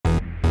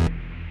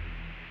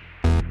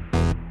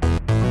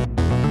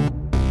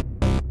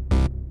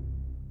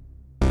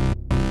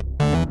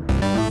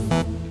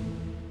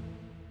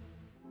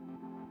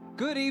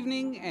Good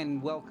evening and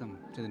welcome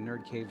to the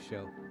Nerd Cave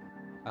Show.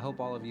 I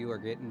hope all of you are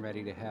getting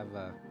ready to have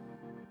a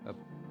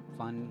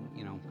fun,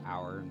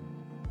 hour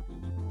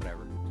and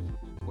whatever.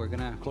 We're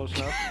gonna close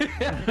enough.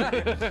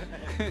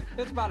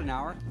 It's about an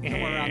hour,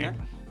 somewhere around there.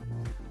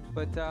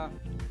 But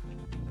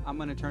I'm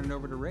gonna turn it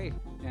over to Ray,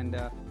 and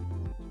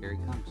here he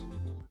comes.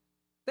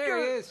 There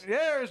he is.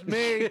 There's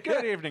me.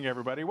 Good evening,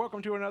 everybody.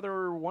 Welcome to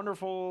another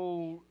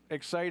wonderful,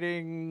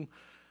 exciting,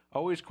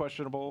 always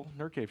questionable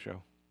Nerd Cave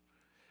Show.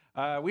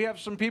 We have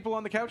some people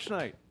on the couch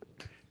tonight.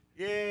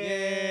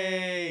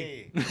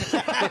 Yay! That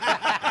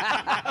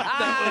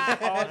was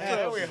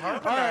awesome. We All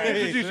right,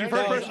 introduce you.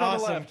 First person on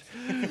the left.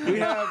 We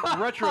have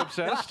Retro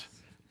Obsessed.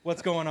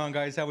 What's going on,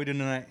 guys? How we doing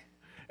tonight?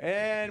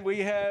 And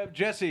we have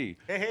Jesse.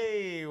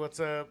 Hey, what's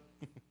up?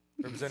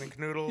 Representing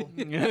Canoodle.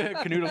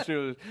 Canoodle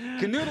Studios.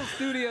 Canoodle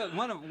Studio.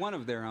 One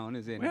of their own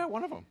is in. Yeah,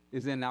 one of them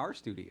is in our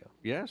studio.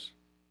 Yes.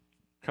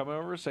 Come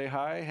over, say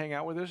hi, hang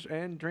out with us,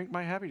 and drink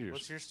my happy juice.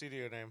 What's your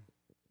studio name?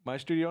 My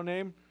studio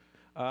name?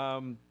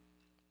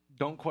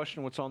 Don't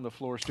question what's on the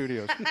floor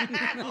studios.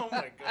 Oh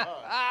my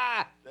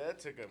god. That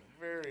took a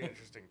very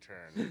interesting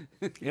turn.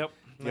 Yep.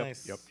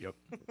 Nice. Yep.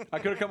 I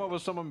could have come up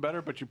with someone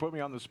better, but you put me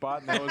on the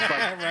spot, and that was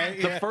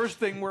like the first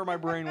thing where my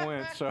brain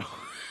went. So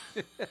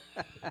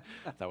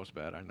that was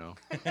bad. I know.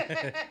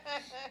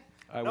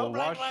 I No will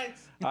black wash.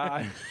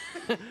 lights.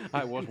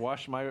 I will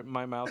wash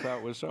my mouth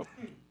out with soap.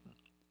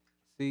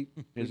 See,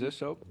 Is this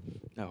soap?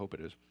 I hope it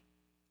is.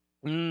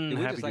 we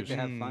happy just like juice.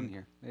 to have fun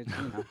here. It's,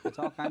 it's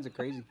all kinds of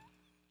crazy.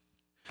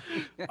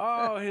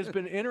 Oh, it has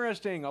been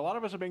interesting. A lot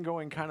of us have been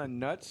going kind of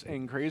nuts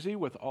and crazy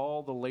with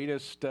all the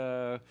latest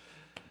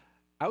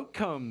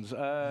outcomes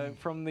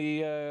from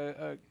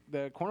the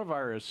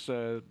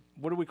coronavirus.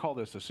 What do we call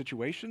this? A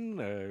situation?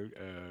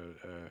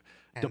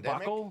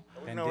 Debacle?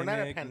 No, we're not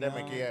at Pandemic,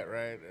 pandemic no. yet,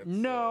 right? It's,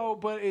 No,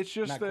 but it's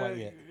just Not quite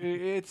yet.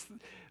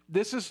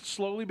 This has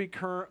slowly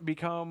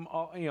become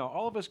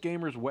all of us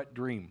gamers' wet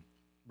dream.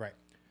 Right.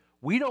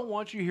 We don't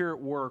want you here at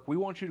work. We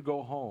want you to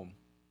go home.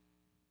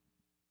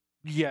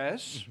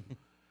 Yes.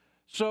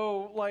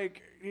 So,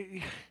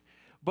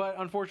 but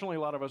unfortunately, a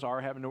lot of us are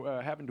having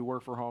to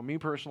work from home. Me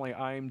personally,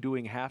 I'm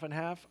doing half and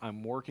half.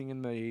 I'm working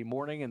in the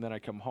morning, and then I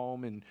come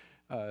home and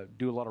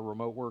do a lot of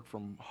remote work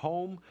from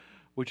home,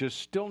 which is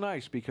still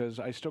nice because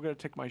I still got to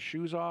take my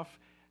shoes off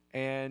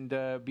and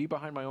be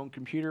behind my own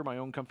computer, my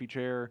own comfy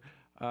chair,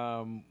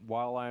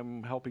 while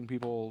I'm helping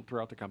people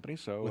throughout the company.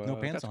 So With no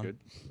pants that's on. good.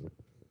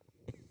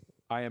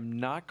 I am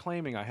not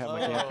claiming I have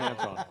my damn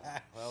pants on.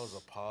 That was a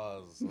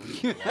pause.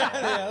 Yeah,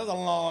 that was a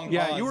long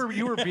Yeah, pause.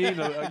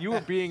 you were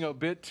being a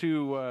bit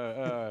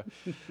too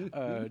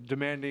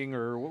demanding,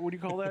 or what would you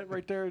call that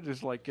right there?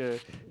 Just like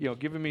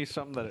giving me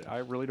something that I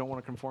really don't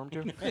want to conform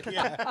to.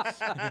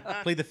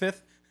 Plead the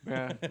fifth.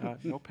 Yeah,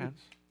 no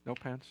pants, no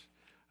pants.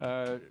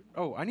 I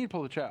need to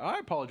pull the chat. I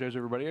apologize,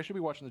 everybody. I should be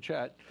watching the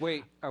chat.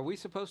 Wait, are we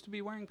supposed to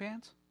be wearing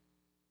pants?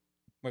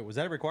 Wait, was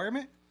that a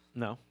requirement?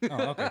 No,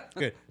 Oh, okay,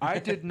 good. I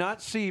did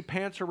not see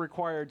 "pants are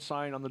required"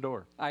 sign on the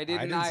door. I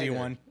didn't see either.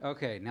 one.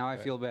 Okay, now I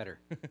feel better.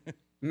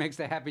 Makes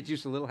the happy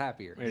juice a little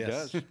happier. It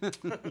Yes.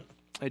 does.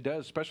 It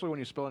does, especially when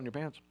you spill in your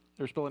pants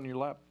or spill in your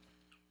lap.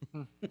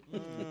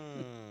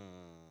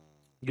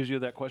 Gives you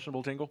that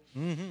questionable tingle.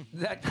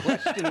 That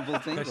questionable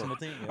thing. Questionable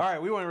team. All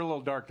right, we went a little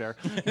dark there.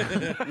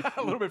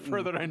 A little bit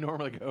further than I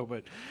normally go,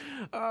 but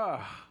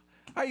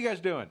how you guys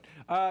doing?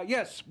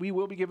 Yes, we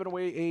will be giving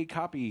away a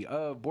copy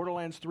of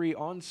Borderlands 3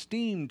 on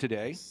Steam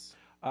today.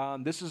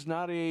 This is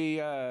not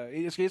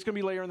it's going to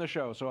be later in the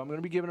show, so I'm going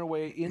to be giving it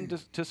away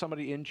to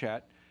somebody in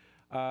chat.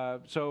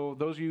 So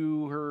those of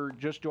you who are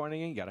just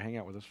joining in, you got to hang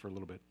out with us for a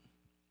little bit.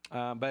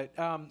 But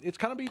it's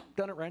kind of be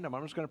done at random.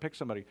 I'm just going to pick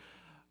somebody.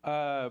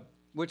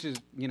 Which is,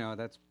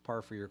 that's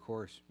par for your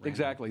course. Right?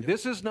 Exactly.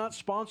 This is not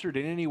sponsored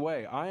in any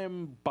way. I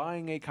am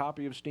buying a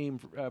copy of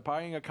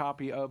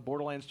of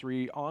Borderlands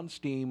 3 on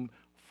Steam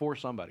for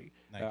somebody.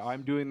 Nice.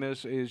 I'm doing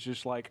this is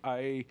just like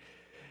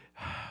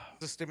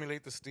To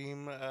stimulate the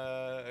Steam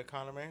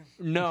economy.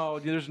 No,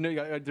 there's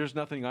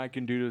nothing I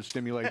can do to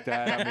stimulate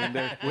that. I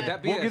mean, Would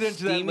that be we'll a get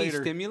into that steamy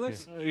later.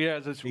 stimulus?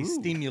 Yes, it's A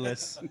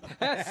stimulus.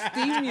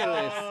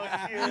 Stimulus.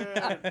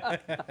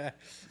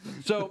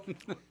 So,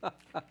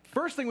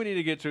 first thing we need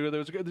to get to,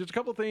 there's a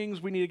couple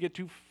things we need to get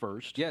to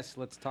first. Yes,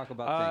 let's talk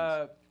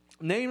about things.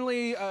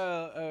 Namely,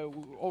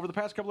 over the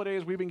past couple of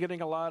days, we've been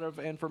getting a lot of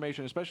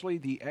information, especially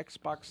the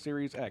Xbox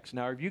Series X.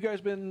 Now, have you guys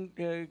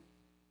been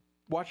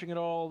watching it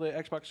all, the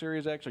Xbox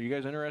Series X? Are you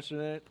guys interested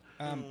in it?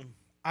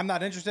 I'm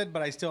not interested,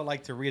 but I still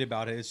like to read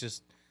about it. It's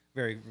just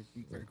very,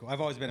 very cool.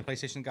 I've always been a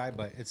PlayStation guy,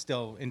 but it's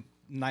still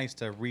nice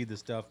to read the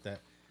stuff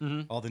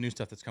all the new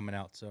stuff that's coming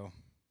out. So,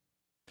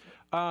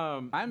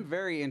 I'm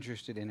very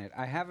interested in it.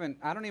 I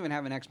don't even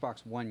have an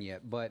Xbox One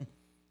yet, but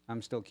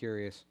I'm still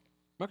curious.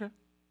 Okay,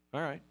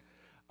 all right.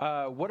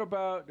 What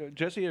about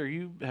Jesse?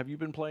 Have you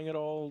been playing it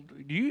all?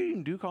 Do you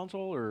even do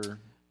console or?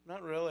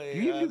 Not really. Do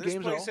you do this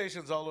games at all?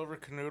 PlayStation's all over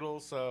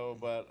Canoodle,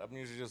 but I'm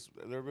usually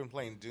they've been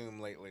playing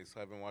Doom lately,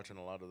 so I've been watching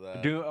a lot of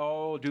that. Doom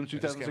It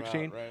just came out,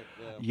 2016. right?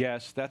 Yeah.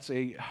 Yes, that's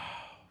a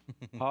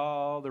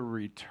Oh, the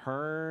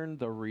return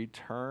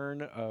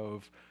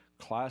of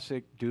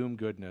classic Doom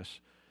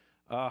goodness.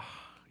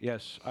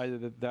 Yes,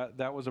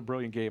 that was a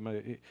brilliant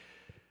game.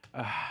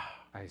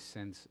 I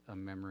sense a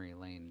memory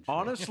lane.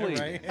 Honestly,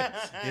 Right?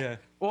 Yeah.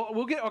 well,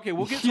 we'll get to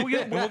We'll get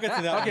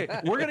to that. Okay,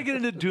 we're gonna get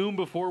into Doom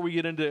before we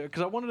get into,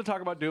 because I wanted to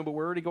talk about Doom, but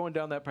we're already going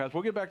down that path.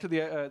 We'll get back to the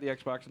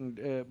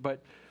Xbox,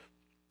 but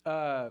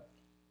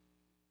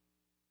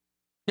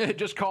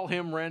just call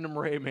him Random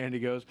Ray, man. He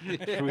goes,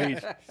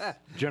 sweet,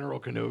 General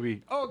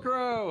Kenobi. Oh,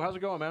 Crow, how's it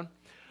going,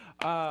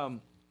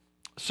 man?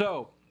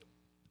 So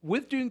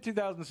with Doom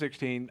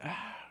 2016.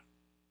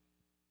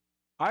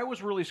 I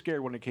was really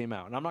scared when it came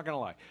out, and I'm not going to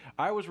lie.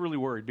 I was really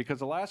worried because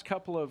the last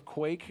couple of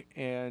Quake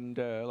and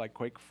like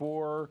Quake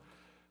 4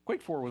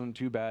 wasn't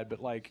too bad,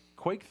 but like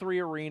Quake 3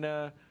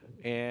 Arena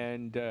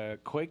and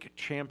Quake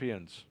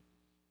Champions.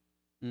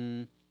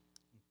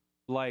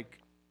 Like,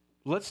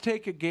 let's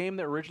take a game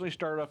that originally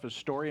started off as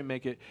story and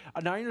make it.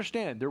 Now I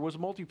understand there was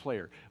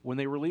multiplayer when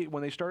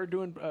they started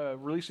doing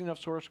releasing enough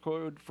source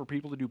code for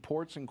people to do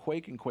ports in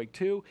Quake and Quake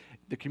 2.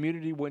 The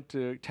community went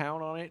to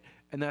town on it,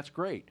 and that's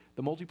great.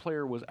 The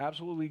multiplayer was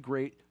absolutely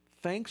great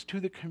thanks to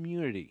the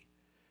community,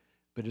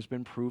 but it's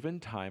been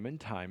proven time and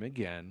time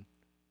again.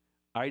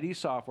 ID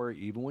Software,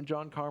 even when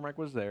John Carmack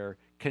was there,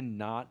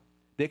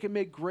 they can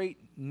make great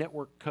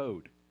network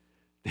code.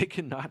 They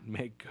cannot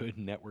make good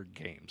network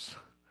games.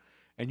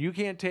 And you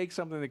can't take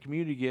something the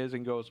community gives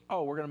and goes,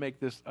 oh, we're going to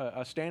make this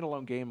a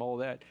standalone game, all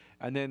of that,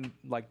 and then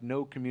like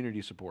no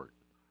community support.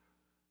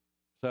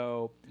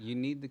 So you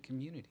need the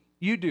community.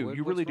 You do.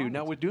 You really do.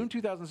 Now with Doom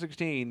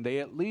 2016, they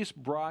at least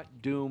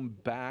brought Doom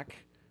back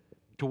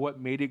to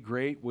what made it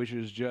great, which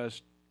is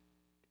just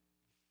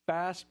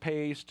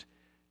fast-paced,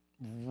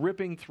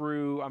 ripping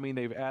through. I mean,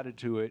 they've added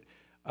to it,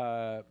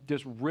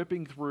 just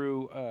ripping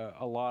through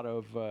a lot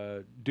of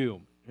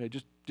Doom.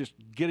 Just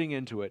getting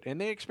into it, and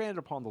they expanded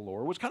upon the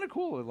lore. It was kind of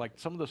cool, like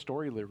some of the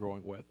story they're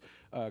going with,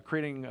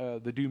 creating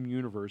the Doom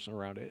universe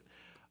around it.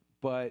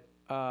 But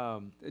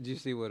did you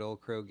see what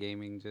Old Crow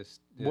Gaming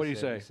just what do you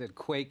said? say? He said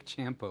Quake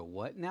Champa.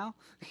 What now?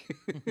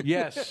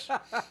 Yes.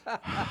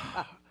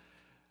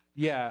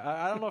 Yeah,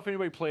 I don't know if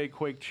anybody played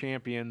Quake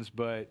Champions,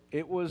 but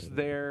it was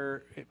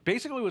there.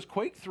 Basically, it was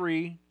Quake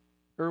 3,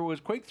 or it was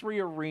Quake 3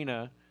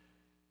 Arena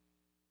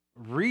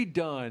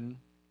redone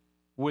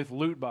with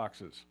loot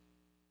boxes.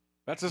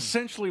 That's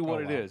essentially what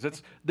it is.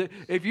 It's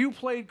if you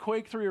played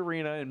Quake 3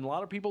 Arena, and a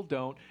lot of people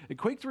don't,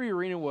 Quake 3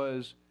 Arena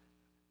was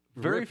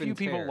very few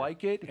people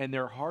like it, and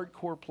they're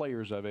hardcore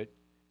players of it.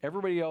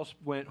 Everybody else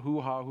went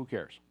hoo-ha, who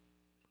cares?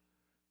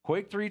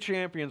 Quake 3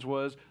 Champions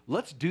was,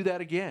 let's do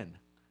that again,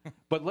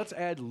 but let's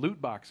add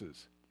loot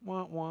boxes.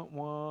 Wah, wah,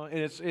 wah. And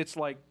it's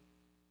like,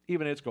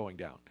 even it's going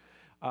down.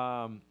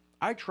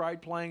 I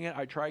tried playing it.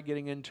 I tried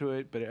getting into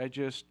it, but I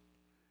just...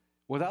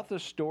 Without the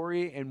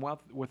story and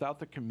without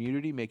the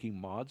community making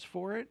mods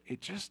for it,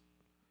 it's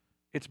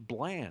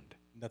bland.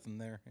 Nothing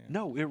there. Yeah.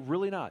 No, it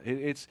really not.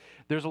 There's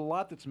a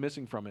lot that's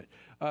missing from it.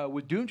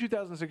 With Doom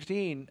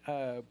 2016,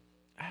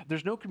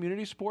 there's no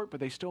community support,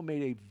 but they still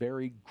made a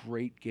very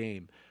great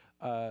game.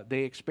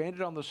 They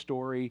expanded on the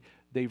story.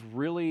 They've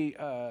really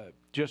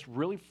just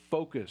really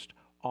focused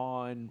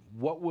on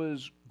what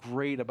was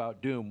great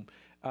about Doom.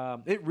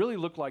 It really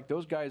looked like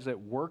those guys that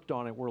worked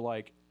on it were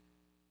like,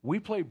 we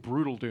play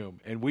brutal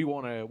Doom, and we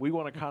want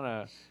to kind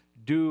of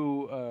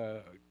do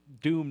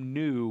Doom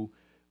new,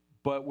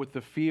 but with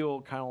the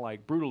feel kind of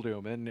like brutal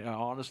Doom. And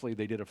honestly,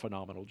 they did a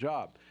phenomenal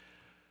job.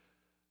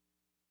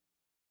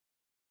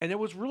 And it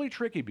was really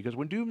tricky because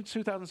when Doom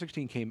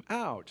 2016 came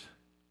out,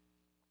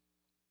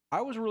 I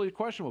was really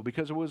questionable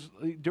because it was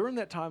during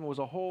that time. It was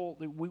a whole.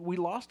 We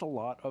lost a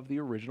lot of the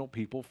original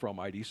people from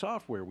ID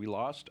Software. We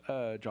lost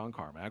John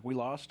Carmack. We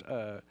lost.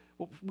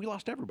 We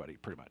lost everybody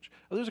pretty much.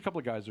 There's a couple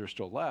of guys that are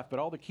still left, but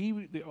all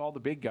the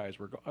big guys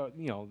were.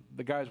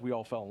 The guys we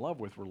all fell in love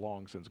with were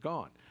long since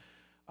gone.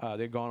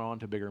 They've gone on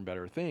to bigger and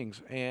better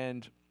things.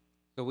 And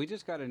so we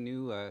just got a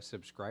new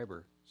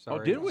subscriber. Sorry,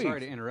 oh, did we?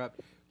 Sorry to interrupt,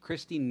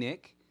 Christy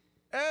Nick.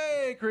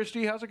 Hey,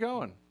 Christy, how's it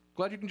going?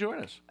 Glad you can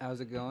join us.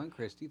 How's it going,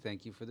 Christy?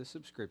 Thank you for the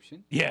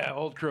subscription. Yeah,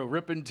 Old Crow,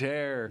 rip and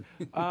tear.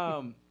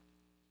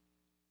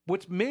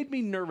 What's made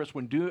me nervous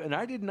when Doom, and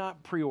I did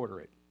not pre-order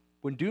it,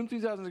 when Doom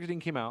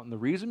 2016 came out, and the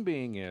reason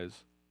being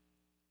is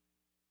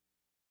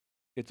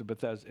it's a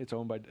Bethesda. It's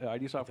owned by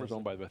ID Software. Is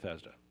owned by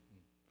Bethesda.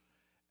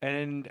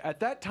 And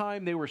at that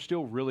time, they were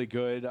still really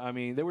good. I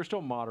mean, they were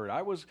still moderate.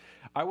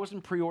 I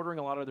wasn't pre-ordering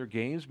a lot of their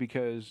games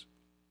because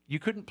you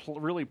couldn't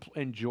really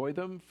enjoy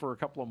them for a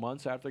couple of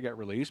months after they got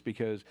released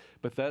because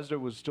Bethesda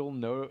was still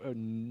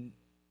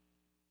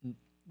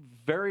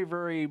very,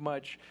 very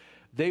much.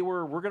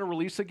 We're going to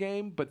release the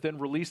game, but then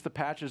release the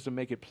patches to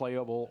make it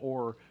playable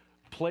or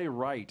play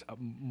right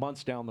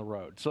months down the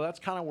road. So that's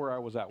kind of where I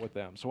was at with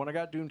them. So when I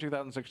got Doom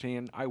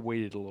 2016, I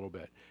waited a little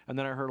bit. And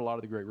then I heard a lot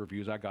of the great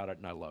reviews. I got it,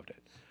 and I loved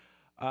it.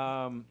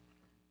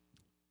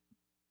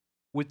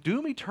 With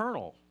Doom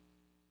Eternal,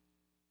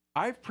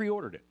 I've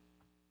pre-ordered it.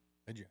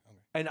 Did you? Okay.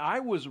 And I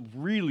was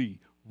really,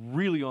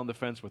 really on the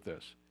fence with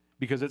this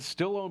because it's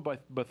still owned by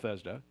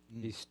Bethesda.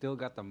 He's still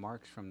got the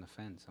marks from the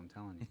fence. I'm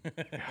telling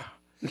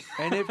you.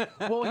 And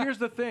here's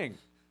the thing,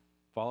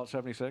 Fallout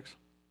 76.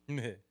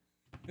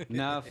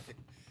 Enough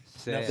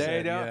said.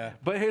 They don't. Yeah.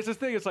 But here's the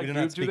thing: it's like do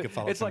not speak of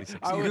Fallout it's like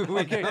 76. We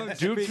okay, don't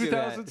Doom speak of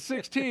that.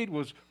 2016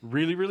 was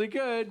really really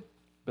good,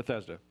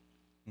 Bethesda.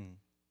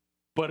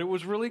 But it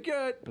was really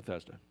good,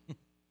 Bethesda.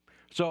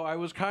 So I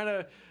was kind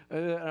of,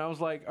 and I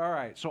was like, all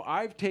right. So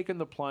I've taken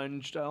the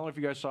plunge. I don't know if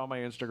you guys saw my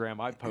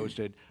Instagram. I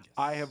posted.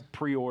 I have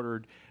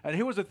pre-ordered. And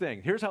here was the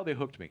thing. Here's how they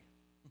hooked me.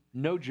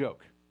 No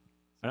joke.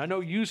 And I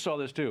know you saw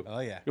this too. Oh,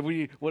 yeah.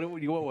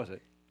 What was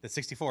it? The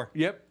 64.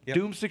 Yep.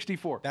 Doom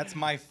 64. That's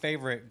my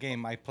favorite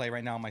game I play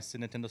right now on my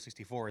Nintendo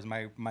 64 is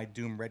my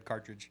Doom Red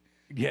cartridge.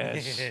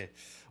 Yes.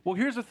 Well,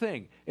 here's the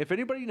thing. If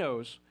anybody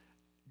knows,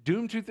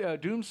 Doom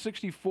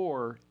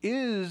 64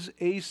 is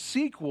a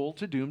sequel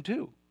to Doom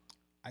 2.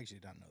 I actually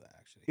don't know that,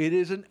 actually. It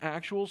is an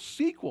actual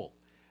sequel.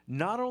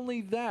 Not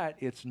only that,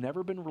 it's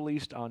never been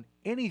released on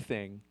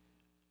anything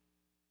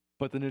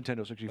but the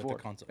Nintendo 64. But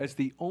the console. It's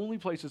the only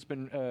place it's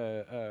been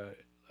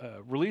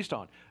released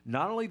on.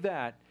 Not only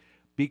that,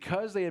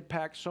 because they had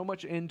packed so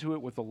much into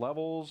it with the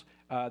levels,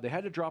 they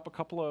had to drop a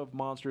couple of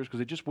monsters because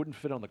they just wouldn't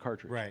fit on the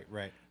cartridge.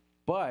 Right.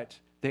 But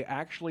they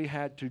actually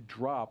had to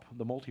drop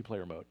the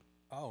multiplayer mode.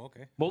 Oh,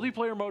 okay.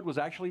 Multiplayer mode was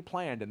actually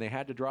planned, and they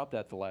had to drop that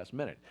at the last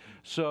minute.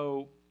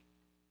 So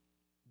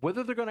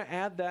whether they're going to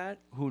add that,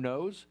 who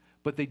knows?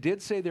 But they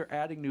did say they're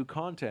adding new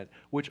content,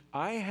 which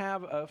I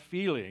have a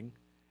feeling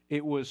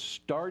it was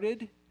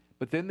started,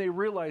 but then they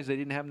realized they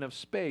didn't have enough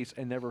space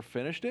and never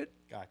finished it.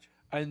 Gotcha.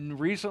 And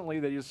recently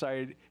they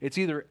decided it's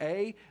either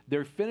A,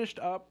 they're finished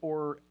up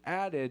or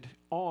added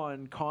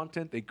on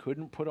content they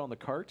couldn't put on the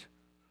cart,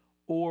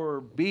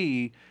 or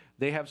B,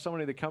 they have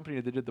somebody in the company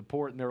that did the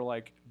port and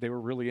they were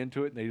really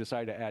into it and they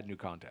decided to add new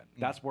content.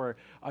 That's where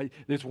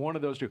it's one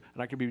of those two.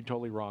 And I can be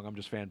totally wrong. I'm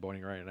just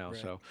fanboying right now.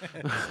 So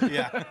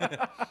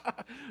Yeah.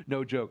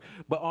 no joke.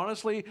 But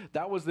honestly,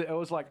 it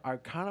was like, I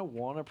kind of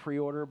want to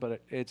pre-order,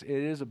 but it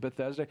is a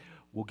Bethesda.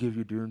 We'll give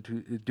you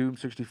Doom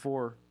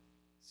 64.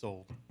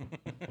 Sold.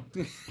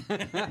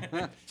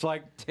 It's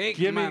like, Take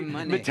give my me,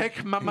 money.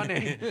 Take my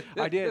money.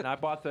 I did. I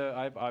bought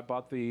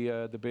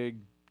the big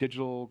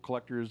digital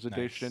collector's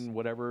edition,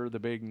 whatever, the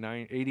big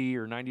 $80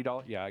 or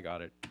 $90. Yeah, I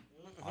got it.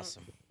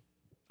 Awesome.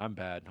 I'm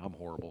bad. I'm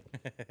horrible.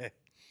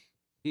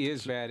 He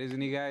is bad,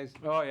 isn't he, guys?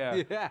 Oh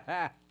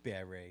yeah.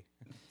 Bad Ray.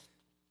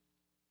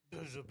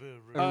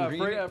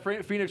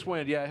 Phoenix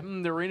Wind. Yeah,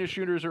 the arena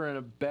shooters are in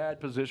a bad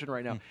position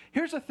right now.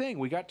 Here's the thing: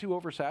 we got too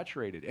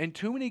oversaturated, and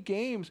too many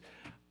games.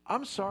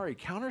 I'm sorry,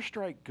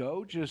 Counter-Strike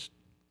Go just.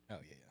 Oh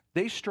yeah.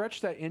 They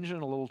stretched that engine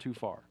a little too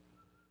far.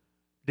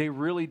 They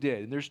really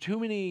did, and there's too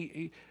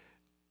many.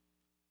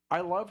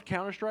 I loved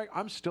Counter-Strike.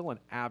 I'm still an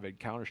avid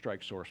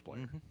Counter-Strike Source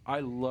player. I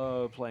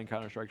love playing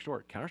Counter-Strike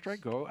Source.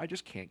 Counter-Strike Go, I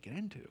just can't get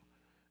into.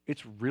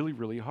 It's really,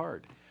 really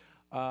hard.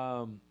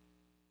 What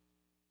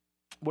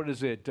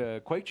is it?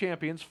 Quake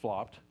Champions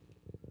flopped.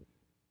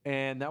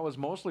 And that was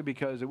mostly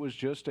because it was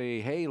just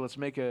hey, let's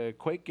make a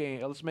Quake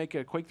game. Let's make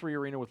a Quake 3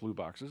 arena with loot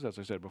boxes, as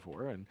I said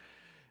before. And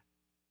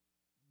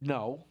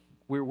no,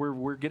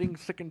 we're getting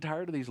sick and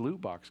tired of these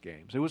loot box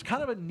games. It was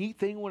kind of a neat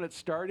thing when it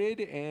started,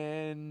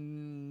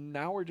 and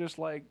now we're just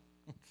like,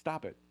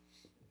 stop it.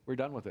 We're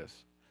done with this.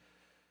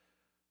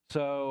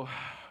 So,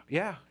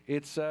 yeah,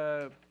 it's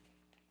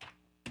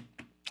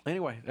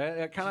anyway.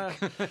 Kind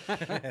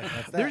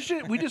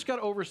of we just got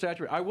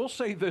oversaturated. I will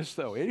say this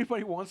though: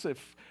 anybody wants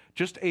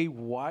just a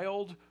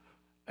wild.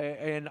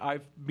 And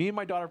me and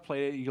my daughter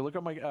played it. You can look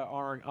at my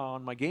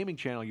on my gaming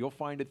channel. You'll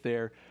find it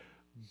there.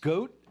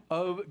 Goats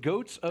of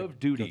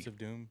Duty. Goats of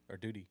Doom or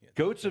Duty. Yeah,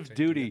 Goats of right.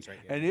 Duty. That's right,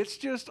 yeah. And it's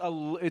just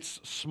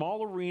it's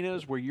small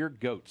arenas where you're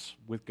goats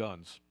with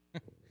guns.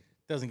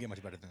 Doesn't get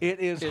much better than It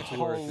is It's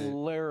worth it.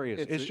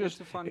 hilarious.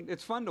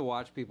 It's fun to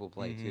watch people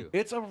play too.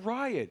 It's a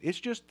riot. It's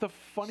just the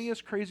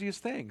funniest,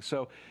 craziest thing.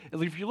 So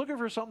if you're looking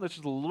for something that's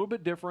just a little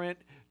bit different,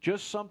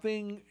 just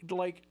something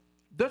like.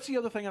 That's the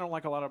other thing I don't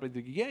like a lot about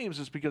the games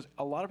is because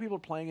a lot of people are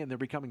playing it and they're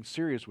becoming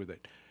serious with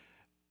it.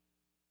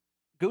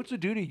 Goats of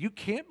Duty, you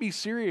can't be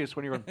serious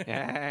when you're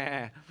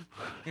going,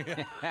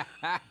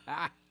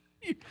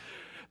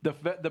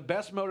 The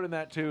best mode in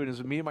that, too, and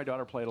as me and my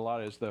daughter played a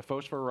lot, is the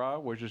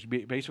Phosphor, which is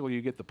basically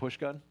you get the push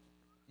gun.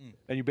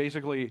 And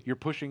you're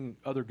pushing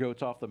other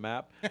goats off the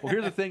map. Well,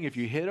 here's the thing. If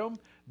you hit them,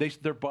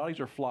 their bodies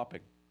are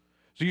flopping.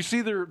 So you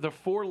see the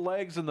four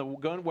legs and the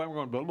gun while we're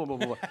going blah, blah, blah,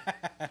 blah.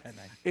 Nice.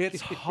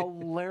 It's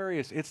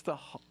hilarious. It's the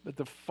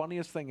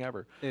funniest thing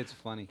ever. It's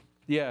funny.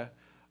 Yeah.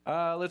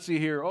 Let's see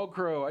here. Oh,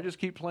 Crow, I just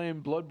keep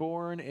playing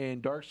Bloodborne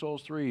and Dark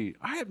Souls 3.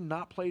 I have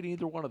not played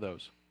either one of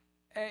those.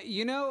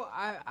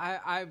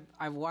 I've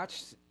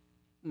watched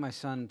my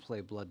son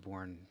play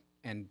Bloodborne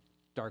and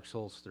Dark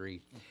Souls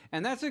 3.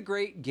 And that's a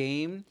great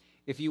game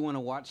if you want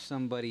to watch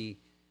somebody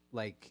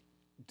like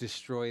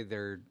destroy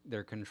their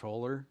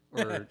controller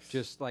or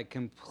just like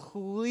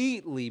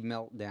completely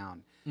melt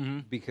down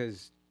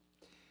because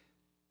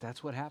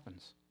that's what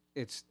happens.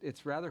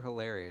 It's rather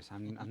hilarious.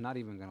 I'm not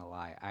even gonna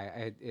lie.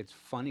 It's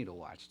funny to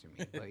watch to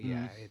me, but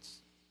yeah,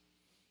 it's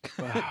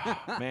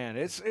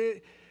Man,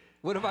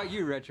 What about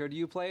you, Retro? Do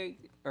you play,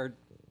 or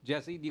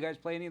Jesse? Do you guys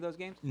play any of those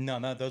games? No,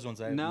 not those ones.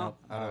 No, not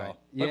at all. Like,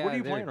 Yeah, what are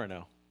you they're- playing right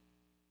now?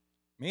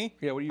 Me?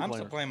 Yeah, what are you I'm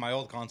playing? still playing my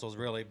old consoles,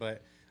 really,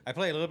 but I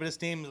play a little bit of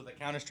Steam with the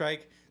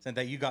Counter-Strike, since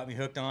that you got me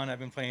hooked on. I've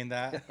been playing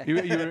that.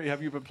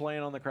 Have you been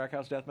playing on the Crack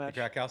House Deathmatch?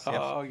 Crack House,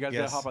 Oh, yep. you guys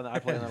Yes. gotta hop on that. I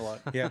play on that a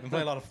lot. Yeah, I've been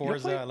playing a lot of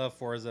Forza. play- I love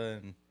Forza.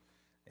 And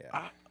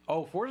yeah.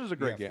 Forza's a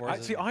great Yeah, game.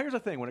 Forza- See, here's the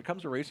thing: when it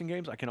comes to racing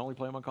games, I can only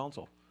play them on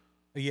console.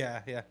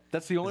 Yeah.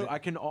 That's the only I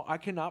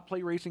cannot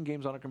play racing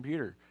games on a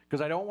computer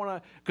because I don't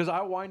want to because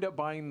I wind up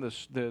buying the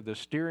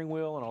steering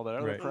wheel and all that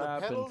other Right. crap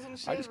And the pedals and I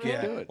shit, just can't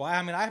right? do it. Well,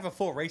 I mean, I have a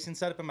full racing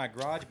setup in my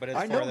garage, but it's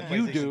I for know the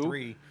you PlayStation do.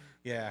 3.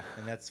 Yeah,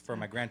 and that's for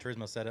my Gran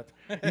Turismo setup.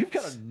 You've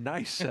got a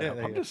nice setup.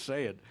 Yeah, I'm yeah. just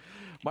saying.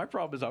 My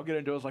problem is I'll get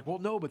into it. It's like, well,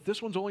 no, but this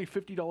one's only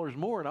 $50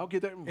 more, and I'll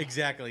get that.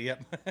 Exactly.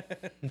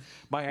 Yep.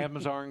 My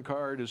Amazon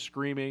card is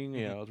screaming.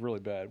 You know, it's really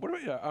bad. What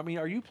about you? I mean,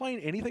 are you playing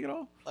anything at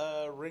all?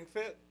 Ring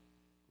Fit.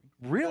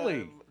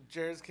 Really?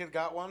 Jared's kid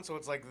got one, so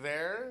it's like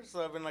there.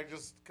 So I've been like,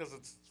 just because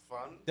it's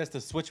fun. That's the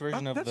Switch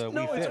version of That's- the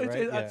no, Wii it's- Fit, it's- right?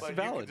 it's- Yeah. it's- But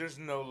valid. there's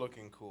no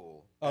looking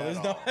cool. Oh, at there's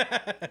all.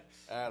 no.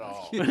 At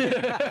all. I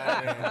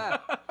mean,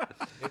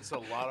 it's a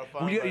lot of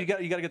fun. Well, you but- got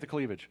to get the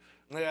cleavage.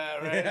 Yeah,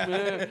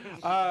 right.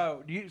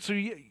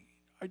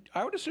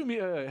 I would assume.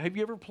 Have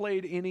you ever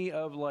played any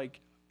of like?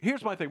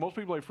 Here's my thing. Most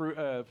people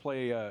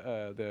play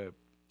the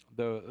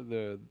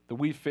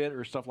Wii Fit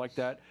or stuff like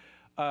that.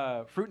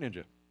 Fruit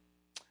Ninja.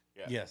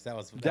 Yes, that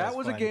was A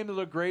fun. game that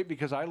looked great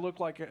because I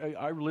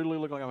literally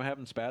look like I'm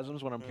having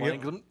spasms when I'm playing.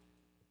 'Cause I'm-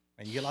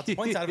 And you get lots of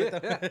points out of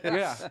it, though.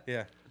 yeah.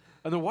 Yeah.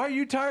 And then why are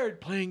you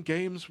tired playing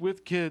games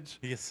with kids?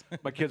 Yes.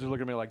 My kids are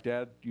looking at me like,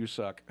 Dad, you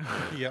suck.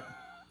 Yep.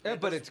 Yeah,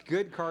 but it's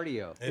good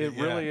cardio. It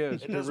really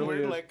is. It does really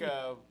weird is. like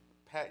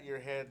pat your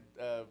head,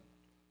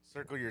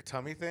 circle your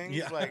tummy things.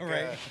 Yeah, like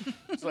right.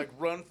 it's like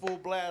run full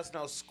blast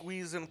now,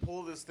 squeeze and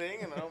pull this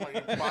thing, and I'm like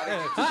your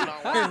body's just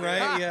not working.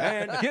 Right. Yeah.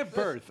 and give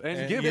birth,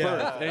 and give yeah.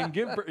 birth, and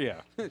give birth.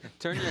 Yeah.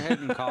 Turn your head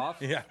and cough.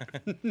 Yeah.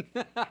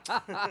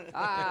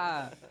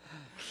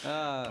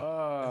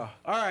 All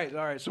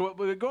right. So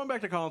going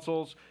back to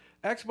consoles,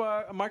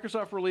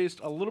 Microsoft released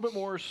a little bit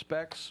more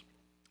specs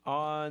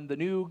on the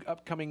new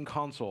upcoming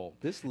console.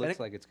 This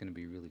looks like it's going to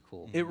be really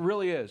cool. It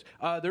really is.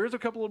 There is a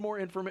couple of more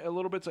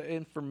little bits of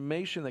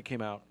information that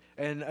came out,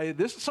 and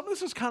some of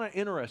this is kind of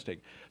interesting.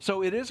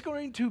 So it is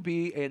going to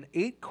be an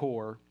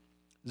 8-core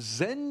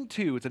Zen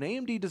 2. It's an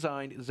AMD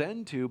designed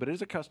Zen 2, but it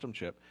is a custom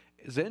chip.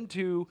 Zen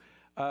 2.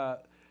 Now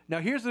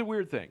here's the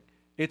weird thing.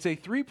 It's a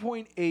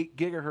 3.8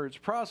 gigahertz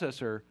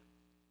processor.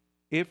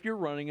 If you're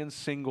running in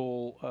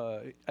single,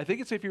 I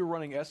think it's if you're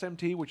running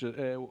SMT, which is,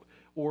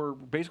 or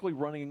basically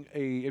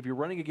if you're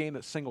running a game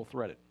that's single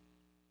threaded,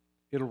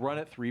 it'll run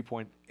at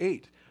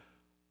 3.8.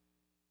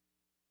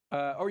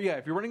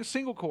 If you're running a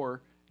single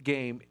core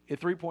game at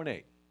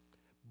 3.8.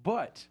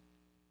 But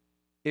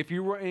if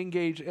you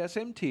engage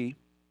SMT,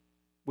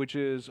 which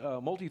is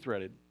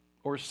multi-threaded,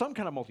 or some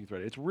kind of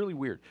multi-threaded, it's really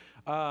weird,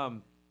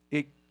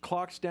 it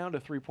clocks down to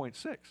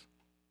 3.6.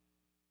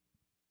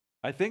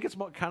 I think it's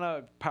kind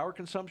of power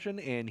consumption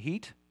and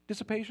heat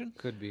dissipation.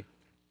 Could be.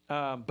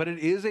 But it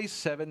is a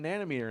 7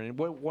 nanometer, and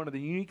one of the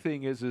unique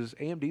thing is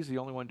AMD is the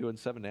only one doing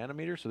 7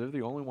 nanometer, so they're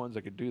the only ones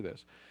that could do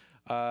this.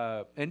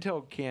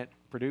 Intel can't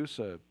produce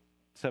a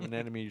 7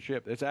 nanometer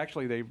chip. It's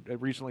actually they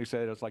recently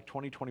said it's like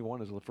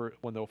 2021 is the first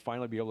when they'll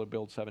finally be able to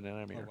build 7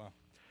 nanometer. Oh,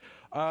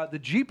 wow. The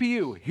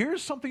GPU.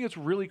 Here's something that's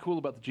really cool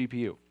about the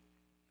GPU.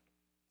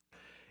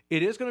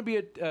 It is going to be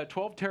a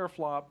 12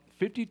 teraflop,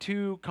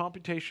 52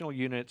 computational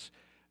units.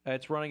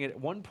 It's running at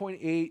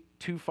 1.825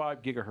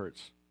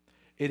 gigahertz.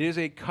 It is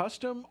a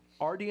custom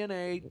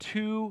RDNA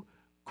 2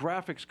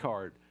 graphics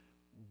card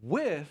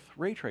with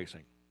ray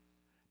tracing.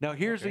 Now,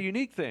 here's the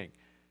unique thing.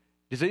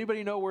 Does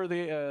anybody know where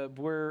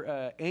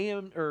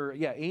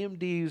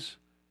AMD's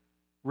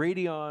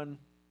Radeon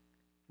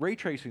ray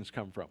tracings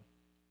come from?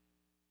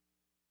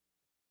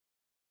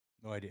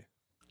 No idea.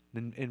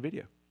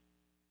 NVIDIA.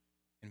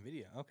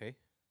 NVIDIA. Okay.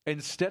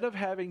 Instead of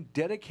having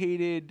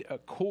dedicated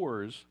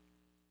cores,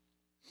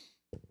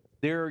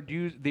 they are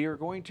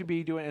going to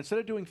be doing, instead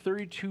of doing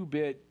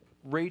 32-bit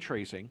ray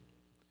tracing,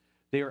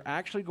 they are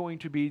actually going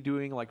to be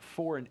doing like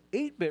 4 and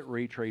 8-bit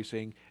ray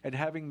tracing and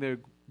having the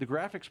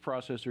graphics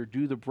processor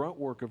do the brunt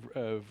work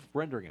of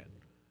rendering it.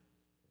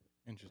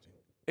 Interesting.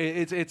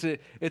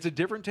 It's a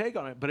different take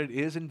on it, but it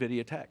is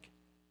NVIDIA tech.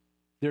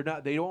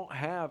 They don't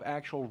have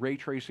actual ray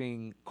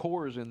tracing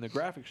cores in the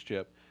graphics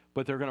chip,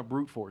 but they're going to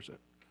brute force it.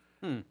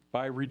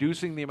 By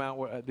reducing the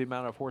amount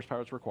of horsepower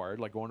that's required,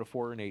 like going to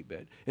 4 and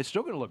 8-bit, it's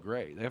still going to look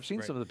great. I've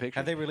seen some of the pictures.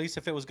 Have they released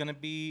if it was going to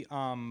be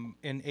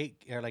in 8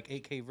 or like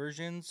 8K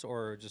versions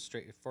or just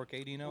straight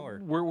 4K? Do you know?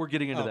 Or we're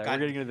getting into that. God,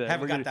 We're getting into that.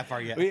 Haven't got that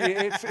far yet.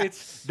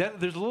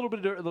 There's a little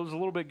bit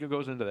that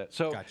goes into that.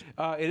 So Gotcha.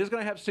 it is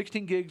going to have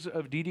 16 gigs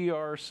of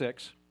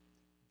DDR6,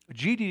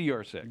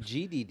 GDDR6.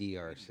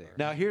 GDDR6.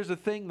 Now here's the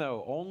thing,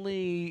 though.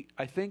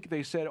 I think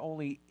they said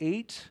only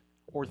 8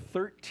 or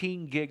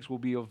 13 gigs will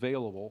be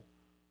available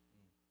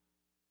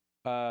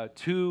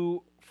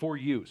for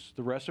use.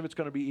 The rest of it's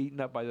going to be eaten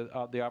up by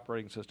the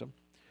operating system.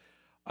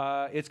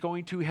 It's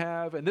going to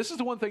have, and this is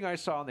the one thing I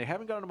saw, and they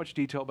haven't gone into much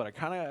detail, but I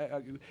kind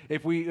of,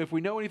 if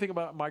we know anything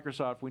about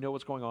Microsoft, we know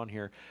what's going on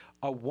here.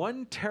 A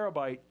 1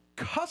 terabyte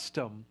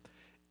custom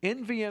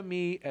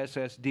NVMe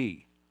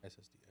SSD.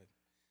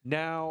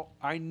 Now,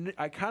 I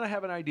kind of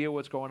have an idea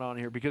what's going on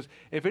here, because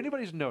if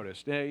anybody's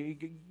noticed,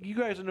 you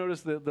guys have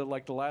noticed that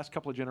the last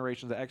couple of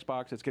generations of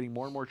Xbox, it's getting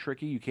more and more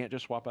tricky. You can't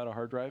just swap out a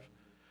hard drive.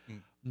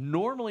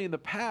 Normally, in the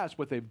past,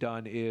 what they've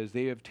done is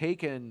they have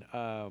taken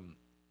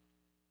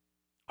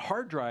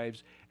hard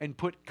drives and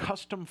put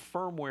custom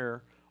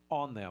firmware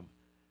on them.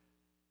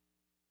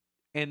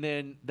 And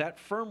then that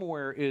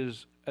firmware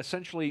is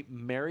essentially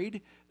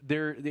married.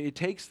 It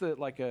takes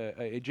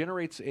it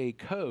generates a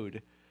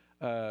code,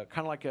 kind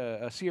of like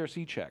a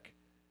CRC check,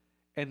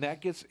 and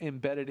that gets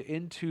embedded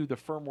into the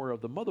firmware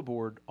of the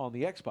motherboard on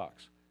the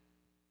Xbox.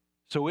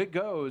 So it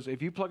goes,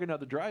 if you plug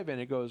another drive in,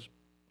 it goes,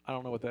 I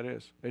don't know what that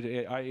is.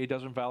 It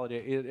doesn't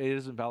validate. It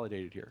isn't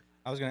validated here.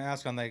 I was going to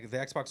ask on the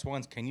Xbox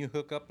Ones, can you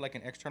hook up like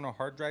an external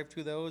hard drive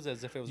to those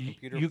as if it was a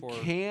computer? You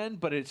can,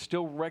 but it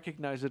still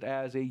recognizes it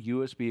as a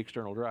USB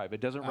external drive. It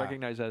doesn't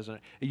recognize it as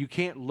you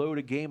can't load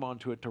a game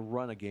onto it to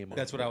run a game on it.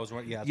 That's what I was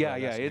wondering. Yeah.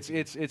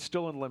 It's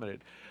still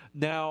unlimited.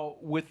 Now,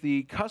 with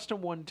the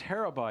custom 1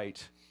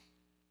 terabyte,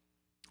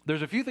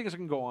 there's a few things that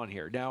can go on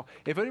here. Now,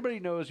 if anybody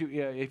knows,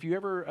 if you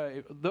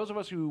ever, those of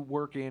us who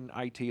work in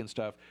IT and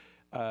stuff,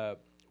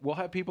 we'll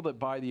have people that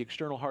buy the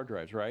external hard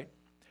drives, right?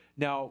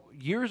 Now,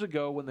 years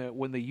ago, when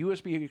the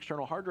USB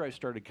external hard drives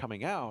started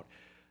coming out,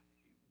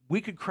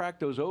 we could crack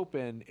those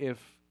open if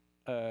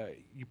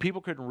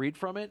people couldn't read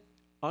from it,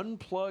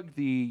 unplug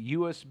the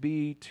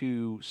USB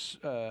to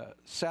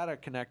SATA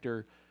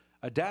connector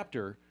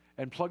adapter,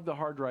 and plug the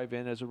hard drive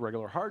in as a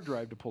regular hard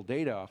drive to pull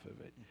data off of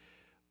it.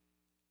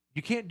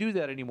 You can't do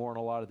that anymore on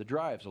a lot of the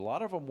drives. A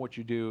lot of them, what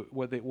you do,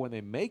 when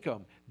they make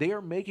them, they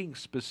are making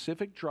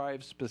specific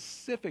drives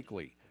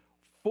specifically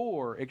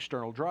for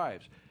external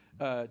drives.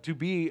 To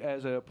be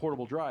as a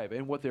portable drive.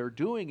 And what they're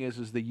doing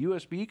is the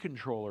USB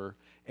controller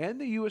and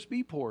the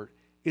USB port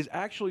is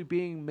actually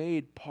being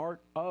made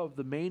part of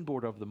the main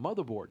board of the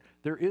motherboard.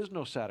 There is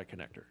no SATA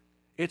connector.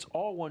 It's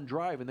all one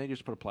drive, and they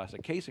just put a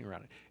plastic casing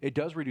around it. It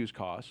does reduce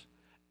costs,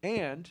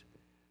 and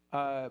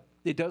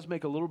it does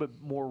make a little bit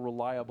more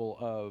reliable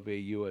of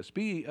a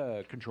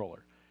USB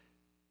controller.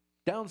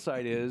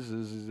 Downside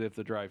is if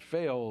the drive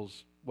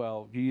fails,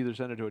 well, you either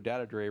send it to a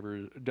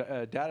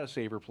data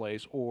saver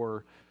place,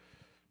 or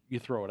you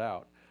throw it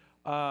out.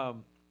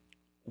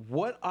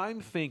 What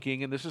I'm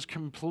thinking, and this is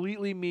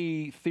completely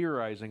me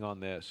theorizing on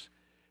this,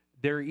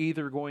 they're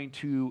either going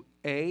to,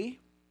 A,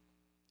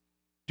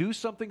 do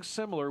something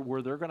similar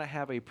where they're going to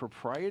have a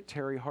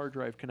proprietary hard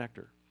drive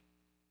connector.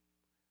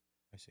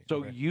 I see.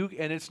 So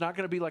and it's not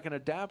going to be like an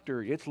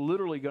adapter. It's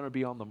literally going to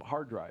be on the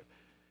hard drive.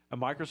 And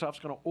Microsoft's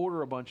going to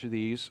order a bunch of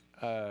these.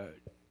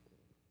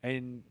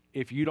 And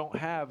if you don't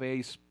have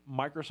a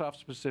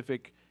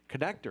Microsoft-specific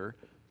connector,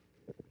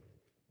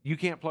 you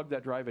can't plug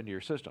that drive into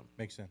your system.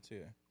 Makes sense, yeah.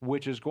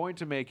 Which is going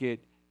to make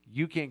it,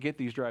 you can't get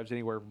these drives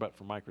anywhere but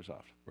from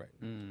Microsoft. Right.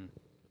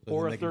 So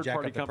or a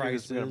third-party company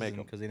that's going to make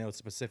them. Because they know it's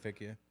specific,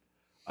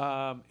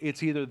 yeah.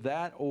 It's either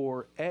that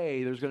or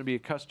A, there's going to be a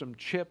custom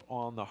chip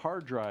on the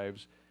hard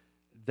drives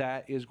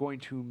that is going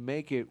to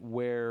make it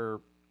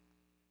where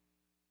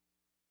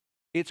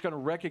it's going to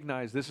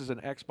recognize this is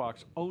an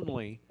Xbox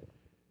only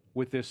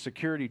with this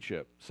security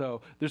chip.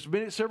 So there's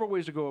been several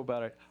ways to go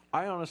about it.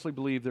 I honestly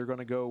believe they're going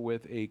to go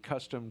with a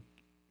custom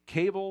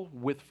cable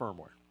with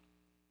firmware.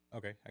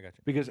 Okay, I got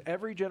you. Because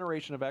every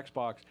generation of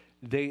Xbox,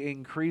 they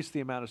increase the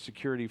amount of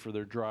security for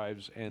their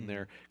drives and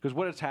their... Because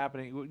what is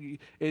happening,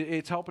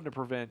 it's helping to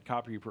prevent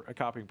copying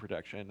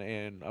protection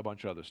and a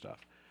bunch of other stuff.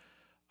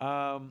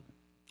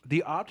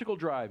 The optical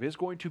drive is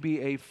going to be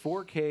a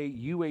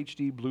 4K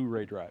UHD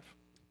Blu-ray drive.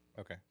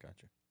 Okay,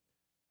 gotcha.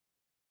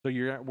 So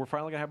we're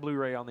finally going to have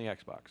Blu-ray on the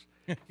Xbox.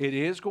 It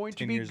is going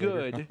to be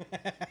good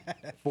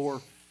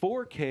for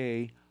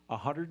 4K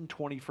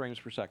 120 frames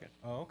per second.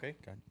 Oh, okay.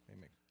 Got it.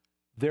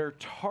 Their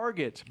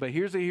target, but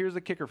here's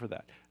the kicker for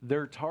that.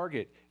 Their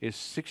target is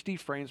 60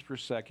 frames per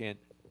second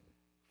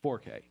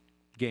 4K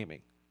gaming.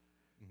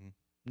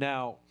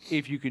 Now,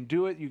 if you can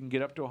do it, you can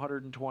get up to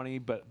 120,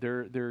 but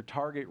their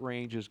target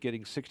range is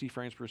getting 60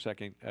 frames per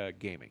second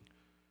gaming.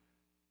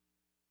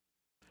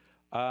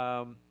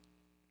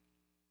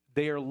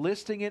 They are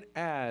listing it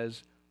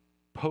as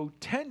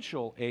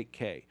potential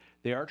 8K.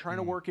 They are trying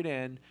to work it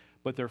in,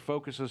 but their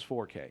focus is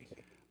 4K.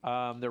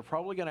 They're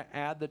probably going to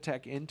add the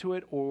tech into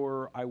it,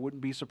 or I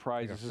wouldn't be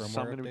surprised. This is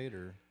something update,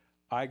 or?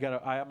 I'm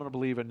going to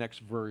believe a next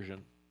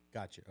version.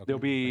 Gotcha. Okay. There'll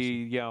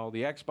be, the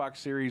Xbox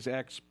Series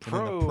X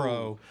Pro. The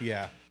Pro,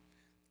 yeah.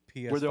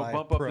 PS5 where they'll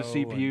bump Pro up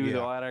the CPU, and,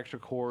 they'll add extra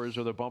cores,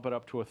 or they'll bump it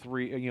up to a 4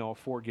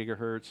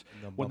 gigahertz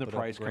when the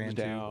price comes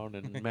down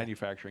and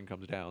manufacturing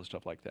comes down,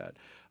 stuff like that.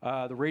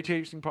 The ray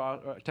tracing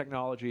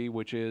technology,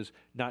 which is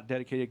not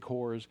dedicated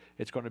cores,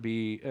 it's going to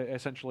be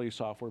essentially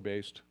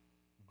software-based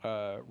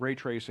ray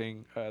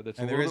tracing. And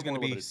there is going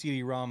to be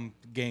CD-ROM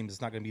games.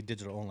 It's not going to be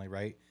digital only,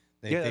 right?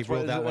 They've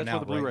rolled that one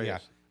out, the Blu-ray right? Yeah.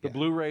 is. The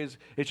Blu-rays,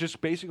 it's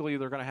just basically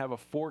they're going to have a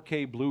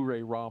 4K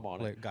Blu-ray ROM on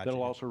it Gotcha.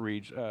 that'll also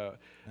read.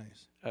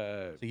 Nice.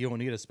 So you don't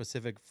need a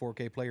specific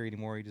 4K player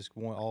anymore. You just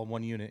want all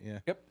one unit. Yeah.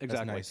 Yep,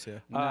 exactly. That's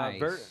nice. Yeah.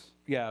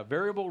 Nice.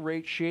 Variable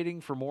rate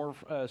shading for more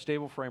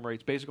stable frame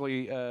rates.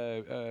 Basically,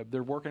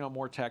 they're working on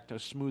more tech to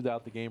smooth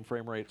out the game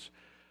frame rates.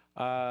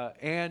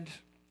 And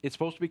it's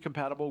supposed to be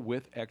compatible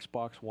with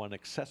Xbox One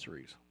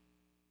accessories.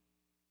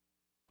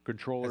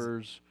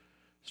 Controllers,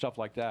 stuff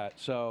like that.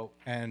 So,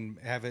 And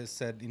have it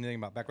said anything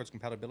about backwards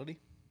compatibility?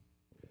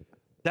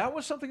 that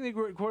was something they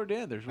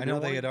recorded in. I know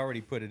they had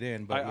already put it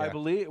in, but I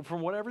believe,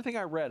 from everything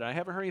I read, I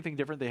haven't heard anything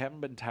different. They haven't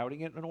been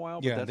touting it in a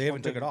while. But yeah, that's they haven't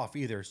one took thing- it off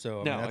either.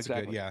 So I No, mean, that's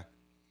exactly. good. Yeah,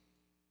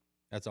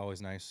 that's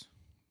always nice.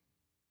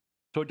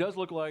 So it does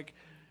look like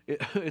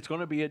it's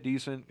going to be a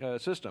decent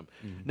system.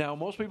 Now,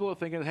 most people are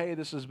thinking, "Hey,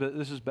 this is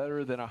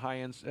better than a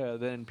high-end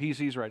than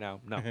PCs right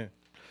now." No,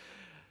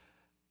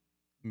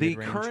 the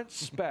Mid-range. current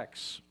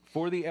specs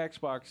for the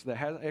Xbox that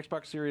has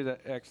Xbox Series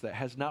X that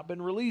has not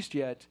been released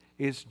yet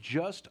is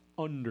just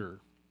under.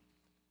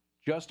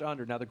 Just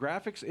under. Now the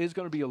graphics is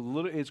going to be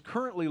is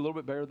currently a little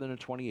bit better than a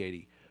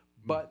 2080,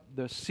 but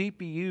the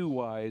CPU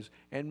wise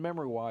and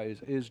memory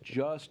wise is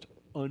just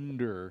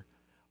under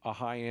a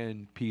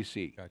high-end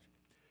PC. Gotcha.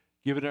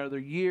 Give it another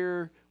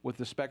year with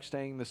the specs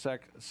staying the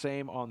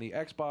same on the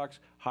Xbox.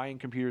 High-end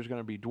computer is going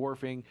to be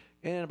dwarfing.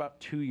 In about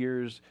 2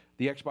 years,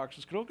 the Xbox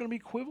is still going to be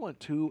equivalent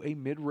to a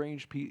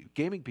mid-range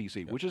gaming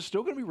PC, which is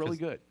still going to be really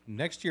good.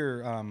 Next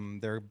year,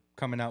 they're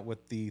coming out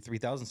with the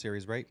 3000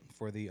 series, right?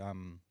 For the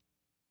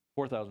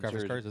 4000 graphics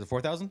series. cards. Is it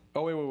 4000?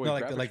 Oh, wait. No,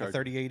 graphics like the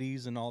card.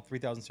 3080s and all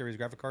 3000 series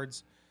graphic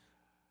cards.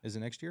 Is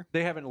it next year?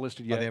 They haven't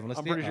listed yet. they haven't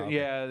listed I'm pretty yet? sure.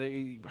 Oh,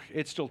 okay. Yeah,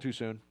 it's still too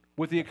soon.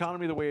 With the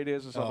economy the way it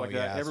is and stuff Oh, like yeah,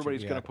 that, that's everybody's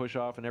true, going yeah. to push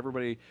off, and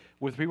everybody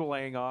with people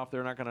laying off,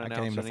 they're not going to I announce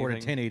can't even afford a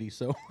anything. 1080,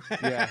 so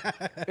Yeah,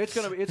 it's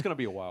gonna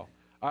be a while.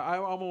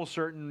 I'm almost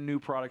certain new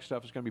product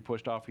stuff is going to be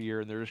pushed off a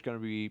year, and they're just going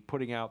to be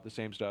putting out the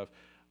same stuff.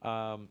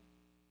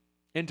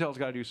 Intel's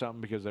got to do something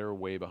because they're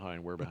way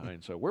behind. We're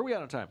behind. So where are we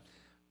at on time?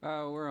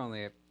 We're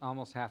only at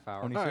almost half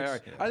hour. All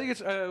right. I think it's.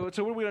 So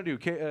what are we gonna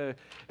do?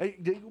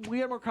 We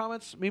have more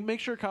comments. I mean, make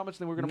sure comments,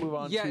 then we're gonna move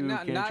on to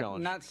Candy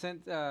Challenge. Not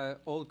sent.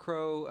 Old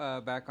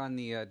Crow back on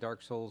the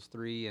Dark Souls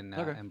 3 and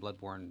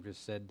Bloodborne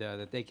just said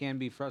that they can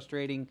be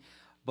frustrating,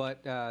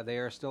 but they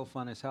are still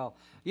fun as hell.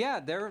 Yeah,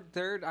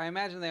 they're. I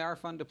imagine they are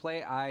fun to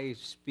play. I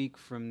speak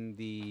from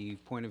the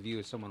point of view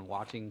of someone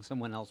watching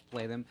someone else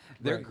play them.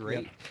 They're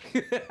great.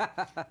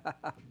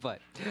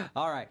 But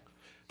all right.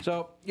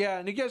 So yeah,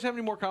 and if you guys have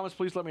any more comments,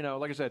 please let me know.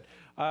 Like I said,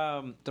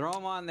 throw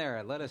them on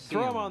there. Let us see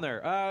throw them on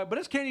there. But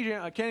it's Candy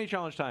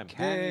Challenge time.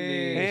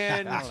 Candy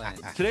And Challenge.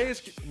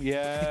 today's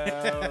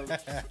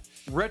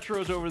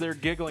Retro's over there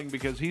giggling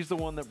because he's the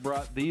one that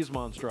brought these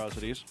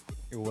monstrosities.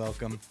 you're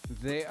welcome.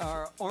 They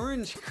are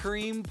orange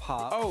cream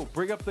pop. Oh,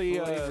 bring up the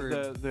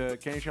Flavored.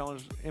 Candy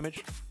Challenge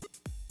image.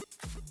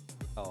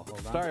 Oh, hold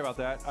on. Sorry about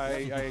that.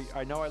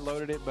 I know I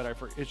loaded it, but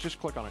it's just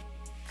click on it.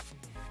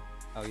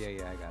 Oh yeah,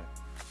 I got it.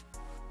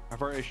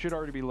 It should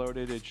already be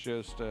loaded. It's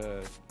just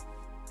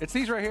it's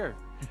these right here.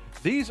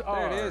 These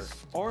are There it is.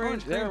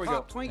 orange. There we go.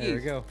 Pop Twinkies. There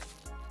we go.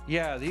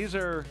 Yeah, these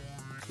scare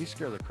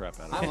the crap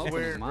out of I'm me. opening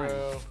Weird, mine.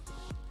 bro.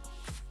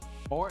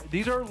 Or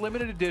these are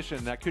limited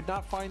edition. I could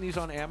not find these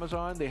on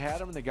Amazon. They had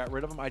them and they got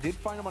rid of them. I did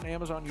find them on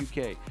Amazon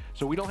UK.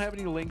 So we don't have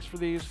any links for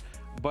these.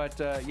 But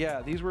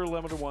yeah, these were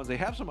limited ones. They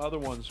have some other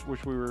ones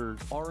which we were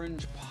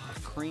Orange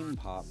pop, cream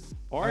pop.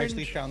 orange. I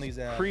actually found these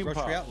at cream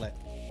Grocery pop. Outlet.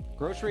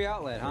 Grocery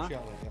outlet, huh? Grocery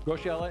Outlet, yeah.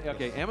 Grocery Outlet.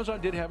 Okay, Amazon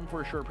did have them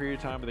for a short period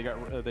of time,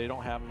 but they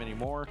don't have them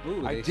anymore.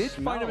 Ooh, I they did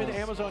find them in smell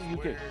Amazon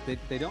UK.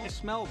 They don't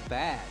smell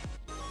bad.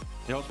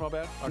 They don't smell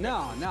bad? Okay.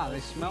 No, they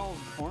smell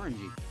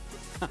orangey.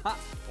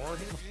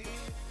 Orangey?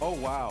 Oh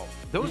wow,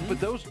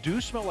 but those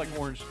do smell like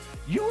orange.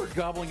 You were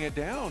gobbling it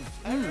down.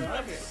 I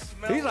can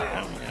smell He's like,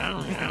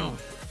 it.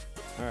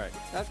 all right.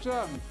 That's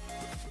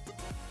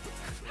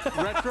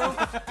retro.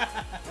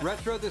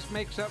 Retro. This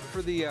makes up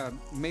for the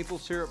maple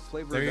syrup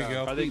flavored. There you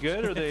go. Are they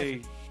good? Or are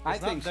they? I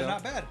think They're so.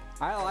 not bad.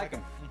 I like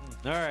them.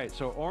 All right.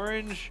 So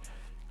orange,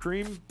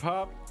 cream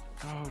pop.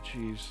 Oh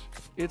jeez,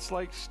 it's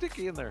like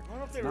sticky in there. I don't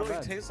know if they Not really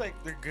bad. taste like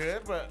they're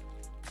good, but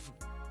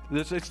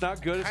It's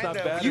not good. It's not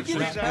Kinda. bad. You it's can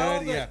just- not tell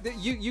good, that,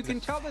 yeah. you can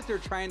tell that they're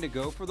trying to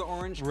go for the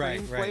orange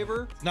cream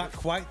flavor. It's not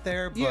quite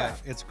there, but Yeah.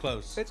 it's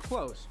close. It's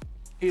close.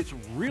 It's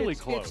really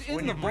It's- close. it's in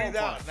when the you breathe ballpark.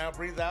 out, now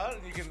breathe out,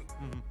 and you can.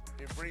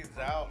 It breathes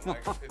out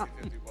like a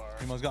 50-50 bar.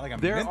 Almost got like a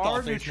There menthol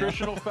are taste now.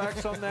 nutritional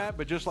facts on that,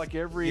 but just like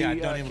every Yeah,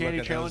 don't even candy look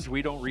at challenge, those.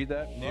 we don't read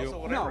that. Also, No,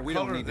 whatever we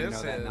don't color need to this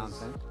know that is,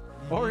 nonsense.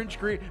 Orange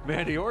cream,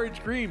 Mandy.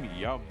 Orange cream.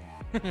 Yum.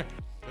 Look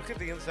at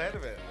the inside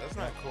of it. That's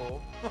not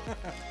cool.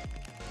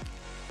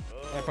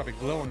 That'd probably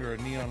glow under a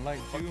neon light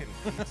too.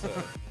 Fucking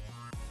pizza.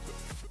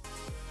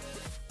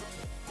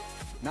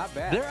 Not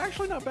bad. They're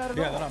actually not bad at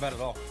Yeah, all. they're not bad at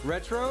all.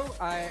 Retro.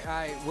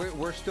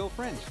 We're still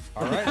friends.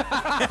 All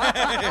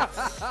right.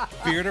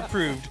 Beard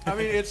approved. I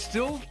mean, it's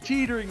still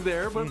teetering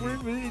there, but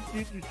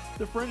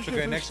the friendship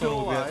Okay, is next still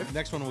one will alive. be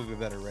next one will be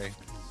better, Ray.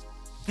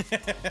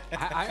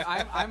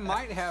 I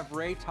might have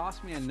Ray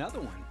toss me another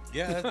one.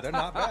 Yeah, they're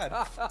not bad.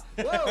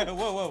 Whoa.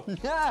 Whoa.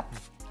 Yeah.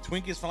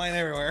 Twinkies flying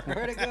everywhere.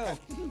 Where'd it go?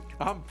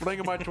 I'm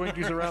flinging my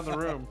Twinkies around the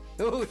room.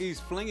 Oh, he's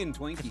flinging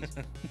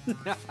Twinkies.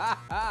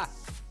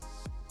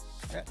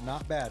 Yeah,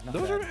 not bad. Not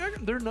Those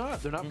bad. they're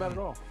not bad at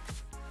all.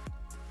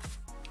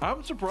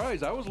 I'm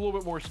surprised. I was a little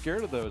bit more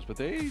scared of those, but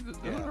they're Yeah,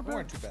 not they bad.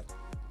 weren't too bad.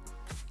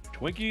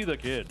 Twinkie the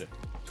Kid.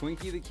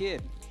 Twinkie the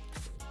Kid.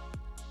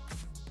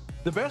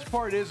 The best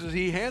part is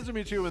he hands them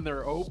to you and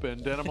they're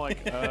opened, and I'm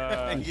like,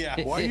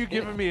 Yeah. why are you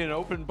giving me an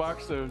open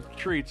box of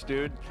treats,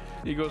 dude?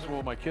 He goes,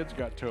 well, my kids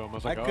got to him. I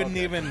was like, I oh, couldn't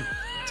okay. even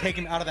take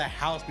him out of the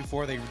house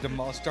before they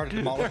started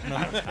demolishing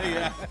them.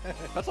 Yeah.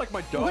 That's like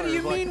my daughter. What do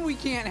you like, mean we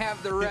can't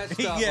have the rest of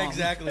them? Yeah,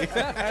 exactly.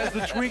 As the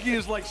Twinkie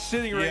is like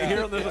sitting right Yeah.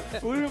 here on this,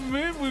 like, what do you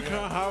mean we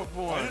can't have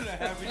one? I didn't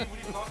have any. What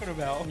are you talking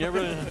about? You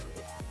ever?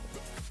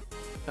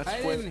 That's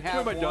I what, didn't that's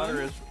have what my daughter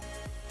one. is.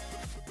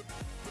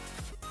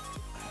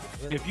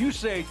 If you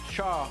say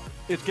cha,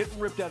 it's getting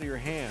ripped out of your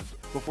hand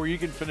before you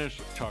can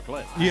finish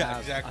chocolate. I Yeah,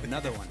 have exactly.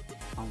 Another one.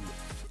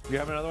 You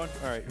have another one?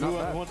 All right. Not Who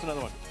bad. wants another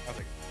one? I'll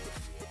take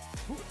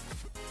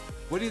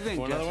What do you think,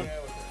 Want another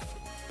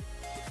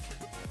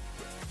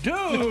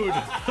Jesse? Dude!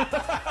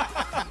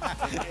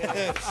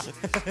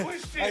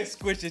 I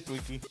squished it,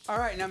 Twinkie. All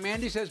right, now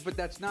Mandy says, but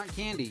that's not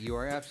candy. You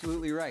are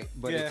absolutely right,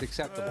 but Yeah. it's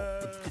acceptable.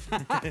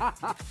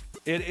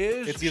 It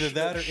is It's either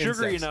that or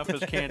sugary insects.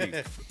 enough as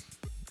candy.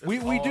 We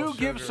do all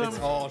give sugar. some. It's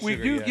all We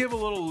sugar, do yeah. give a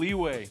little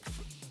leeway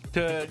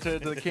to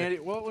the candy.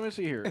 Well, let me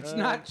see here. It's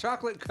not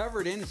chocolate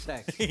covered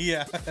insects.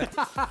 Yeah.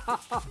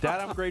 That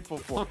I'm grateful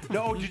for.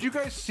 No, did you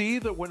guys see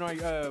that when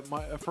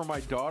for my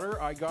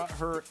daughter, I got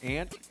her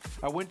ant.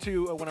 I went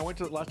to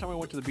last time I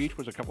went to the beach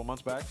was a couple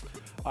months back.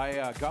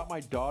 I got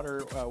my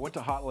daughter went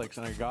to Hot Licks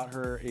and I got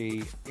her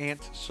a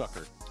ant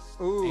sucker.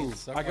 Ooh.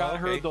 I got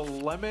her Okay. the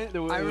lemon.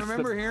 I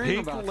remember hearing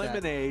pink about that.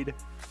 lemonade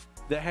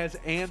that has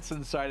ants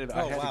inside of it.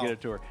 I Oh, had to wow. get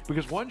it to her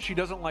because one, she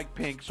doesn't like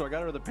pink, so I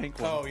got her the pink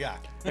one. Oh, yeah.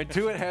 And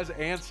two, it has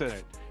ants in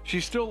it. She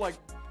still like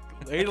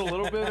ate a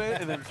little bit of it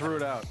and then threw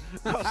it out.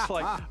 I was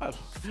like,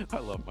 I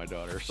love my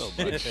daughter so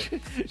much.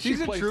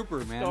 She's a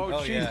trooper, man. Oh,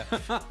 Oh, she, yeah.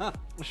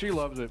 she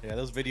loves it. Yeah,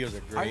 those videos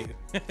are great.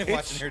 It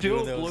Watching her still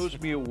do those. blows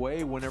me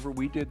away whenever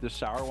we did the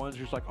sour ones.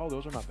 She's like, oh,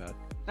 those are not bad.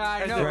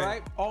 I And know, the-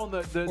 right? Oh, and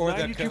the Or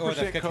 92%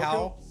 the cacao.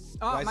 cocoa.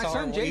 I My saw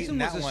son her Jason eating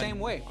was that the one. same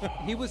way.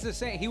 He was the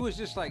same. He was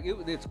just like,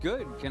 it's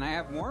good. Can I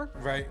have more?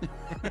 Right.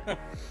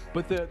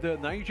 But the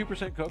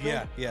 92% cocoa.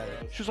 Yeah, yeah.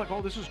 She's like,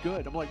 oh, this is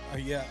good. I'm like,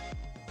 Yeah.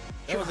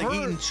 To That was like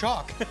her- eating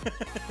chalk.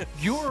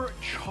 your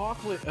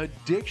chocolate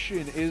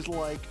addiction is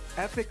like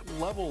epic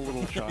level,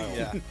 little child.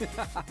 Yeah.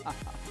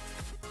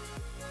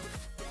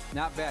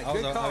 Not bad. I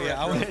was, Good call. oh,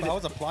 yeah, Retro. I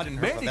was applauding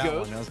her for Mandy that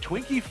goes, one. That was-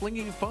 Twinkie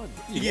flinging fun.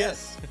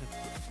 Yes.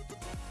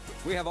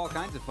 We have all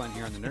kinds of fun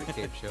here on the Nerd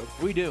Cave Show.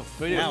 We do.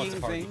 We do. Now it's a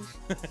Flinging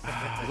party. things.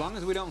 As long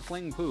as we don't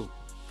fling poo.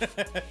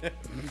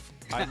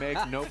 I make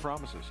no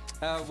promises.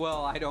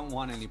 Well, I don't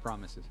want any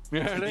promises.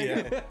 Yeah, there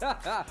you Yeah.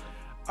 go.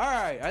 All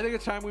right, I think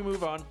it's time we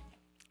move on.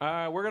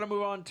 We're going to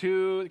move on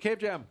to the Cave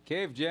Jam.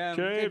 Cave Jam.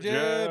 Cave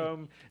Jam.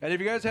 Jam. And if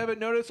you guys haven't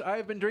noticed,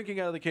 I've been drinking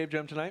out of the Cave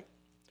Jam tonight.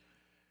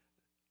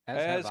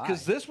 As have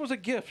Because I. this was a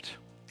gift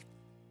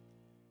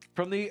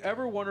from the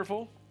ever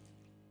wonderful,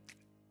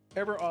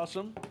 ever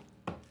awesome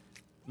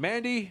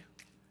Mandy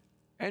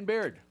and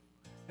Baird.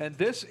 And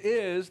this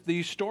is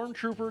the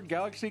Stormtrooper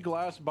Galaxy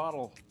Glass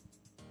bottle.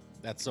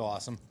 That's so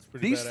awesome.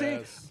 Pretty These badass.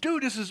 things,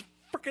 dude, this is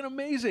freaking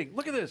amazing.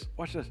 Look at this.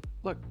 Watch this.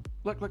 Look.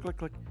 Look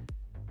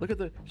at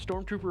the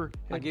Stormtrooper.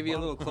 I'll give you a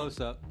little close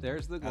up.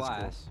 There's the cool.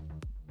 glass.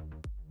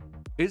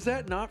 Is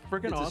that not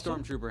freaking It's awesome?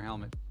 a Stormtrooper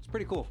helmet. It's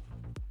pretty cool.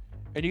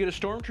 And you get a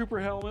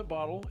Stormtrooper helmet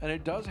bottle, and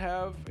it does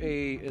have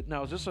a.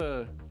 Now, is this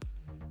a?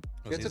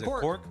 It's Is a it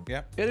cork.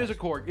 Yeah. It is a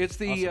cork. It's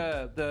the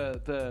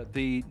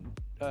the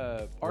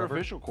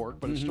artificial cork,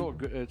 but it's still a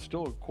good, it's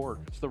still a cork.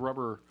 It's the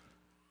rubber.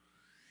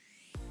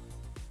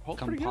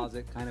 Holds pretty good.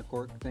 Composite kind of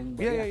cork thing.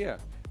 but Yeah.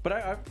 But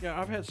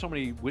I've had so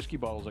many whiskey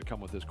bottles that come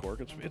with this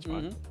cork. It's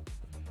fine. It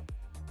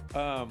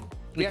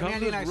Yeah, comes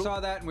Mandy and I with real- saw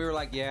that and we were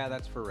like, yeah,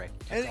 that's for Ray.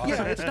 And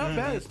yeah, it's not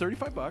bad. It's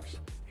 $35.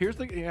 Here's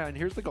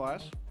the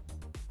glass.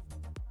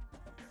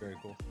 Very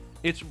cool.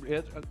 It's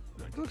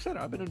like I said,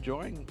 I've been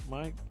enjoying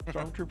my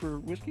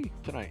Stormtrooper whiskey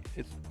tonight.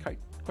 It's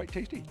quite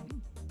tasty.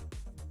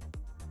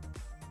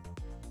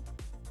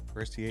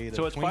 First he ate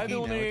So a it's Twinkie, 5 now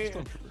millimeter. it's a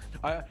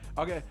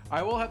Stormtrooper.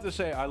 I will have to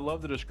say I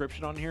love the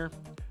description on here.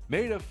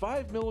 Made of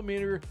 5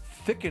 millimeter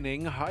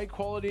thickening, high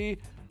quality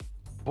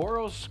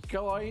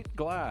boroskelite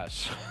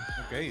glass.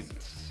 Okay.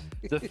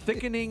 The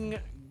thickening,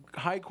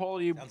 high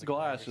quality Sounds like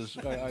glass is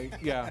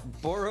yeah.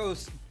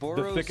 Boros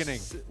thickening.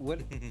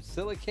 What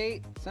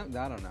silicate? Something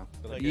I don't know.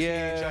 Like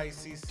Yeah.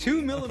 CHICC.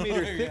 2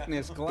 millimeter Yeah.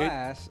 thickness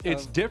glass.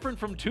 It's of- different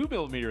from 2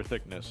 millimeter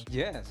thickness.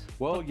 yes.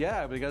 Well,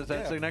 yeah, because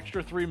that's Yeah. an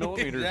extra 3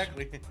 millimeters.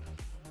 Exactly.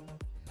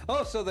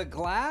 Oh, so the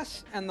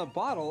glass and the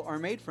bottle are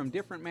made from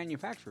different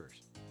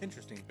manufacturers.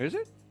 Interesting. Is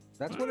it?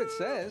 That's what it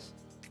says.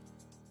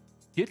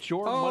 Get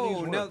your Oh,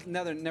 money's worth.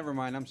 no, never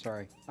mind. I'm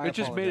sorry. I It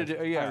just made it-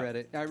 apologize. yeah. I read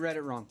it. I read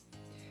it wrong.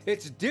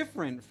 It's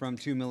different from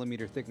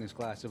 2mm thickness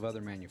glass of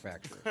other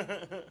manufacturers.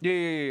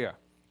 Yeah.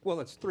 Well,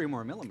 it's 3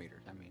 more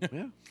millimeters. I mean,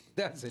 Yeah.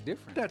 that's a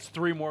difference. That's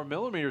 3 more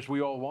millimeters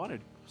we all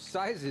wanted.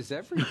 Size is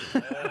everything.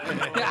 They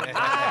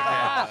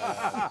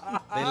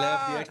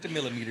love the extra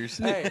millimeters.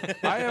 Hey,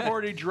 I have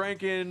already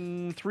drank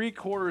in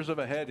 3/4 of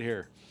a head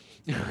here.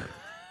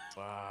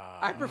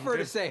 I prefer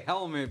to say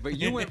helmet, but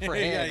you went for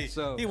head,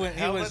 so he went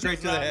Helmet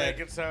straight does to the not head.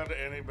 make it sound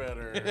any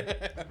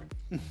better.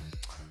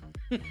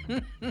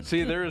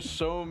 See, there's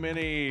so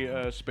many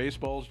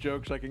Spaceballs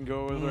jokes I can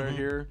go with right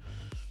here.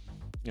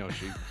 You know,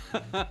 she.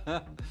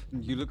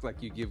 you look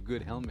like you give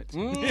good helmets.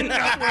 That's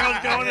where I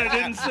was going. I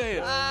didn't say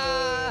it.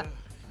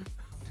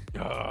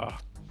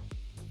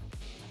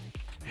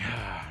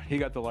 He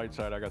got the light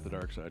side. I got the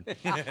dark side.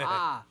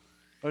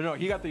 Oh no,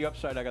 he got the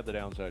upside. I got the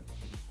downside.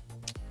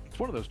 It's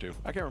one of those two.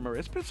 I can't remember.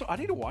 It's been so. I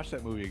need to watch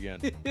that movie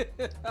again.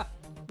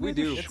 We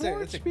do.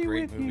 It's a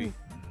great movie.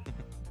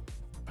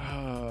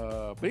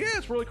 But yeah,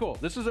 it's really cool.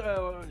 This is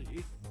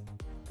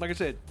like I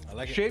said, I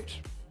like it.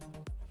 shaped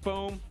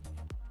foam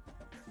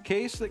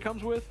case that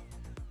comes with.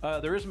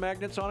 There is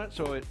magnets on it,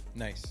 so it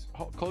Nice.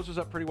 closes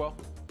up pretty well.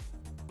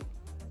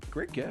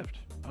 Great gift.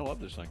 I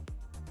love this thing.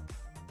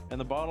 And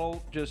the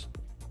bottle just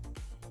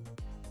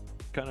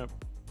kind of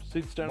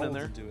sits down in Molds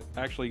there. into it.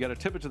 Actually, you got to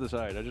tip it to the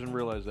side. I didn't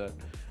realize that.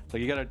 So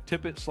you got to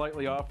tip it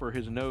slightly off, or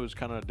his nose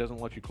kind of doesn't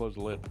let you close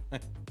the lid.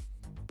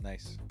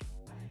 Nice.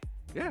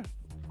 Yeah,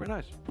 very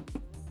nice.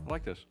 I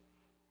like this.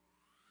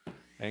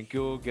 Thank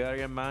you,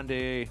 Gary and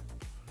Mandy.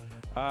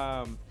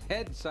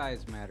 Head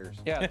size matters.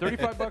 Yeah,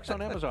 $35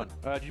 on Amazon.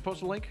 Did you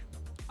post a link?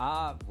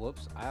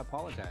 Whoops. I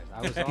apologize.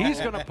 I was all He's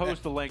going to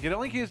post the link. The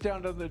link is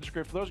down in the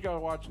description. For those guys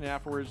watching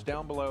afterwards,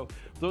 down below.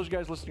 For those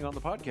guys listening on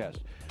the podcast,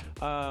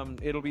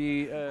 it'll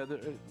be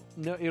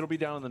it'll be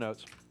down in the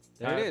notes.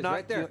 There it is,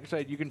 right there. Like I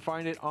said, you can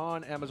find it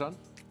on Amazon.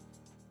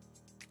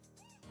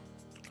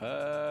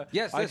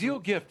 Yes, Ideal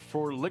gift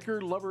for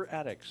liquor lover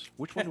addicts.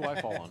 Which one do I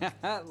fall on?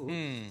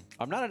 Ooh.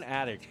 I'm not an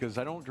addict because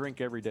I don't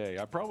drink every day.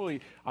 I'm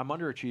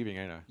underachieving,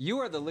 I know. You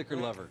are the liquor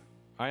lover.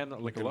 I am the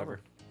liquor lover.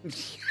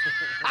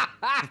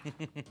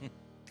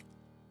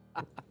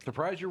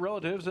 Surprise your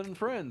relatives and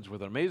friends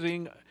with an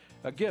amazing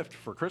gift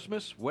for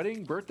Christmas,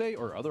 wedding, birthday,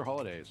 or other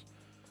holidays.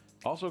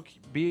 Also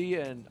be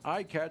an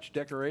eye-catch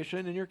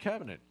decoration in your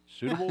cabinet,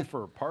 suitable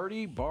for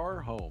party, bar,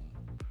 home.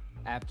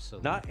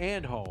 Absolutely. Not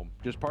and home,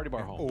 just party,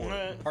 bar, home.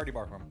 Or party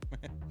bar home.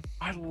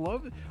 I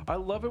love it. I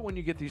love it when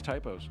you get these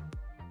typos.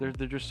 They're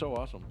just so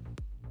awesome.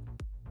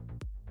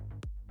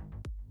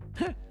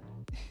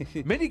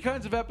 Many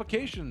kinds of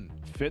application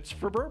fits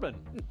for bourbon.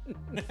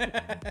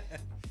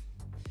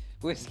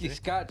 Whiskey,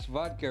 scotch,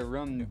 vodka,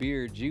 rum,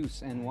 beer,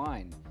 juice, and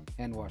wine.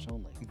 Hand wash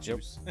only.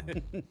 Juice.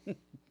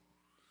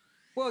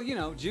 Well, you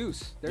know,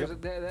 juice.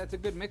 That's a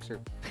good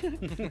mixer.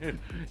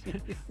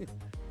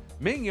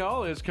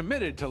 Mingyal is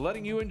committed to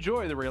letting you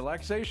enjoy the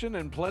relaxation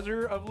and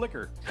pleasure of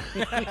liquor.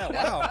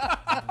 Wow.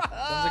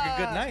 Sounds like a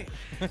good night.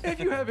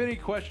 If you have any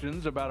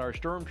questions about our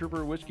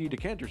Stormtrooper whiskey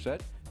decanter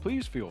set,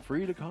 please feel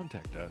free to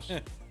contact us.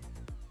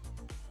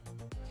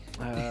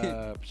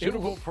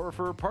 Suitable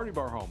for party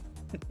bar home.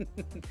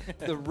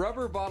 The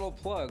rubber bottle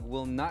plug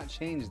will not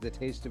change the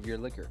taste of your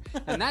liquor.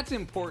 And that's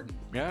important.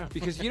 Yeah.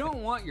 Because you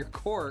don't want your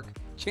cork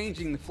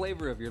changing the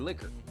flavor of your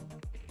liquor.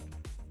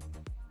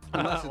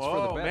 Unless it's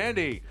for the better.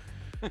 Mandy.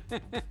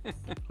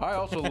 I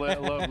also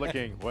love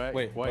licking.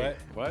 Wait, what?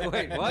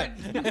 Wait, what?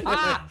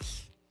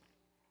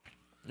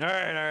 All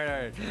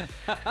right.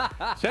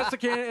 So that's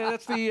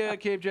the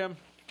cave gem.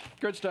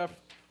 Good stuff.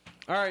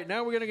 All right,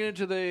 now we're gonna get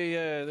into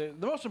the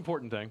most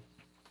important thing,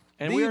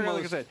 and we are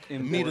like I said,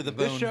 meat of the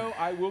bone. This show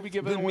I will be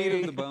giving The away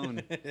meat of the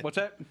bone. What's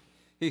that?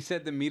 He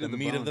said the meat of the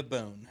meat bone. of the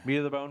bone. Meat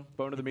of the bone,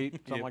 bone of the meat,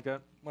 something Yep. like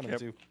that. One of the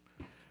two.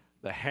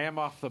 The ham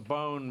off the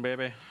bone,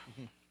 baby.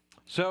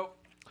 So,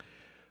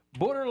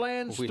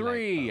 Borderlands We like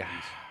 3. bones.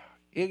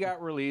 It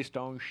got released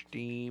on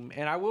Steam,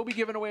 and I will be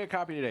giving away a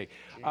copy today.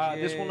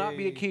 This will not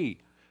be a key.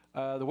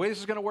 The way this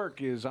is going to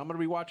work is I'm going to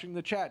be watching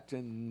the chat,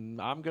 and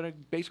I'm going to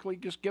basically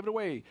just give it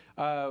away.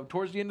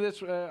 Towards the end of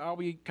this, I'll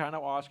be kind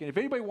of asking. If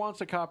anybody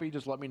wants a copy,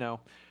 just let me know.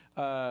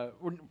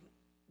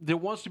 That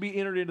wants to be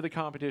entered into the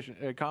competition,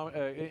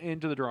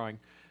 into the drawing.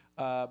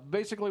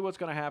 Basically, what's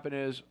going to happen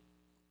is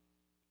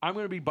I'm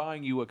going to be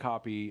buying you a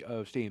copy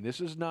of Steam. This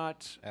is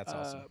not... That's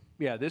awesome.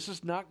 Yeah, this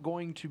is not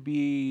going to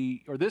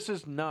be... Or this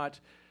is not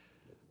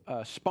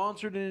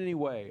sponsored in any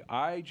way.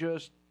 I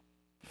just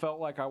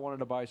felt like I wanted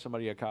to buy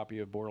somebody a copy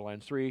of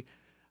Borderlands 3.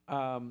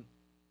 I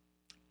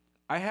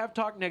have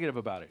talked negative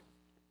about it.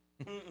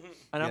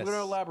 And I'm going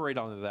to elaborate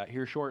on that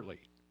here shortly.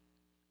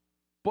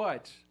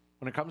 But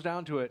when it comes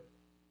down to it,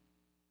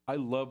 I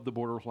love the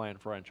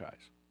Borderlands franchise.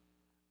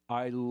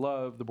 I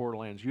love the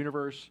Borderlands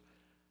universe.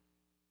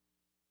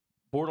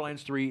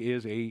 Borderlands 3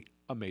 is a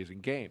amazing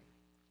game.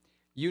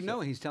 You know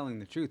he's telling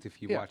the truth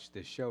if you watch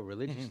this show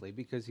religiously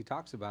because he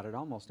talks about it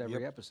almost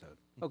every episode.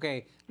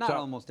 Okay, not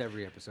almost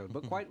every episode,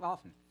 but quite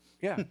often.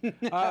 Yeah.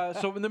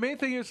 So the main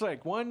thing is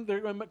like one,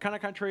 they're kind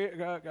of contrary.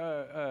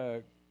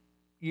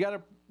 You got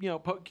to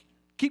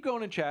keep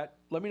going in chat.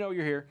 Let me know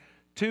you're here.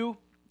 2,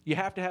 you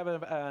have to have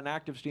an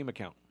active Steam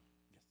account.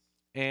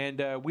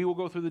 And we will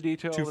go through the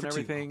details and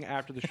everything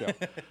after the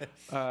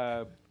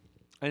show.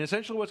 And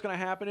essentially what's going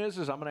to happen is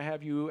I'm going to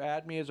have you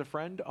add me as a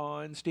friend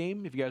on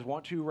Steam. If you guys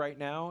want to right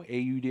now,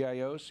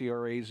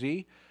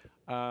 AudioCraZ.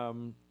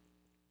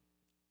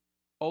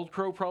 Old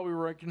Crow probably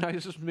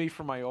recognizes me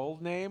from my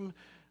old name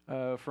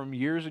from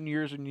years and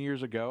years and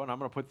years ago. And I'm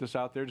going to put this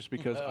out there just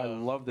because I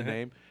love the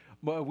name.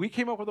 But we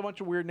came up with a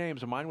bunch of weird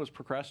names, and mine was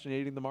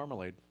Procrastinating the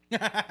Marmalade.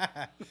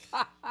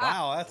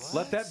 Wow, that's...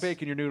 Let that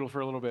bake in your noodle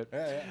for a little bit.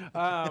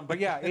 But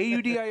yeah,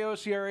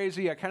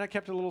 AudioCraZ. I kind of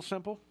kept it a little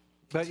simple.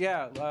 But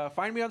yeah,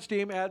 find me on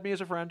Steam, add me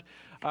as a friend.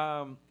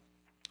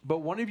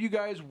 But one of you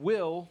guys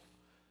will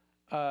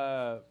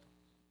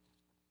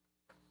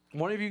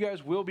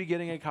be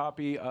getting a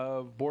copy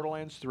of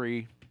Borderlands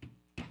 3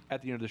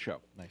 at the end of the show.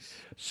 Nice.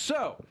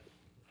 So,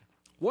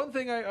 one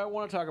thing I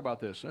want to talk about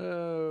this.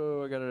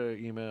 Oh, I got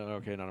an email.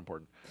 Okay, not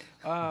important.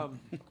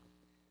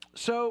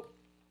 So,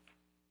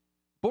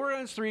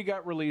 Borderlands 3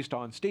 got released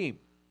on Steam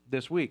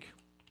this week.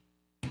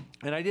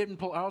 And I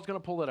was going to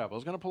pull it up. I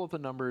was going to pull up the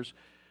numbers.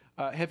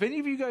 Have any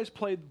of you guys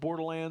played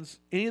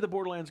any of the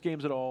Borderlands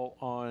games at all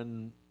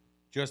on...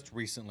 Just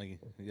recently.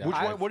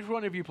 Yeah. Which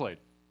one have you played?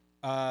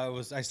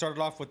 I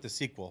started off with the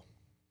sequel.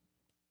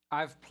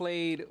 I've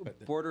played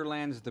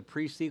Borderlands, the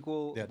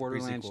pre-sequel, Yeah, the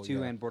Borderlands pre-sequel, 2,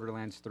 yeah. and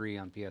Borderlands 3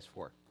 on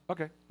PS4.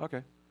 Okay.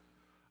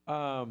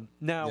 Now,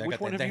 Yeah, I which got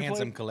one the have you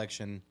Handsome played?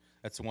 Collection.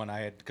 That's the one I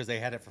had because they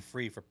had it for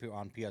free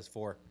on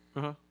PS4.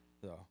 Uh-huh.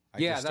 So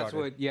That's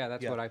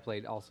what I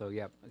played also.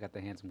 Yep, I got the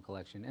Handsome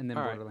Collection, and then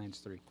All right. Borderlands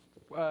 3.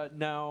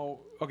 Now,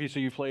 okay, so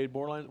you played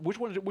Borderlands. Which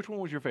one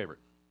was your favorite?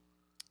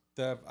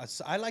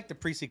 I like the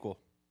pre-sequel.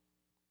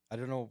 I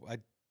don't know.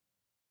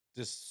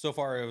 So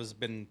far it has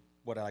been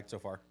what I liked so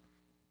far.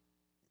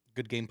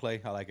 Good gameplay.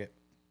 I like it.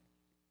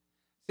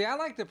 See, I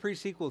like the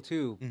pre-sequel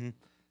too. Mm-hmm.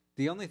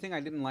 The only thing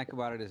I didn't like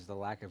about it is the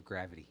lack of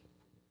gravity.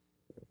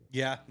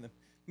 Yeah,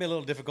 made it a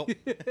little difficult.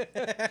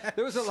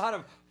 There was a lot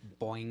of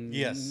boing,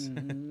 Yes.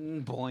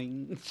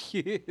 boing.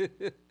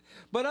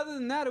 But other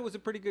than that, it was a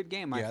pretty good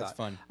game. I thought. It's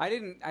fun. I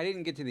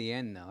didn't get to the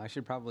end though. I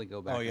should probably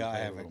go back. Oh, yeah, and play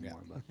I a haven't,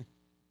 little more.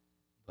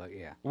 But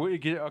yeah,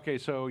 Okay,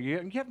 so you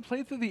haven't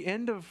played through the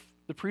end of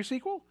the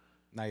pre-sequel?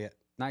 Not yet.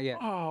 not yet.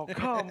 Oh,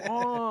 come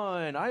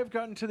on. I have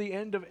gotten to the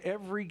end of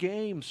every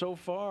game so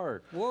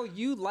far. Well,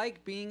 you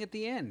like being at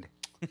the end.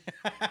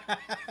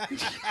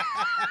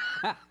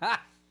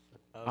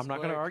 I'm not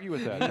going to argue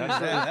with that.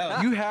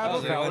 That You have a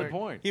was valid good.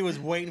 point. He was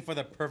waiting for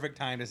the perfect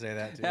time to say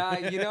that, too.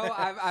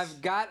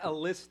 I've got a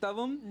list of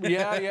them.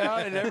 Yeah,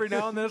 and every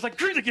now and then it's like,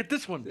 try to get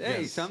this one.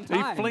 Hey, Yes.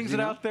 sometimes, He flings you it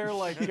know? out there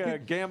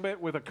like Gambit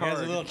with a He card.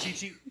 has a little cheat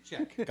sheet.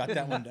 Check. Got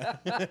that one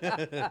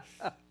done.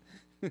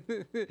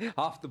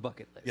 Off the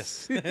bucket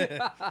list.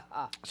 Yes.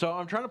 So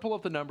I'm trying to pull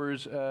up the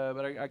numbers,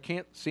 but I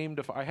can't seem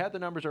to. I had the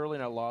numbers early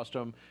and I lost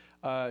them.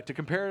 To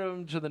compare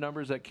them to the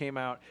numbers that came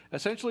out,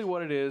 essentially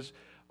what it is,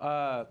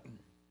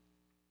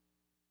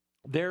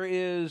 there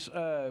is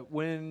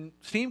when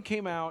Steam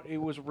came out, it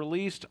was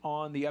released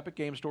on the Epic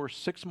Game Store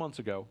 6 months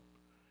ago,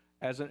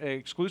 as an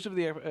exclusive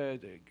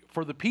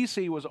for the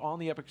PC was on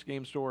the Epic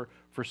Game Store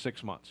for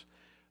 6 months.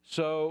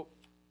 So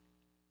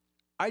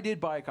I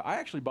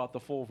actually bought the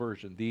full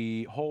version,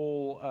 the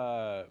whole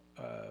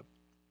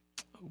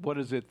what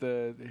is it,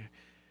 the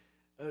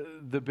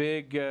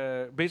big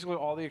basically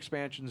all the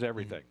expansions,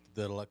 everything.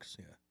 The deluxe,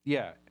 yeah.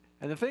 Yeah,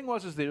 and the thing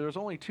was is there was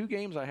only 2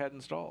 games I had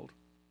installed.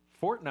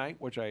 Fortnite,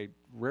 which I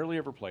rarely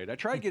ever played. I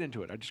tried to get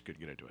into it. I just couldn't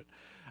get into it.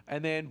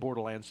 And then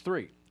Borderlands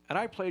 3. And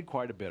I played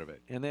quite a bit of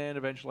it. And then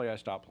eventually I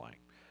stopped playing.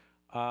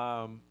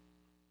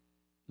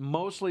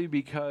 Mostly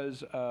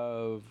because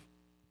of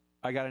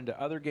I got into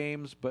other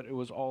games, but it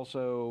was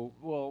also,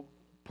 well,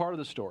 part of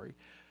the story.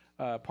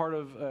 Part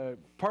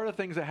of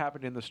things that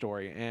happened in the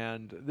story.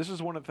 And this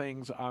is one of the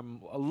things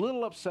I'm a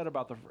little upset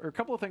about or a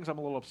couple of things I'm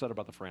a little upset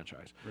about the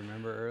franchise.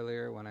 Remember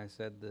earlier when I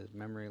said the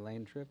memory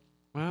lane trip?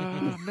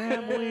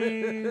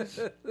 Memories.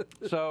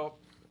 So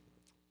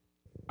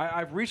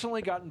I've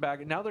recently gotten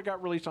back. Now that it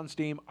got released on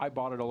Steam, I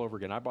bought it all over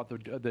again. I bought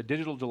the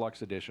digital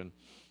deluxe edition,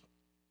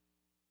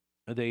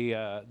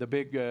 the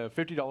big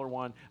 $50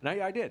 one, and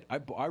I did.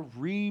 I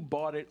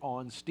re-bought it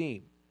on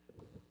Steam.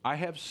 I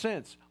have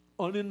since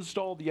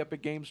uninstalled the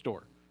Epic Game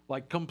Store,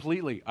 like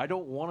completely. I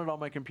don't want it on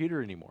my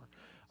computer anymore.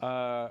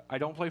 I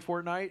don't play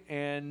Fortnite,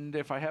 and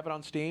if I have it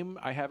on Steam,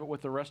 I have it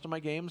with the rest of my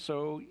games.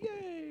 So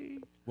yay!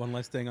 One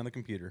less thing on the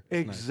computer.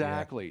 It's nice,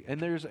 Exactly.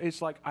 And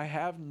it's like I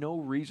have no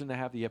reason to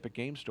have the Epic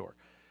Game Store.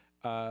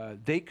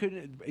 They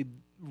couldn't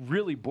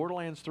really.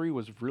 Borderlands 3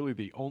 was really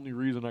the only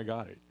reason I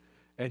got it.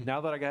 And now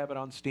that I have it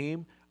on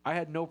Steam, I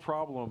had no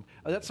problem.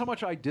 That's how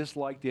much I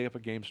dislike the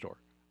Epic Game Store.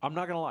 I'm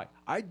not gonna lie.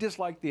 I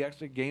dislike the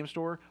Epic Game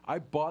Store. I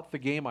bought the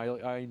game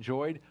I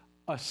enjoyed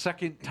a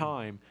second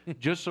time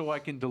just so I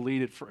can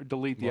delete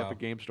the Wow. Epic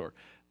Game Store.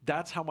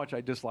 That's how much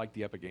I dislike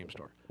the Epic Game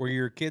Store. Were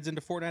your kids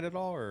into Fortnite at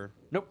all, or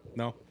Nope.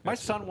 no? My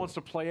son wants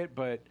to play it,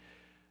 but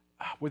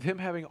with him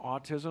having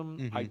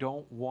autism, I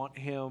don't want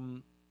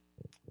him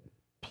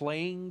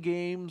playing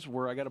games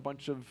where I got a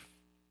bunch of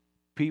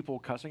people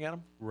cussing at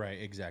him. Right.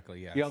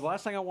 Exactly. Yeah. Yeah, the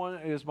last thing I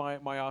want is my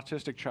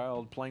autistic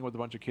child playing with a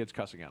bunch of kids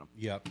cussing at him.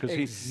 Yep. Because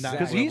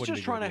Exactly. he's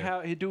just trying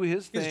to do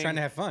his thing. He's just trying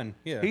to have fun.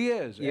 Yeah. He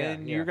is, Yeah,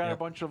 and yeah. you got a Yep.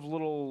 bunch of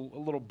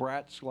little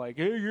brats like,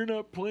 hey, you're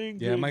not playing.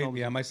 Yeah,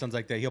 games. my son's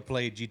like that. He'll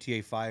play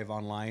GTA 5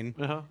 online,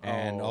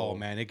 and oh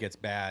man, it gets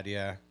bad.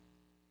 Yeah.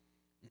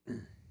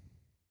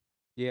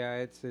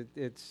 Yeah,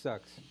 it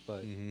sucks,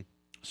 but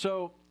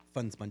So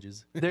Fun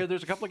sponges.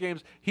 there's a couple of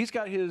games. He's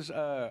got his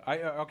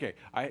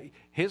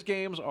his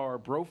games are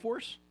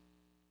Broforce.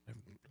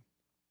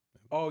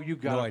 Oh, you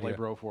gotta No play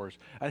idea. Broforce.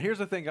 And here's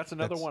the thing, that's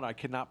another one I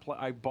cannot play.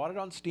 I bought it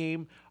on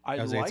Steam. I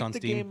It's liked on the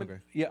Steam? game. Okay.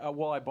 Yeah,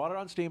 well, I bought it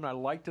on Steam and I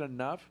liked it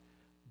enough,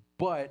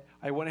 but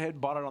I went ahead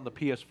and bought it on the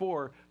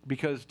PS4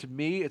 because to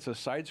me it's a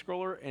side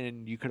scroller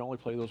and you can only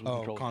play those with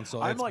controllers.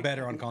 Console. I'm It's like,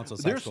 better on console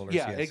side there's- scrollers.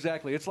 Yeah, yes.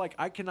 exactly. It's like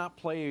I cannot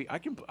play. I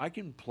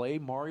can play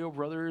Mario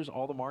Brothers,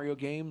 all the Mario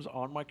games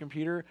on my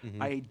computer.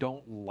 I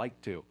don't like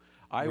to.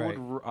 I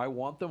Right. I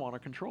want them on a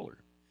controller.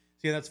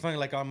 See, that's funny.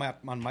 Like on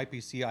my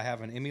PC, I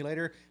have an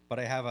emulator, but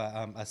I have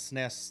a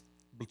SNES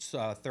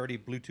 30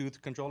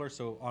 Bluetooth controller.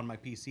 So on my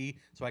PC,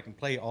 so I can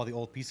play all the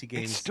old PC It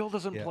games. still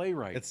doesn't Yeah. play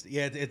right. It's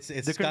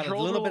The got a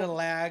little bit controller- of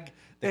lag.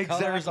 The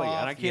color's Exactly,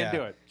 off. and I can't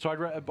do it.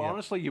 So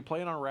honestly, you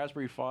play it on a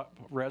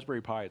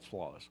Raspberry Pi, it's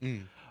flawless.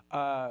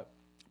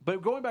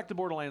 But going back to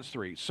Borderlands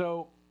 3,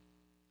 so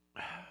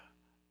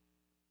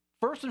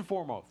first and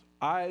foremost,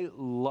 I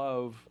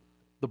love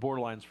the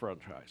Borderlands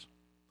franchise.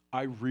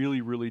 I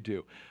really, really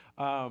do.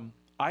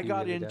 I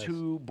got really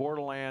into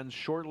Borderlands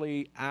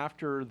shortly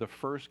after the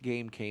first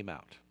game came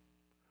out.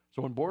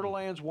 So when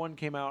Borderlands 1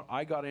 came out,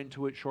 I got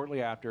into it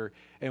shortly after,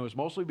 and it was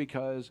mostly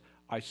because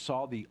I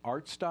saw the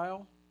art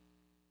style,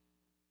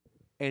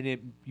 and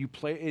it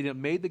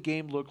made the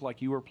game look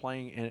like you were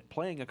playing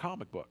a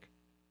comic book.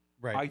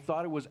 Right. I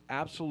thought it was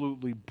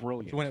absolutely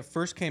brilliant. So when it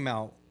first came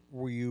out,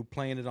 were you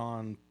playing it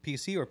on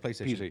PC or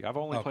PlayStation? PC. I've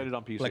only played it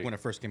on PC. Like when it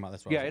first came out.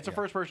 That's what. Yeah, it's a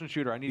first-person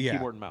shooter. I need Yeah.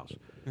 keyboard and mouse.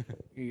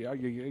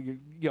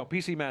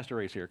 PC Master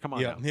Race here. Come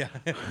on Yeah, now.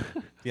 yeah,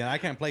 yeah. I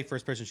can't play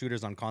first-person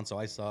shooters on console.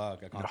 I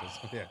suck at consoles.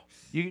 Yeah.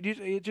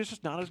 It's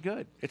just not as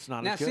good. It's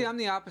not now as good. see, I'm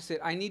the opposite.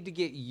 I need to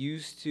get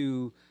used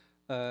to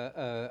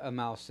a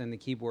mouse and the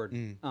keyboard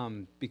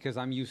because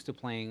I'm used to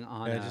playing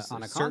on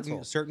a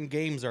console. Certain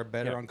games are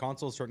better on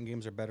consoles. Certain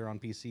games are better on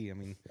PC. I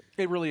mean,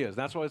 It really is.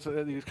 That's why it's kind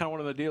of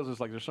one of the deals. Is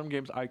like there's some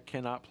games I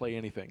cannot play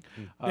anything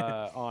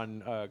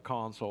on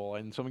console,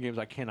 and some games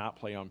I cannot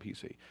play on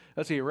PC.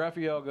 Let's see.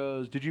 Raphael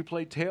goes, "Did you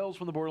play Tales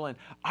from the Borderland?"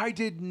 I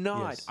did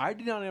not. Yes. I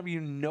did not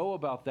even know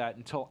about that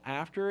until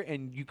after,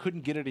 and you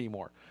couldn't get it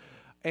anymore.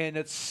 And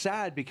it's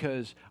sad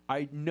because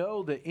I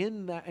know that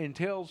in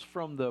Tales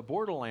from the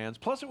Borderlands,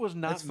 plus it was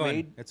not it's fun.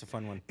 made. It's a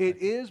fun one. It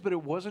is, but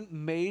it wasn't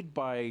made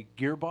by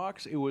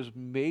Gearbox. It was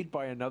made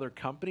by another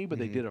company, but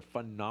they did a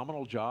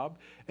phenomenal job.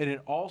 And it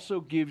also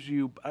gives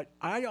you.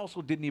 I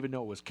also didn't even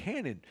know it was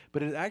canon,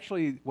 but it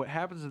actually what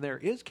happens in there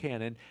is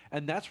canon,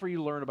 and that's where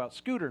you learn about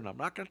Scooter. And I'm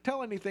not going to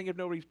tell anything if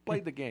nobody's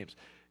played the games.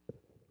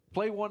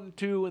 Play 1 and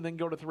 2, and then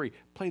go to 3.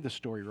 Play the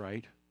story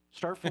right.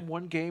 Start from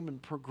one game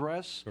and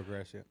progress.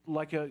 Yeah.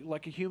 Like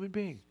a human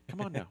being. Come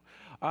on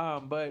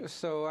now. But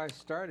So I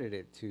started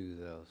it too,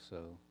 though.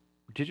 So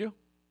did you?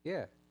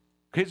 yeah.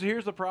 Because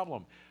here's the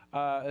problem.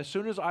 As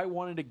soon as I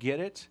wanted to get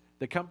it,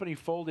 the company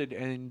folded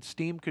and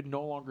Steam could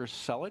no longer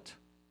sell it.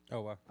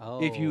 Oh wow.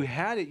 Oh. If you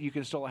had it, you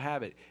can still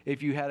have it.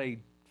 If you had a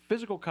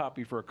physical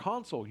copy for a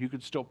console, you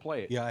could still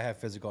play it. Yeah, I have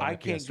physical. On I my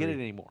can't PS3. get it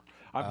anymore.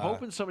 I'm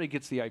hoping somebody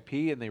gets the IP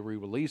and they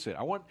re-release it.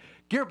 I want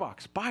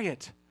Gearbox, buy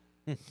it.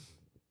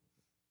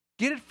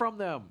 Get it from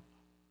them.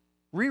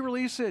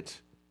 Re-release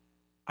it.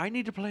 I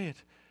need to play it.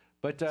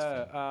 But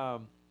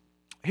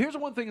here's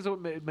one thing.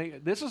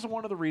 This is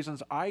one of the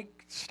reasons I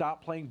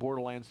stopped playing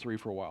Borderlands 3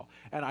 for a while.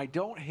 And I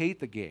don't hate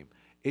the game.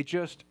 It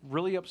just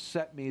really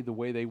upset me the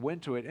way they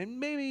went to it. And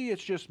maybe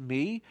it's just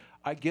me.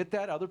 I get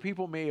that. Other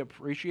people may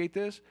appreciate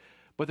this.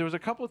 But there was a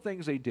couple of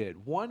things they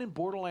did. One, in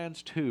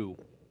Borderlands 2,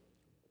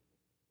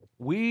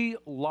 we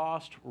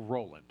lost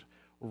Roland.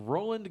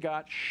 Roland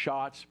got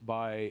shot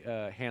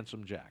by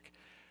Handsome Jack.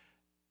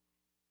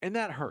 And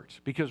that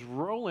hurt because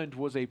Roland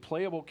was a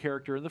playable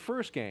character in the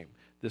first game.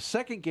 The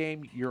second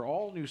game, you're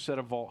all new set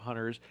of Vault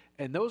Hunters,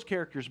 and those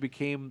characters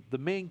became the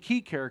main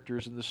key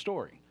characters in the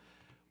story.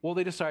 Well,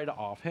 they decided to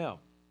off him.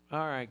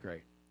 All right,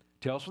 great.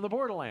 Tales from the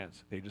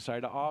Borderlands, they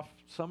decided to off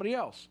somebody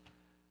else.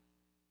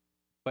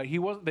 But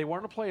they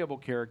weren't a playable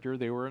character,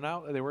 they were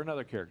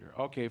another character.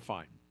 Okay,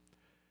 fine.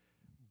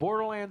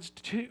 Borderlands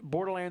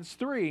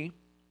 3,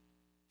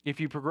 if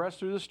you progress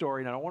through the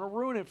story, and I don't want to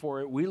ruin it for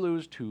it, we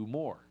lose 2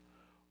 more.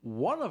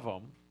 One of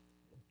them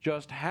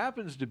just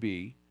happens to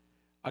be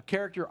a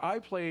character I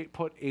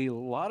put a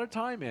lot of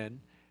time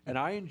in, and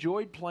I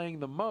enjoyed playing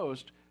the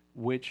most,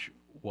 which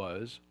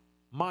was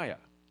Maya.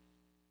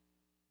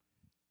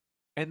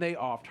 And they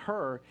offed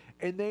her,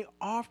 and they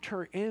offed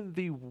her in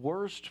the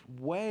worst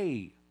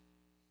way.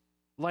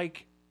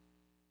 Like,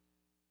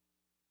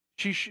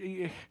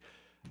 she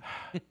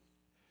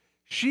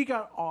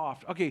got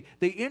offed. Okay,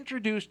 they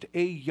introduced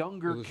a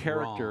younger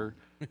character.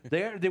 Wrong.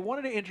 They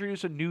wanted to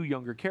introduce a new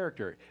younger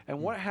character,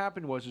 and what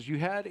happened was is you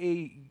had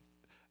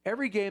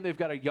every game they've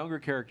got a younger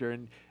character.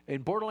 And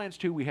in Borderlands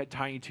 2, we had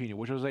Tiny Tina,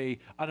 which was an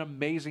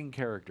amazing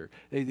character.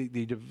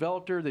 They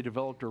developed her. They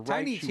developed her right.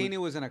 Tiny Tina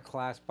was in a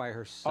class by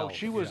herself. Oh,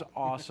 she was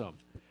awesome.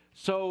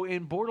 So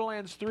in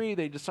Borderlands 3,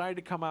 they decided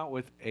to come out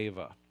with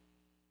Ava.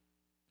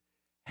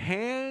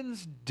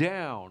 Hands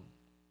down,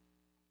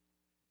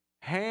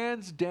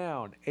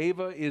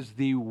 Ava is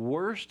the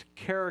worst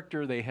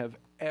character they have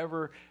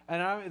ever.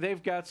 And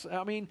they've got.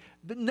 I mean,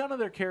 none of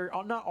their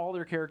not all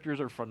their characters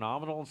are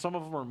phenomenal, and some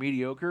of them are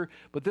mediocre.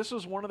 But this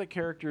was one of the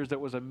characters that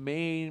was a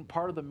main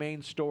part of the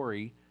main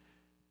story.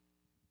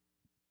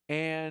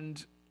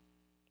 And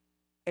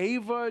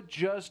Ava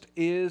just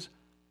is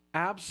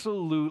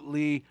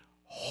absolutely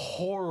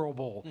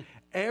horrible.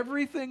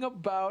 Everything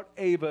about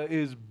Ava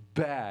is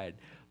bad.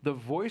 The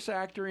voice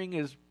acting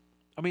is,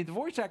 the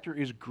voice actor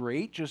is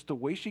great, just the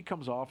way she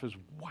comes off is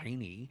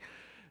whiny.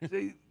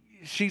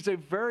 She's a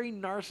very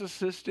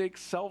narcissistic,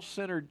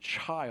 self-centered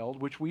child,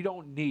 which we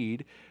don't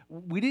need.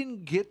 We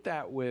didn't get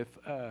that with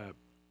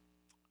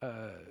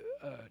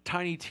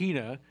Tiny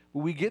Tina.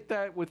 We get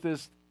that with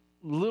this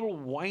little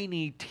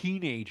whiny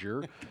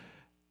teenager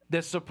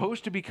that's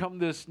supposed to become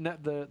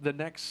the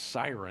next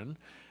Siren.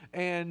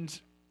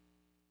 And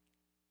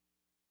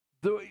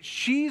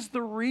she's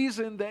the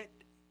reason that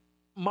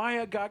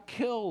Maya got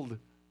killed.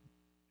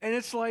 And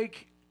it's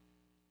like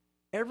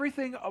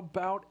everything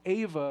about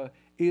Ava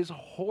is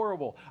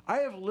horrible. I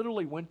have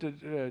literally went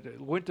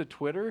to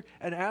Twitter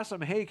and asked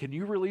them, "Hey, can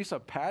you release a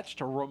patch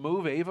to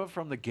remove Ava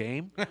from the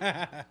game?"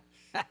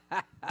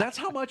 That's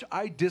how much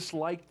I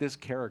dislike this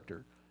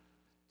character.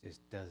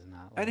 Just does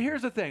not. And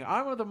here's the thing: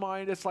 I'm of the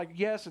mind. It's like,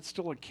 yes, it's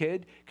still a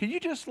kid. Can you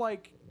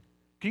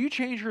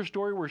change her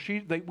story where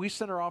we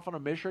send her off on a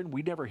mission,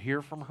 we never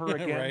hear from her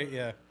again? Right?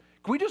 Yeah.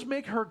 Can we just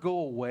make her go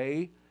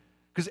away?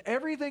 Because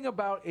everything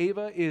about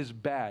Ava is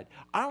bad.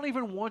 I don't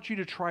even want you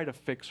to try to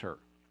fix her.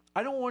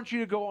 I don't want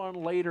you to go on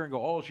later and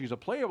go, "Oh, she's a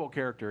playable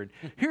character, and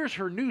here's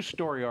her new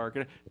story arc."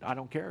 I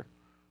don't care.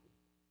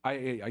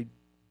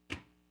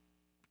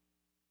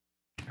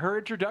 Her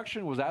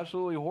introduction was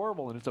absolutely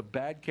horrible, and it's a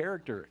bad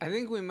character. I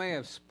think we may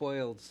have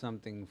spoiled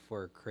something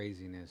for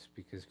Craziness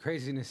because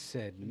Craziness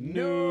said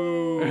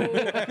no.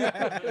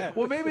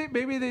 Well,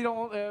 maybe they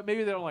don't.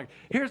 Maybe they don't like.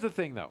 Here's the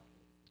thing, though.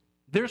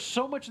 There's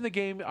so much in the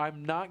game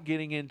I'm not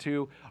getting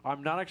into.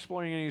 I'm not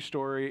exploring any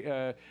story.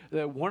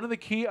 One of the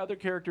key other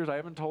characters I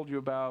haven't told you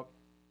about,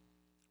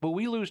 but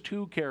we lose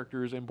 2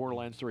 characters in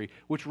Borderlands 3,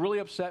 which really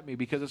upset me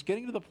because it's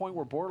getting to the point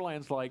where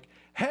Borderlands like,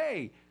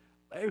 hey,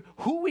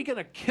 who are we going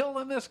to kill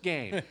in this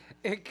game?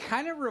 It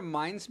kind of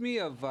reminds me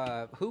of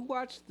who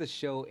watched the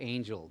show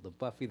Angel, the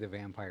Buffy the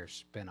Vampire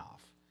spinoff.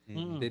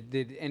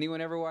 Did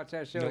anyone ever watch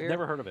that show here?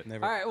 Never heard of it.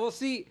 Never. All right, well,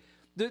 see,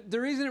 the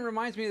reason it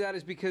reminds me of that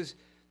is because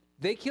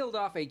they killed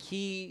off a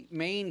key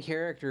main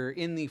character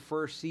in the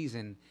first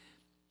season,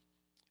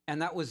 and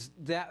that was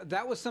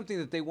something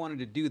that they wanted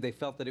to do. They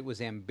felt that it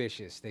was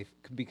ambitious.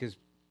 Because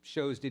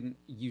shows didn't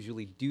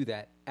usually do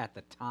that at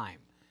the time.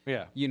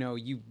 Yeah. You know,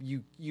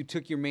 you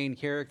took your main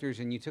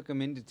characters and you took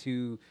them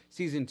into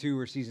season 2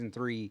 or season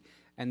 3,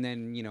 and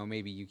then,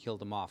 maybe you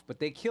killed them off. But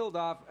they killed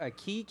off a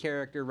key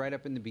character right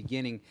up in the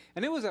beginning,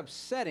 and it was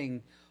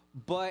upsetting,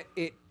 but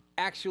it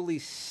actually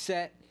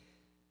set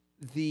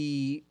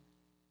the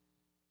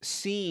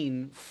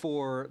scene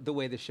for the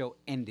way the show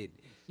ended.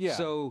 Yeah.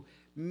 So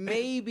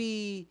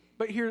maybe...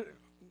 But here...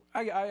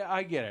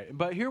 I get it.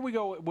 But here we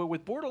go.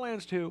 With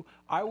Borderlands 2,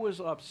 I was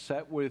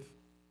upset with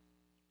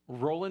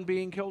Roland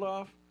being killed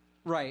off.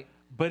 Right.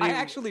 But I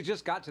actually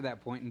just got to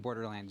that point in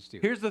Borderlands 2.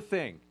 Here's the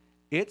thing.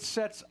 It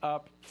sets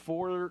up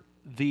for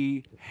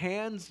the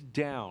hands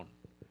down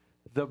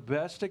the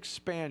best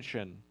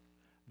expansion,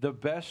 the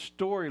best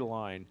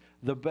storyline,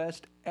 the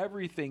best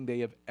everything they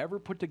have ever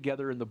put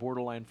together in the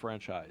Borderlands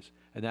franchise.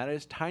 And that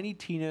is Tiny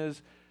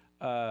Tina's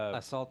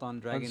Assault on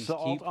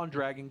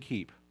Dragon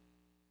Keep.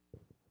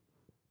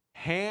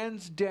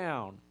 Hands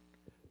down,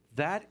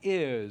 that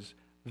is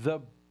the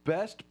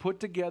best put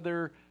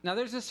together. Now,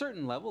 there's a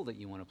certain level that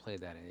you want to play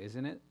that in,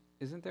 isn't it?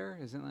 Isn't there?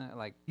 Isn't that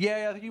like?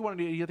 Yeah, I think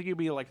you think you'd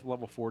be like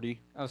level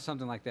 40. Oh,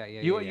 something like that.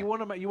 Yeah. You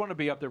want to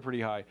be up there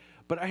pretty high,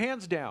 but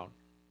hands down,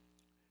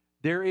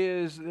 there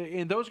is,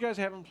 and those guys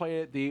haven't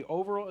played it.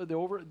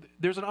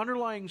 There's an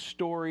underlying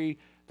story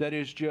that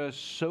is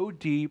just so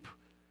deep,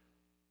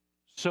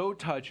 so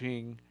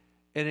touching,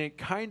 and it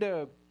kind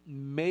of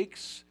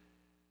makes.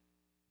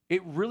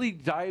 It really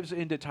dives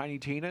into Tiny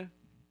Tina,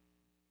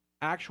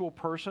 actual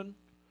person.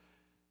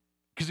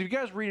 Because if you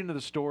guys read into the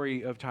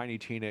story of Tiny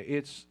Tina,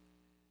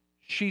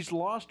 she's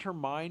lost her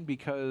mind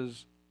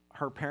because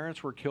her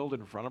parents were killed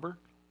in front of her,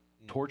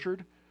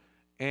 tortured.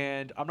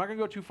 And I'm not going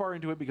to go too far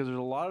into it because there's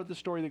a lot of the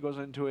story that goes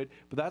into it,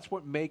 but that's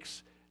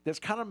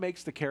kind of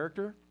makes the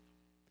character.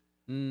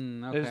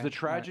 Okay. Is the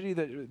tragedy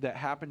that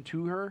happened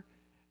to her,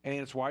 and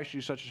it's why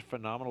she's such a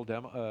phenomenal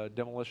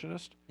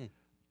demolitionist.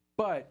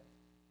 But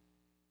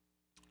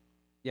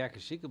yeah,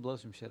 because she could blow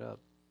some shit up.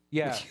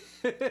 yeah,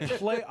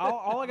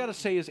 all I got to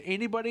say is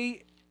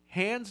anybody,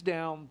 hands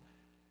down,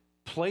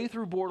 play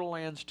through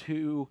Borderlands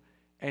 2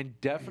 and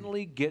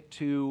definitely get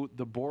to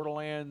the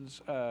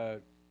Borderlands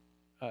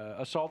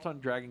Assault on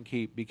Dragon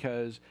Keep,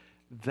 because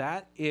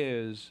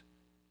it's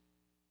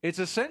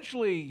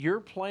essentially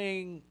you're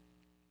playing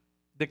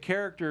the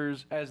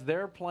characters as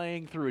they're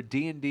playing through a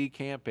D&D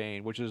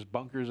campaign, which is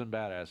bunkers and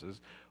badasses,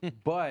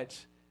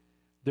 but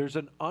there's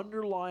an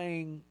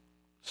underlying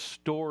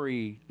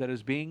story that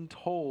is being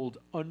told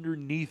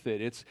underneath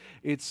it.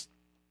 It's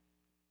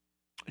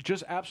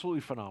just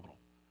absolutely phenomenal.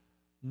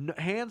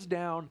 Hands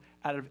down,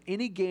 out of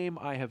any game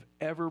I have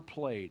ever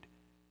played,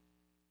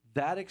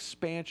 that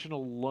expansion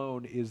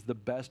alone is the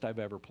best I've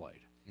ever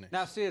played. Nice.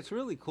 Now, see, it's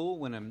really cool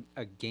when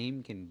a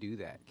game can do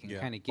that, can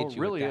kind of get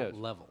you really at that is.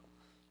 level,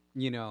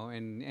 you know,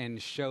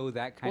 and show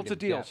that kind Well, of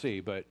it's a depth.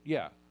 DLC, but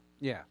yeah.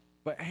 Yeah.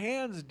 But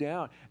hands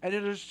down, and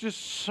there's just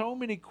so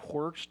many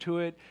quirks to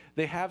it.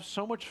 They have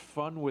so much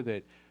fun with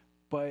it.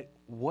 But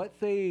what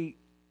they,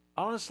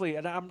 honestly,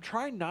 and I'm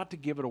trying not to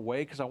give it away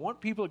because I want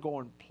people to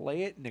go and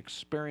play it and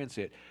experience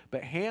it.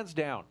 But hands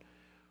down,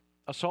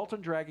 Assault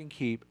on Dragon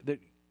Keep that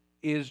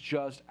is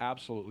just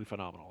absolutely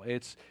phenomenal.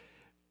 It's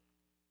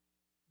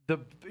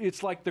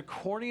like the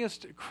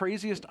corniest,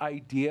 craziest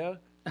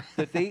idea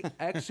that they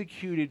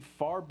executed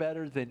far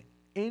better than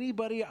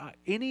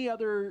any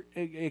other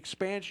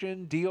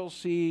expansion,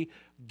 DLC,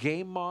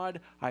 game mod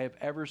I have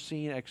ever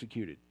seen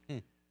executed.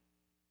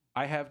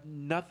 I have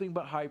nothing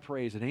but high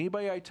praise. And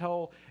anybody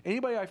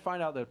I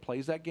find out that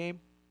plays that game,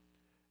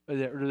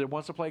 that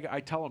wants to play, I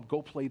tell them,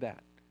 go play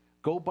that.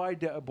 Go buy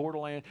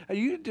Borderlands. And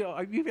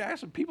you've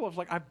asked some people, it's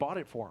like, I bought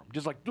it for them.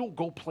 Just like, don't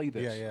go play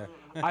this. Yeah.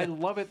 I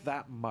love it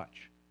that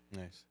much.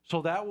 Nice.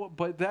 So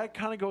but that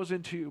kind of goes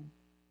into,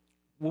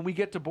 when we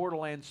get to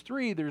Borderlands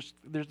 3, there's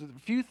a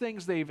few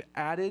things they've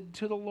added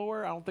to the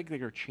lore. I don't think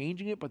they're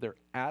changing it, but they're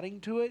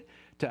adding to it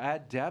to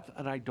add depth,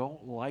 and I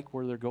don't like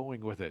where they're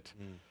going with it.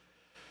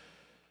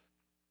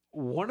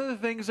 One of the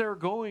things they're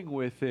going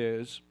with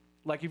is,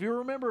 like, if you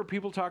remember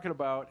people talking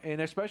about,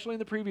 and especially in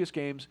the previous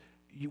games,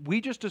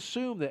 we just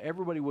assumed that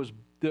everybody was,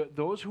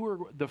 those who were,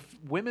 the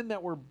women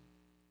that were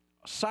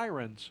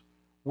sirens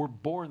were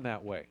born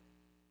that way.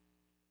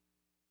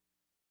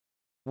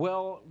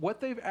 Well,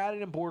 what they've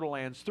added in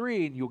Borderlands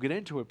 3, and you'll get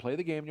into it, play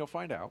the game and you'll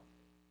find out,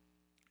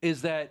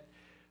 is that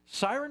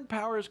siren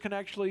powers can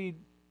actually,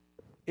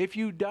 if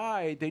you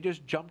die, they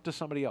just jump to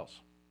somebody else.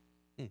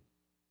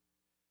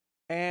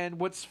 And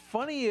what's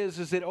funny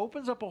is it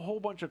opens up a whole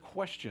bunch of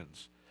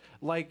questions.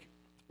 Like,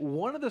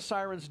 one of the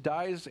sirens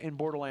dies in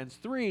Borderlands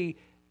 3,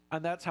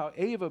 and that's how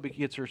Ava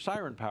gets her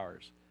siren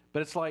powers.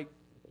 But it's like,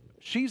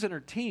 she's in her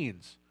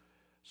teens.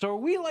 So are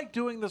we like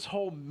doing this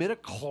whole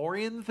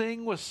midichlorian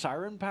thing with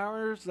siren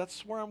powers?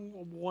 That's where I'm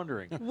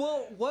wondering.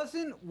 Well,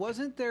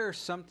 wasn't there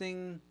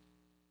something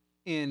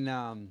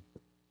in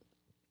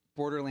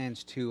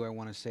Borderlands 2, I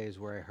want to say is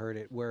where I heard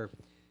it, where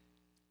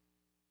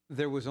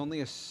there was only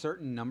a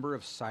certain number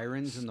of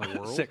sirens in the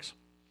world? 6.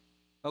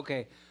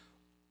 Okay.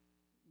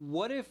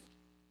 What if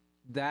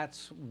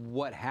that's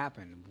what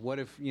happened? What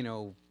if,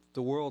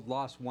 the world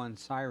lost one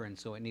siren,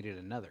 so it needed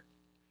another?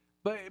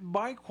 But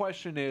my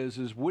question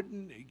is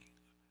wouldn't...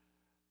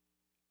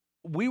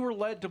 We were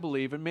led to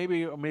believe, and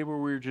maybe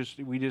we just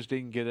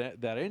didn't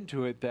get that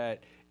into it,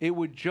 that it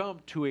would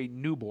jump to a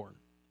newborn.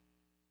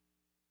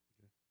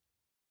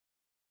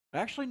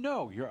 Actually,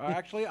 no.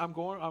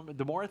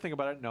 The more I think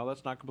about it, no,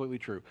 that's not completely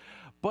true.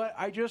 But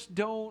I just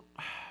don't.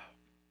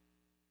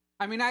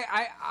 I mean,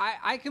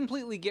 I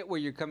completely get where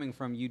you're coming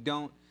from. You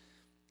don't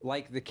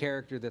like the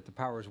character that the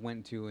powers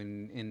went to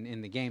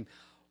in the game.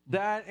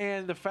 That,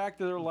 and the fact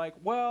that they're like,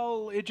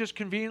 well, it just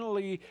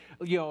conveniently,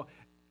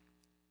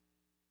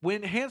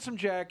 when Handsome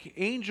Jack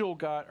Angel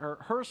got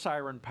her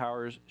siren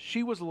powers,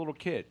 she was a little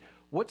kid.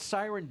 What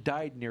siren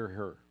died near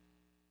her?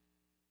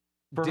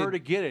 For her to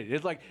get it.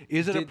 It's like,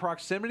 is it a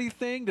proximity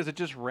thing? Does it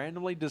just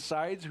randomly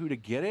decides who to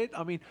get it?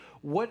 I mean,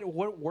 what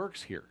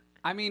works here?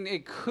 I mean,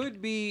 it could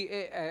be,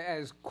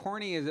 as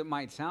corny as it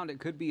might sound, it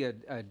could be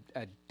a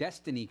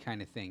destiny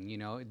kind of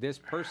thing. This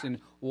person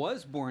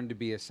was born to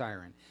be a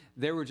siren.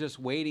 They were just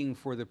waiting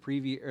for the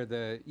previous,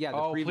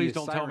 previous. Please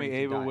don't tell siren me to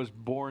Ava die. was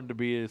born to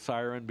be a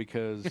siren,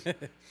 because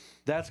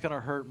that's gonna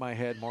hurt my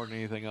head more than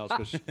anything else.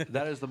 Because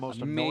that is the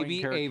most annoying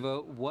Maybe character.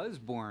 Ava was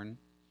born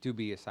to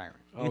be a siren.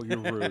 Oh, you're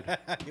rude.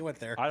 You went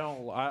there. I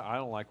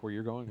don't like where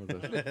you're going with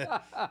this.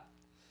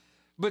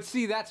 But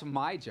see, that's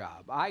my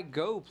job. I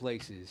go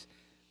places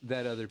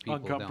that other people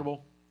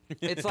Uncomfortable.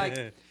 don't. It's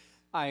like,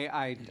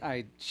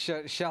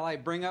 shall I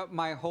bring up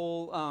my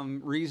whole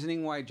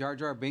reasoning why Jar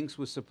Jar Binks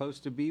was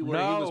supposed to be where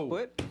he was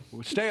put?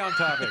 Stay on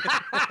topic.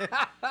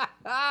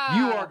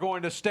 You are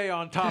going to stay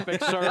on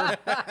topic, sir.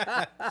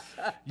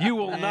 You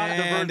will not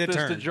And divert a this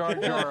to turn. Jar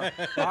Jar.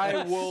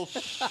 I will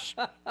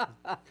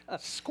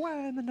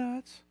square in the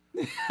nuts.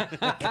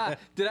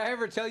 Did I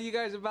ever tell you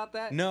guys about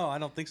that? No, I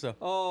don't think so.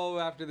 Oh,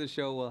 after the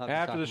show, we'll have to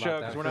After talk the show,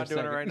 about that because we're for not a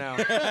doing it right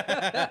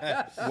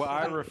now. Well,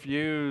 I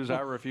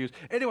refuse.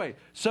 Anyway,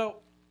 so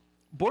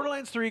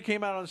Borderlands 3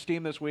 came out on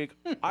Steam this week.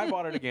 I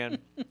bought it again.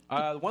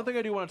 One thing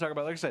I do want to talk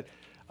about, like I said,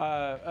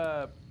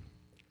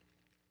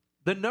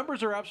 The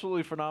numbers are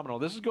absolutely phenomenal.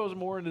 This goes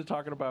more into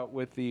talking about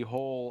with the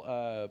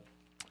whole.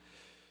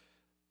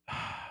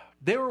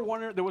 They were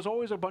wondering. There was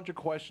always a bunch of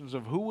questions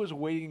of who was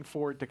waiting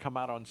for it to come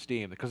out on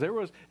Steam, because there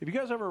was. If you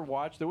guys ever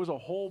watched, there was a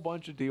whole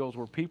bunch of deals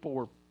where people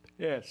were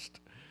pissed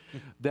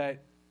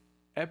that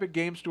Epic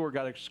Game Store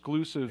got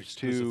exclusives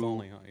Exclusive to.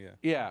 only, huh? Yeah.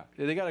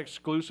 Yeah, they got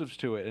exclusives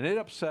to it, and it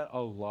upset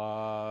a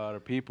lot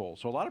of people.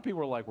 So a lot of people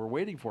were like, "We're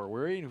waiting for it.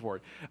 We're waiting for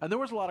it," and there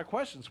was a lot of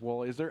questions.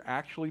 Well, is there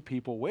actually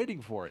people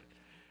waiting for it?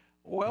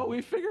 Well,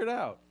 we figured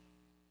out.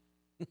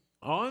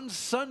 On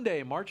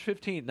Sunday, March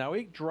 15th. Now,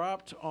 it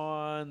dropped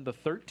on the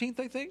 13th,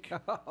 I think.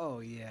 Oh,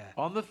 yeah.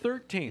 On the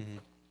 13th.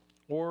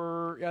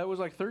 Or, yeah, it was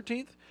like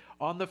 13th.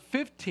 On the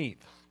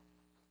 15th,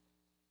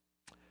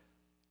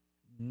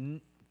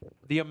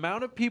 the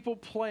amount of people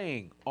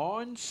playing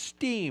on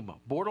Steam,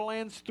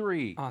 Borderlands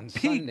 3, On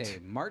peaked Sunday,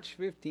 March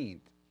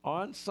 15th.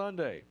 on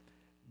Sunday,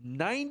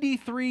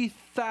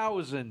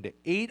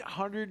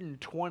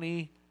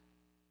 93,820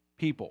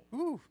 people.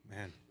 Ooh,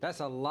 man.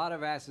 That's a lot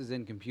of asses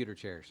in computer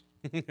chairs.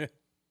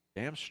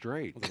 Damn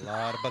straight. A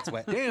lot of butt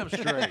sweat. Damn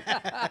straight.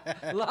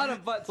 A lot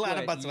of butt sweat. Lot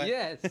of butt sweat.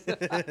 Yes.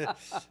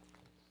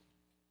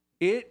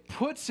 It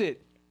puts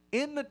it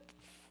in the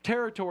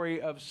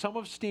territory of some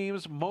of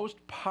Steam's most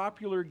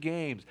popular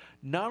games.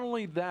 Not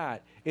only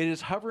that, it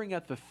is hovering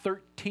at the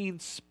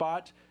 13th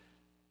spot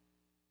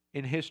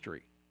in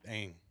history.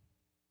 Dang.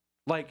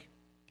 Like,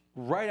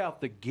 right out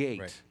the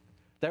gate. Right.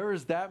 There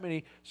is that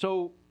many.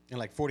 So, In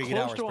like 48 close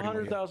hours. to pretty much.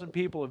 100,000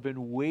 people have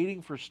been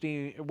waiting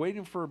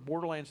for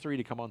Borderlands 3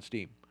 to come on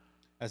Steam.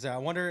 I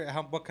wonder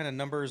what kind of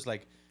numbers,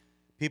 like,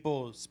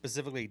 people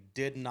specifically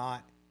did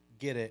not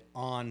get it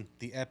on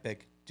the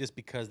Epic just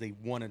because they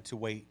wanted to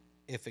wait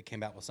if it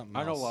came out with something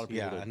else. I know a lot of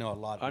people Yeah, did. I know a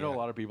lot. I know a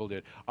lot of people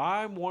did.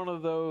 I'm one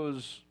of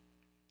those.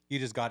 You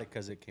just got it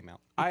because it came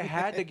out. I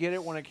had to get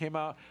it when it came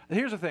out.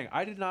 Here's the thing.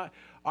 I did not.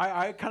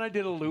 I kind of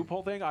did a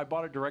loophole thing. I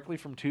bought it directly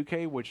from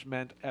 2K, which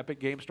meant Epic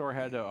Game Store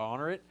had to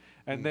honor it.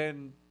 And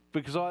then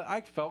because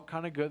I felt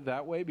kind of good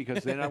that way,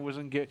 because then I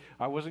wasn't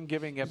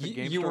giving Epic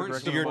Game you Store weren't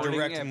direct still money, supporting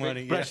direct Epic.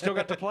 money. but I still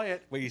got to play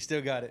it. Well, you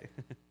still got it.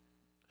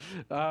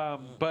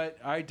 But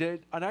I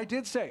did, and I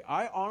did say,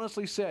 I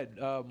honestly said,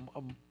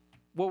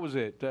 what was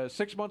it,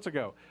 6 months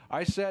ago?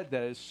 I said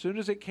that as soon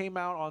as it came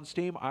out on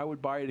Steam, I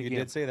would buy it again. You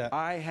did say that.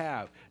 I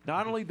have.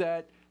 Not only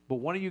that, but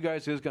one of you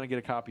guys is going to get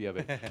a copy of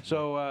it.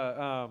 So,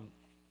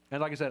 and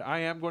like I said, I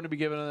am going to be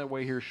giving it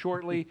away here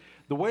shortly.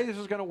 The way this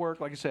is going to work,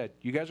 like I said,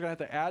 you guys are going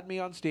to have to add me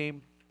on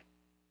Steam.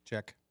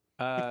 Check.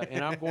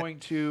 And I'm going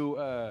to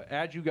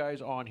add you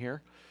guys on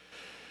here.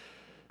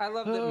 I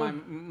love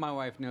that my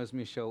wife knows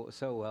me so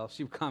well.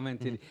 She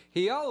commented,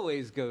 he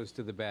always goes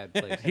to the bad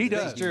places. He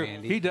does. Thank you, True.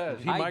 Andy. He does.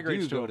 He migrates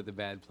I do to go them. to the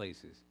bad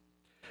places.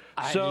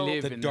 So- I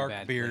live The in dark the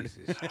bad beard.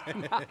 places.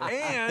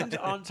 And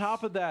on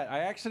top of that, I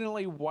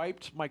accidentally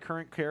wiped my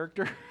current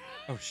character.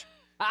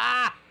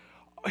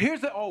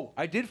 Oh,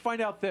 I did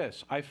find out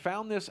this. I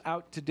found this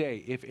out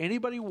today. If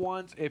anybody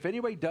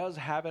does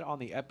have it on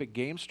the Epic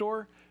Game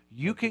Store,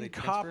 you do can they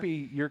transfer?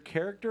 copy your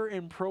character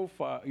and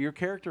profile, your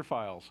character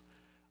files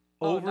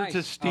Oh, over nice. to I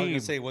was Steam. gonna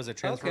say, was it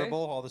transferable?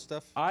 All the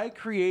stuff. I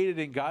created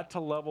and got to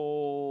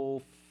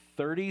level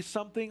 30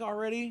 something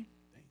already.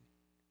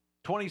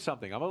 20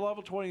 something. I'm a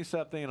level 20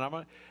 something,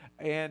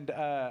 and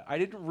I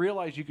didn't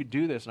realize you could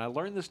do this, and I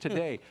learned this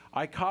today.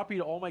 I copied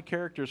all my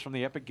characters from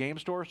the Epic Game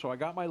Store, so I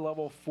got my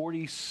level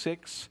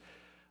 46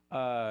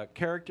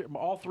 character.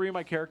 All three of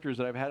my characters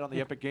that I've had on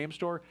the Epic Game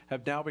Store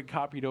have now been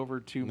copied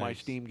over to my Nice.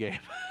 Steam game.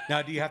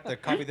 Now, do you have to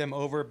copy them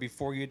over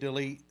before you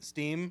delete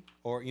Steam,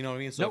 or you know what I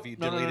mean? So Nope. if you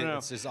No, delete no. it,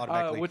 it's just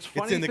automatically. What's It's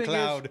funny in the thing is-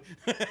 cloud.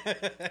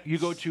 You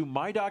go to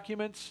My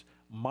Documents,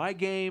 My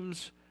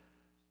Games,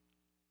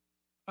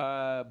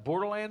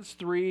 Borderlands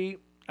 3,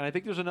 and I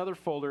think there's another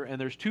folder, and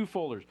there's two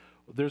folders.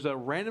 There's a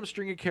random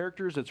string of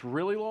characters that's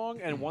really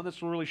long and one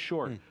that's really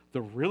short.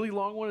 The really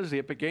long one is the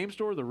Epic Game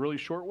Store. The really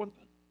short one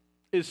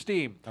is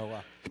Steam. Oh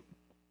wow.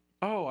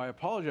 Oh, I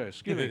apologize.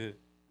 Excuse me.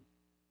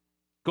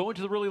 Go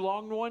into the really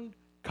long one,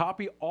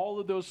 copy all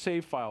of those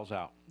save files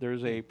out.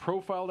 There's a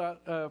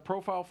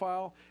profile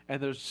file,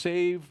 and there's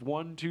save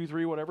 1, 2,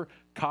 3, whatever.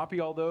 Copy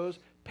all those,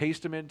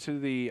 paste them into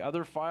the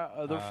other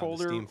file, the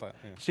folder, Steam file,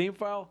 yeah. Steam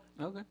file.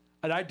 Okay.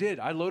 And I did.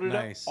 I loaded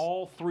Nice. up.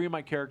 All three of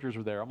my characters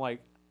were there. I'm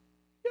like,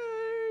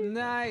 yay!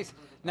 Nice.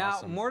 Now,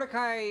 Awesome.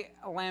 Mordecai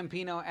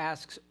Lampino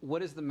asks,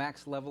 what is the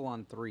max level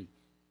on 3?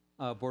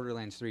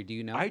 Borderlands 3, do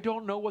you know? I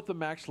don't know what the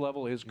max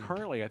level is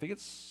currently. I think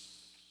it's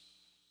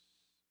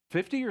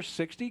 50 or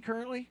 60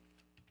 currently.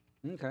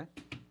 Okay.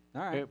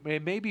 All right.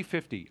 It may be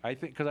 50. I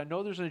think because I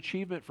know there's an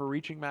achievement for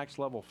reaching max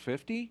level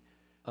 50,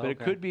 but it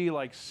Okay. could be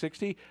like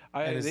 60.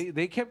 And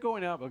They kept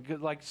going up.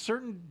 Like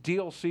certain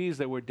DLCs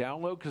that would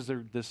download because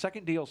the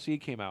second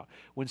DLC came out.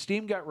 When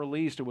Steam got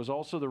released, it was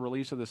also the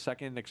release of the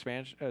second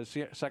expansion,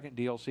 second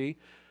DLC.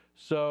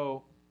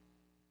 So,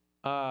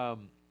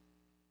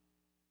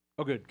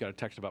 oh, good. Got a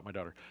text about my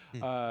daughter.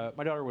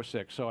 My daughter was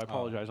sick, so I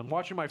apologize. I'm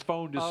watching my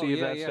phone to Oh, see if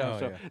yeah, that yeah. stuff. Oh,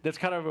 So yeah. that's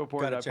kind of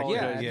important. I Gotta check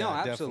apologize. yeah, Yeah, no,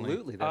 definitely.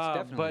 absolutely. That's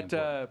definitely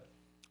important.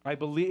 I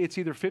believe it's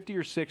either 50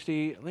 or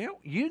 60.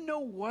 You know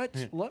what?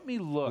 Let me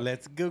look.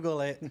 Let's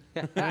Google it.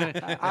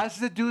 I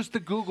seduced the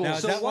Google. Now,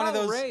 is So that one while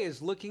of those- Ray is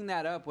looking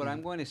that up, what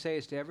I'm going to say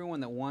is to everyone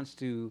that wants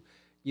to,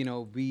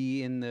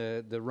 be in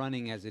the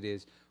running as it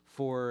is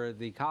for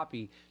the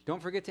copy,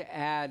 don't forget to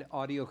add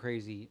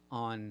AudioCraZ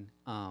on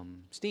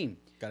Steam.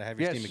 Gotta have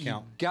your Yes, Steam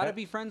account. Got to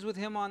be friends with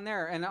him on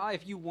there. And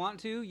if you want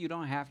to, you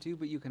don't have to,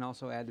 but you can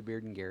also add to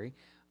Beard and Gary.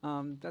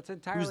 That's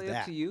entirely up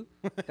that? to you.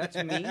 That's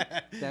me.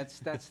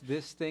 That's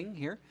this thing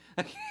here.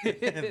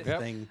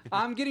 Thing.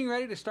 I'm getting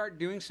ready to start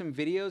doing some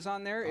videos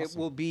on there. It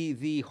will be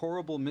the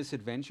horrible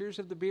misadventures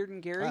of the Beard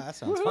and Gary Ah, that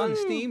sounds on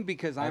Steam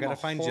because I I'm gotta a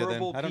find you then.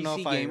 horrible I don't know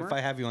PC if gamer. if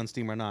I have you on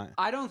Steam or not.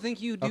 I don't think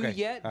you do Okay,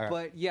 yet, all right.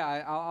 but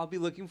yeah, I'll be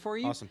looking for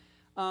you. Awesome.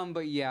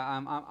 But yeah,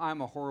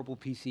 I'm a horrible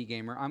PC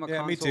gamer. I'm a Yeah,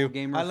 console me too.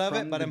 gamer. I love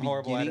from it, but the I'm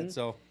horrible at beginning. it.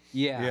 So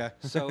Yeah. Yeah.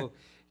 So,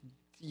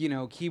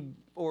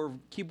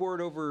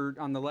 keyboard over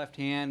on the left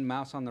hand,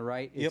 mouse on the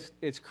right. Yep.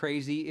 It's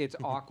crazy. It's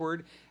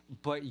awkward,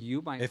 but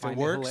you might If it find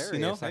works,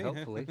 hilarious. hey,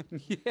 Hopefully.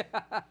 Yeah.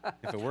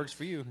 if it works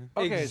for you,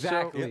 Okay,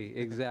 exactly.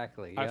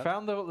 Exactly. I Yep.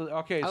 found the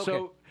okay.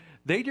 So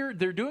they're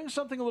doing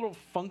something a little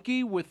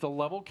funky with the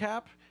level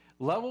cap.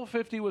 Level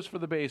 50 was for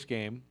the base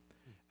game,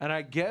 and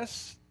I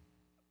guess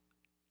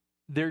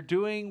they're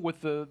doing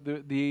with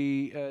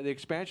the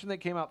expansion that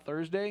came out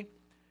Thursday.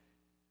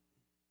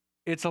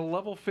 It's a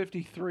level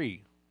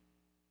 53.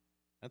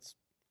 that's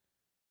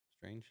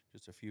strange.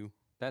 Just a few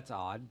That's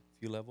odd.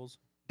 levels.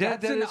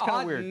 That's that an is kind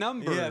odd of weird.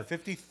 number. Yeah,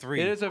 53.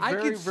 It is a I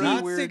very could see- very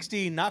not weird.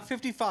 60, not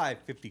 55,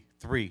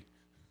 53.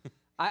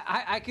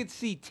 I could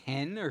see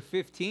 10 or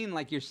 15,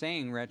 like you're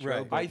saying, Retro.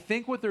 Right. but- I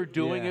think what they're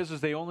doing Yeah.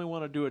 is they only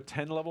want to do a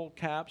 10 level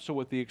cap. So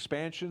with the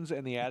expansions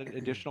and the added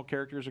additional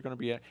characters are going to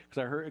be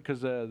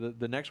because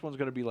the next one's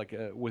going to be like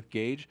with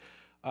Gage.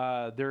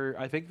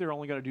 I think they're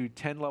only going to do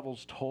 10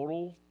 levels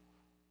total,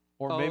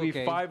 or Oh, maybe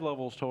okay. 5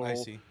 levels total. I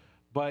see.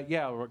 But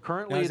yeah,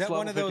 currently Now, it's is that level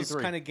one of those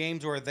 53. kind of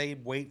games where they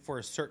wait for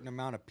a certain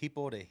amount of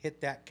people to hit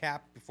that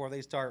cap before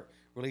they start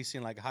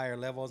releasing like higher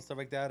levels and stuff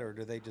like that, or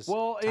do they just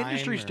Well, time,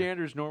 industry or-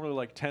 standards normally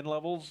like 10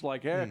 levels.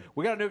 Like,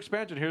 we got a new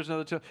expansion. Here's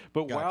another 10.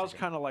 But Gotcha, WoW's okay.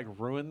 kind of like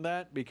ruined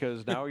that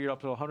because now you're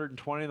up to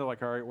 120. They're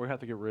like, all right, we have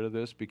to get rid of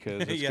this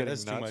because it's yeah, getting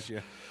that's nuts. too much. Yeah.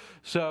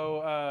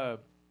 So,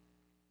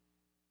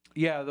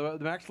 yeah, the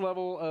max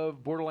level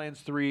of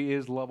Borderlands 3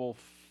 is level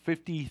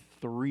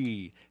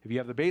 53. If you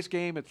have the base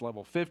game, it's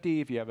level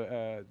 50. If you have Like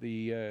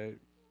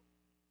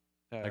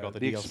all the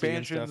the DLC and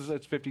expansions, stuff?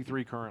 it's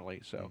 53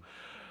 currently. So,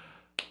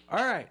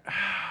 all right,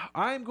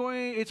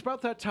 it's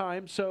about that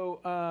time. So,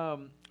 I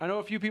know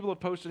a few people have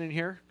posted in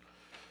here.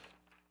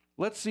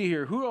 Let's see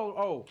here.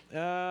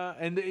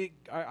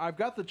 I've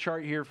got the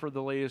chart here for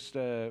the latest.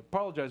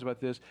 Apologize about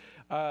this.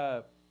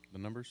 The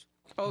numbers.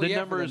 Oh, the yeah,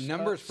 numbers, for the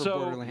numbers for so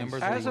Borderlands.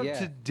 as 3, of yeah.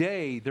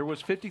 today, there was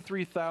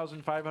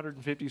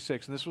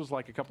 53,556, and this was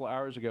like a couple of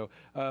hours ago.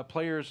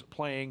 Players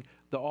playing.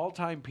 The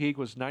all-time peak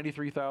was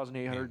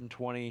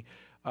 93,820,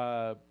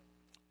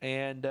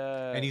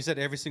 And you said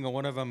every single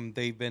one of them,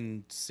 they've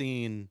been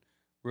seeing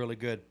really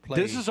good play.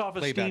 This is off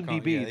of playback Steam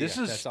on- DB. yeah, This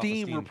yeah, is that's off of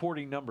Steam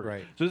reporting numbers.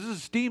 Right. So this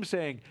is Steam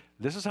saying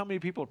this is how many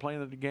people are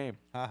playing the game.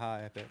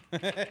 Haha, epic.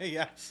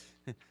 Yeah.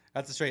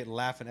 That's a straight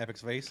laugh in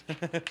Epic's face.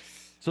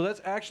 So that's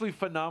actually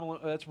phenomenal.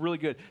 That's really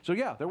good. So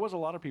yeah, there was a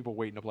lot of people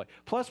waiting to play.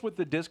 Plus with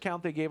the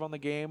discount they gave on the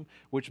game,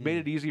 which made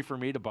it easy for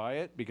me to buy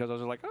it because I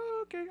was like, oh,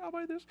 okay, I'll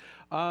buy this.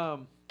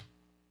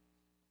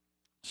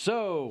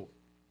 So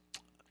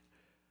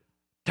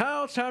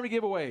now it's time to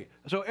give away.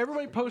 So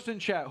everybody post in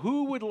chat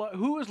who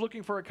is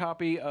looking for a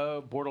copy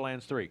of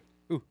Borderlands 3.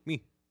 Ooh,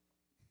 me.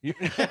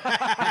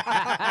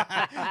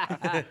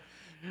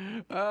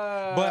 But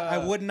I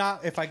would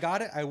not, if I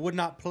got it, I would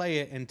not play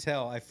it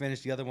until I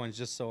finish the other ones,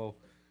 just so,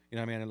 you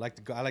know what I mean?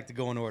 I like to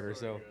go in order,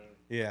 so,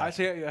 yeah. I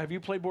say, have you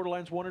played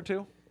Borderlands 1 or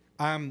 2?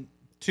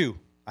 2.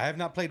 I have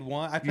not played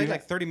 1. I played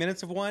like 30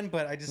 minutes of 1,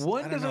 but I just,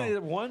 I don't know.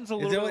 One's a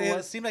little bit It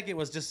less. seemed like it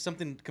was just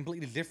something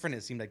completely different,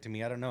 it seemed like to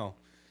me. I don't know.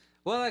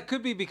 Well, it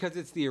could be because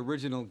it's the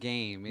original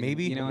game. and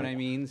Maybe. You know what I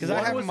mean? 'Cause So- I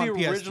One have was them on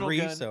the original PS3,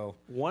 gun. so-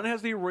 One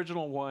has the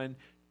original one.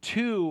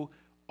 2,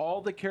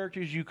 all the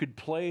characters you could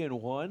play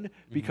in 1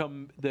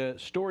 become the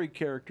story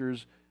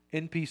characters,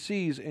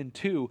 NPCs in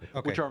 2,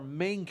 which Okay. are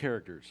main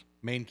characters.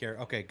 Main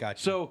character. Okay,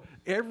 gotcha. So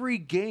every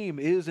game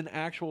is an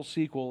actual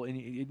sequel, and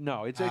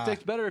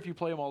it's better if you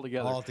play them all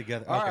together. All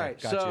together. All Okay, right,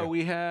 gotcha. so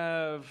we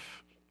have.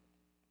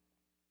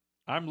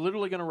 I'm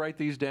literally going to write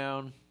these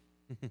down.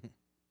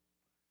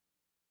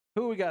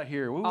 Who we got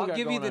here? Who we I'll got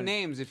give you going the on?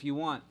 names if you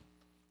want.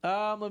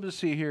 Let me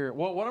see here.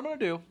 Well, what I'm going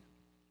to do.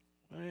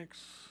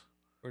 Thanks.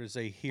 Or to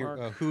say here,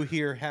 Mark. who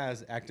here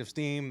has active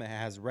Steam,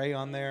 has Ray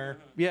on there,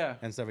 Yeah.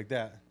 and stuff like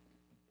that.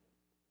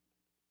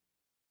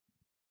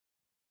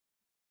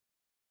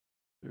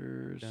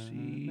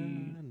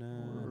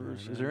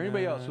 Is there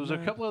anybody else? Was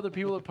there a couple other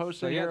people that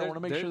posted here? I want to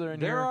make sure they're in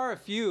there here. There are a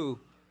few.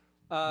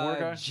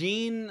 More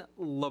Jean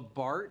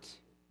Labart,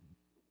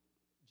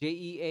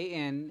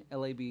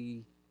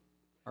 JeanLab.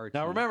 RT.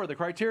 Now remember, the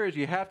criteria is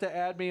you have to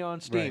add me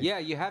on Steam. Right. Yeah,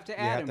 you have to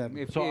add have to him.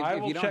 have- So I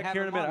if will you don't check have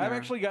here in a him on minute. I've there-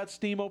 actually got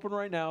Steam open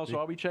right now, so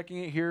I'll be checking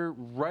it here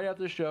right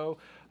after the show.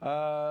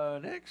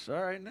 Next.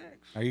 All right,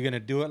 next. Are you gonna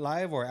do it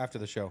live or after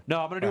the show? No,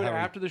 I'm going to do Or it how are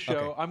you- after the show.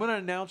 Okay. I'm going to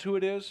announce who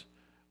it is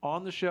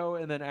on the show,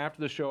 and then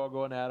after the show, I'll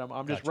go and add them.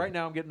 I'm just Gotcha. right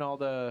now. I'm getting all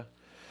the.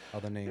 All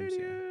the names.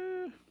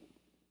 Yeah.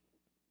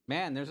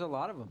 Man, there's a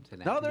lot of them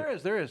today. No, there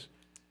is.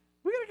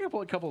 We got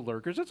a couple of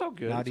lurkers. It's all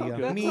good. It's all Nadia.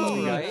 good. That's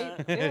all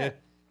right. Yeah.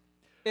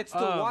 It's the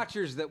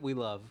watchers that we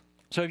love.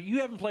 So you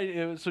haven't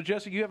played. So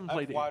Jesse, you haven't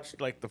played. I've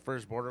watched like the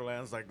first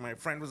Borderlands. Like my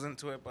friend was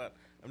into it, but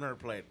I've never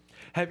played.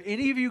 Have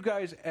any of you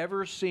guys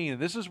ever seen?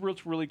 This is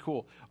what's really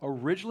cool.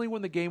 Originally,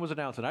 when the game was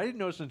announced, and I didn't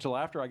notice until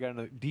after I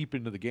got deep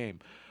into the game,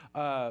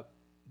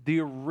 the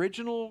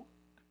original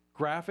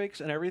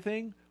graphics and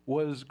everything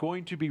was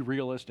going to be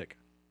realistic.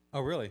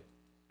 Oh, really?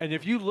 And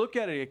if you look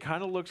at it, it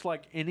kind of looks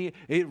like any.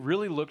 It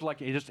really looked like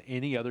just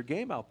any other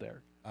game out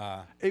there.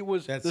 It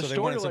was the so they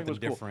wanted storyline something was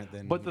cool. different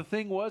than- But the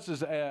thing was,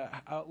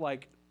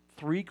 like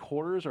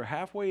 3/4 or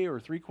halfway or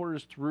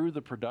 3/4 through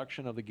the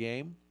production of the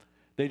game,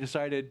 they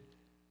decided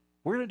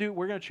we're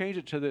gonna change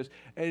it to this.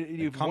 And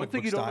one comic thing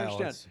book you don't style,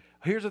 understand. it's-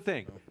 Here's the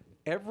thing: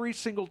 every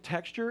single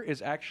texture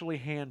is actually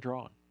hand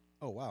drawn.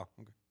 Oh, wow.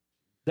 Okay.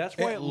 That's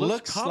why it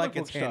looks comic like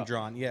book it's style. hand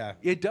drawn. Yeah.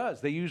 It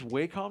does. They use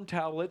Wacom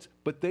tablets,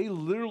 but they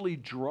literally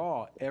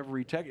draw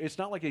every text. It's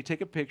not like they take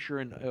a picture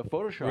and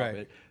Photoshop Right.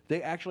 it.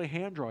 They actually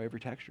hand draw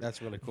every texture.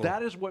 That's really cool.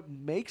 That is what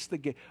makes the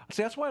game.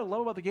 See, that's what I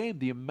love about the game,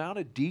 the amount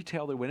of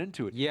detail that went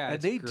into it. Yeah, and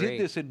it's they great.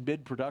 did this in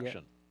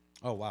mid-production.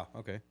 Oh, wow.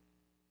 Okay.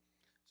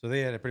 So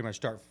they had to pretty much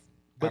start.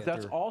 But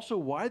that's after- also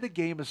why the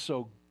game is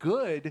so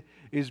good,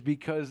 is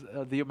because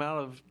of the amount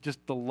of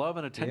just the love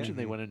and attention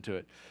they went into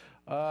it.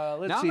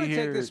 Let's Now I'm see going to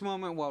here. take this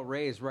moment while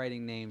Ray is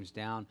writing names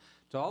down.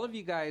 To all of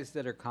you guys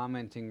that are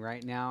commenting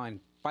right now,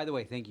 and by the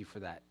way, thank you for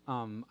that.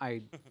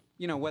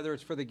 Whether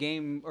it's for the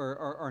game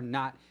or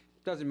not,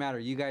 doesn't matter.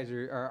 You guys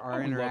are we love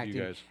you interacting,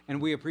 guys.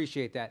 and we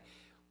appreciate that.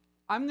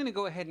 I'm going to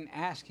go ahead and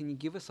ask, can you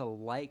give us a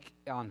like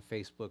on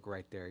Facebook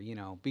right there?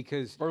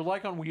 Because or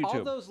like on YouTube.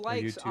 all those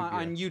likes YouTube,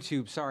 on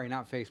YouTube, sorry,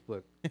 not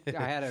Facebook. I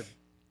had a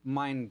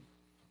mind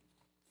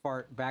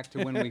fart back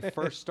to when we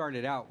first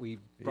started out. We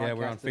Yeah,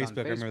 we're on broadcasted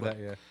Facebook. I remember that.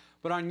 Yeah.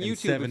 But on And YouTube,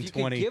 if you could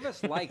 720. give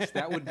us likes,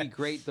 that would be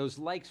great. Those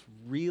likes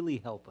really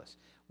help us.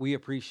 We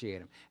appreciate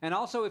them. And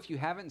also, if you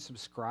haven't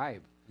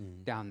subscribed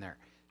down there,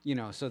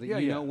 so that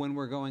you know when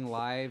we're going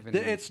live. And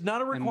It's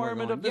not a and we're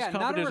requirement going- of this yeah, not a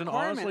competition.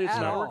 requirement Honestly, it's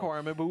at not a all.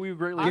 requirement, but we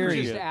greatly I'm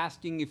appreciate just it.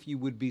 asking if you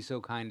would be so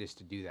kind as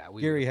to do that.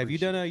 We Gary, would have you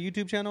done appreciate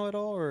a YouTube channel at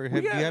all, or We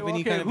have you got- have any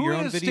okay, kind of who your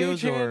own is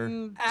videos or?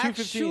 Stagehand 215?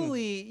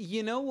 Actually,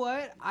 you know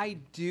what? I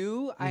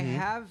do. I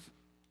have.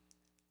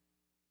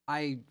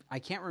 I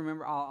can't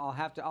remember.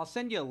 I'll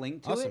send you a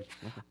link to Awesome. it.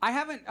 I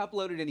haven't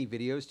uploaded any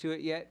videos to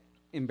it yet.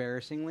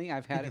 Embarrassingly,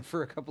 I've had it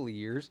for a couple of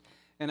years,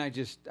 and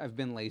I've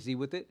been lazy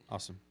with it.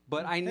 Awesome.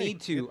 But I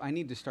need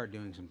to start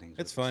doing some things.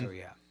 It's with fun. It, so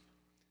yeah.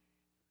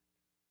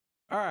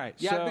 All right.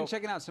 Yeah, so, I've been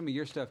checking out some of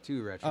your stuff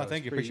too, Retro. Oh, thank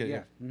It's you. pretty- Appreciate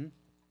it. yeah. Mhm.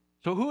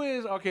 So who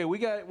is okay? We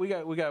got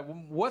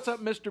What's Up,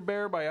 Mr.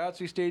 Bear by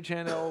Otzi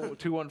Stagehand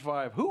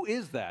L215. Who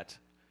is that?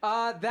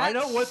 That I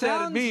know what that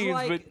sounds means,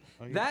 like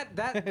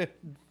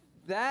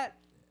that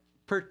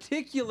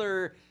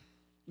particular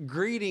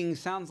greeting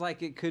sounds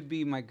like it could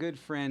be my good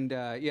friend.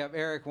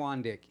 Eric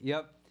Wandick.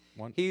 Yep.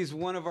 He's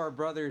one of our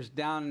brothers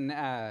down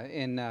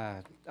in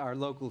our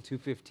local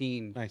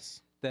 215.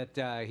 Nice.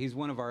 That he's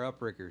one of our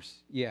upriggers.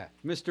 Yeah,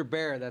 Mr.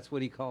 Bear. That's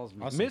what he calls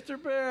me. Awesome.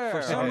 Mr. Bear.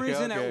 For some Okay,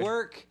 reason okay. at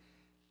work,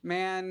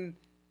 man,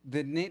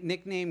 the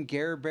nickname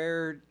Gare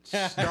Bear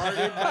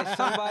started by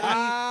somebody.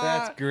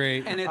 That's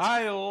great. And it's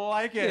I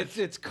like it.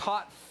 it's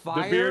caught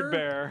fire. The Beard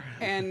Bear.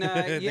 And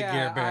The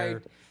Gare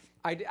Bear.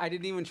 I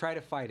didn't even try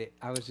to fight it.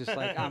 I was just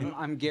like,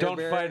 I'm Gare Don't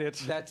Bear. fight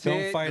it. That's Don't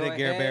it. fight Go it,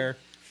 Gare ahead. Bear.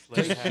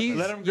 He's-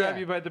 Let him grab yeah.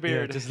 you by the Yeah,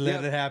 beard. just let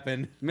Yep. it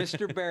happen.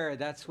 Mr. Bear,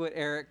 that's what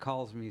Eric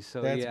calls me.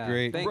 So That's yeah.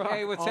 great. Rock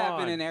Hey, what's on.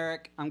 happening,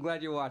 Eric? I'm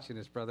glad you're watching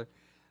this, brother.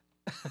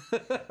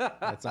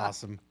 That's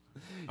awesome.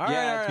 All right,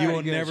 Yeah, all right, you all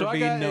will right. never I be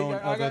got- known I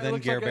other got- than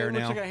looks Gare like Bear looks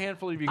now. like a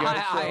handful of you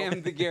guys. I so-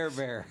 am the Gare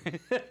Bear.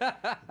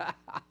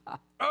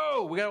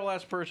 Oh, we got a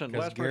last person.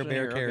 Because Last Gare person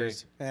Bear here.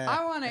 cares.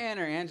 I want to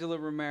enter Angela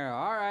Romero.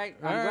 All right.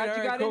 I'm All glad right,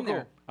 you got cool, in there.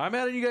 cool. I'm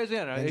adding you guys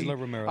in. Angela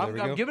Romero, there I'm, we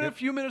I'm go. giving it Yep. a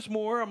few minutes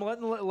more. I'm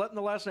letting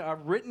the last name.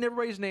 I've written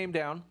everybody's name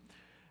down,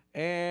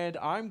 and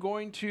I'm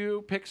going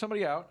to pick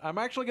somebody out. I'm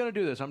actually going to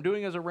do this. I'm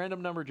doing it as a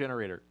random number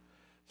generator.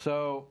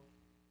 So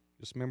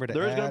Just remember to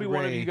there's add going to be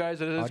one of Ray. you guys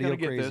that is Audio going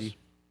to get this. Crazy.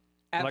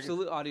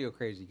 Absolute audio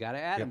crazy. Got to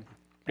add Yep. him.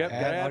 Yep,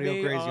 Add gotta add Audio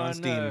me Crazy on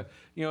Steam.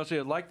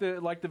 So like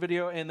the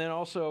video, and then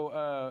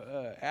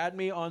also add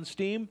me on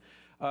Steam.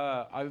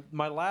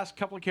 My last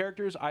couple of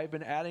characters I've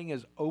been adding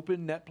as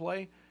open net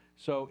play,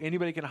 So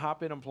anybody can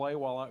hop in and play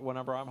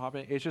whenever I'm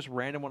hopping. It's just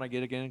random when I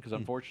get in because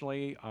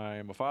unfortunately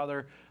I'm a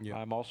father. Yeah.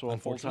 I'm also a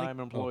full-time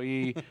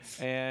employee,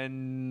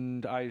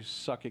 and I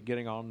suck at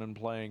getting on and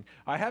playing.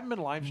 I haven't been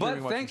live streaming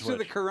But much thanks on to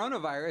the Twitch.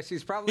 coronavirus,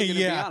 he's probably going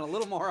to be on a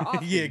little more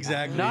often. Yeah,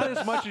 exactly. Not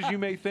as much as you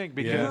may think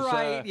because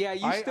Right, yeah,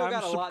 you still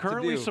got a lot to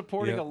currently do.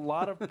 supporting a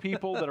lot of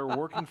people that are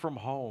working from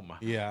home.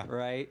 Yeah.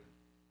 Right.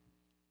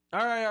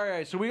 All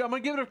right. So I'm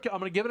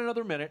gonna give it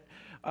another minute.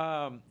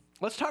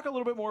 Let's talk a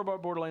little bit more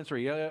about Borderlands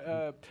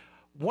 3.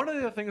 One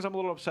of the things I'm a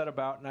little upset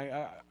about,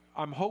 and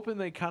I'm hoping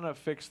they kind of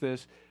fix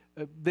this.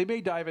 They may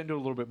dive into it a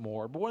little bit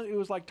more, but it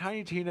was like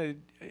Tiny Tina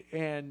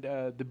and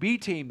the B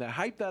team that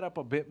hyped that up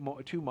a bit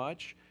too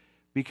much,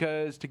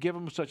 because to give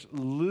them such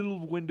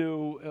little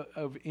window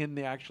of in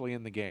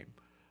the game.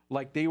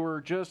 Like they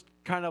were just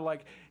kind of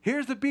like,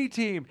 here's the B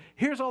team,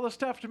 here's all the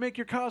stuff to make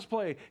your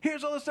cosplay,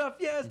 here's all the stuff.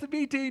 Yes, the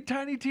B team,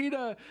 Tiny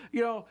Tina,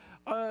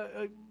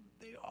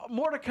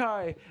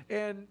 Mordecai,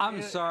 and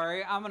I'm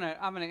sorry. I'm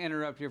gonna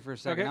interrupt here for a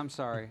second.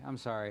 Okay. I'm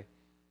sorry.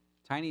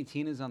 Tiny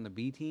Tina's on the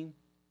B team.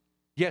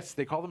 yes,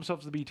 they call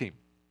themselves the B team.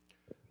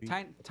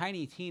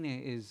 Tiny Tina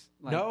is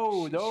like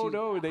No,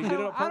 they did it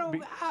on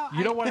purpose.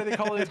 You know why they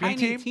call it a B Tiny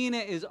team? Tina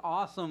is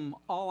awesome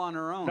all on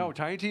her own. No,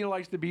 Tiny Tina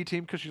likes the B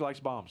team because she likes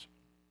bombs.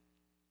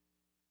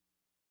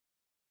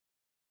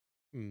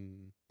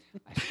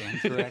 I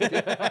stand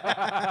corrected.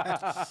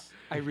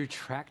 I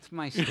retract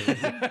my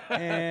statement.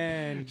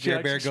 And She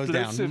Bear likes goes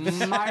down.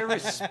 explosives. My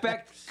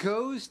respect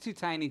goes to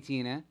Tiny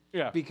Tina.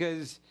 Yeah.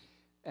 Because,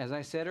 as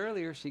I said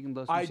earlier, she can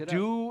blow some I shit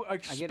do up.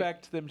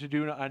 expect them to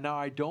do now.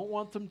 I don't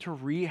want them to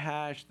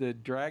rehash the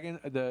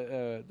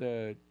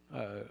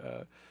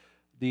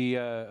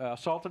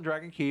Assault on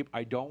Dragon Keep.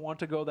 I don't want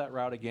to go that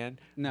route again.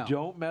 No.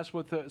 Don't mess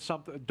with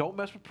something. Don't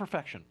mess with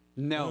perfection.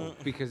 No,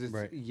 because it's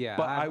Right. yeah.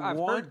 But I've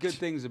want- heard good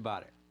things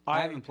about it.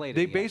 I haven't played it.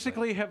 They yet,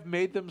 basically have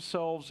made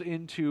themselves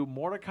into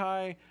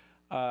Mordecai,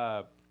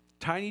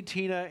 Tiny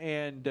Tina,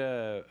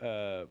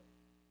 and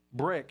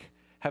Brick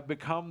have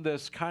become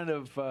this kind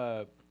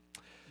of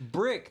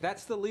Brick.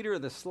 That's the leader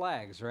of the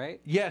Slags, right?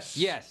 yes,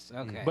 Yes.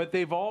 Okay. But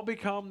they've all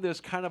become this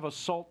kind of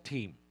assault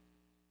team.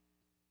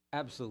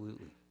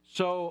 absolutely.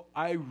 So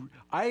I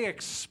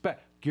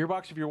expect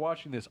Gearbox, if you're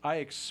watching this, I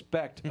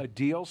expect a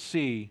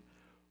DLC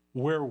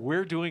where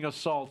we're doing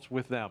assaults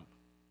with them.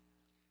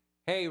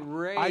 Hey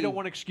Ray. I don't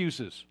want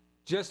excuses.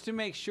 Just to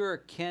make sure,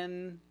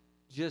 Ken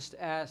just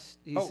asked.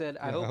 He said,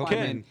 "I yeah, hope I hope I'm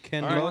Ken. in."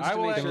 Ken All right, Loach I to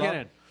will make add it Ken up.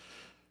 in.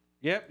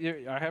 Yep,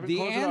 I haven't The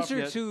closed it off answer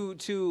yet.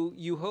 to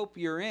you hope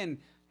you're in.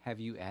 Have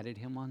you added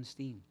him on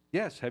Steam?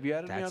 Yes, have you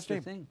added me on That's Steam?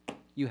 the thing.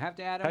 You have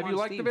to add him Have on you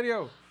liked Steam. the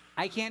video?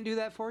 I can't do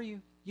that for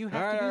you. You All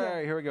have right, to do all that.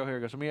 right, here we go. So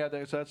let me add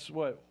that. So that's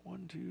what?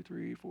 1, 2,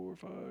 3, 4,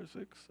 5,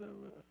 6, 7.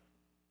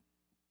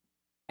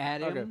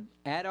 Add him. Okay.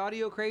 Add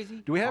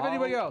AudioCraZ. Do we have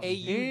anybody else?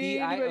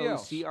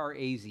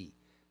 AUDIOCRAZ.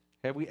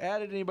 Have we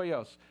added anybody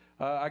else?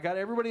 I got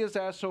everybody that's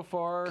asked so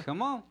far.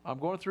 Come on. I'm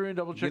going through and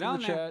double checking the on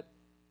there. chat.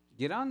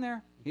 Get on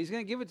there. He's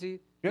gonna give it to you.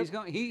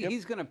 Yep.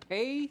 He's gonna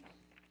pay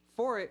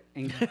for it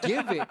and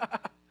give it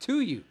to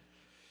you.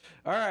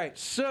 All right,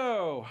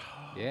 so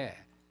Yeah.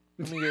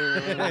 let me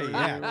get,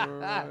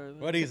 Yeah.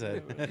 What he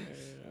said.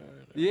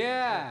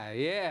 Yeah.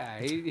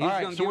 He's all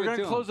right, gonna so give we're it going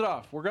to to close it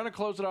off. We're going to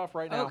close it off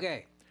right now.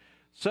 Okay.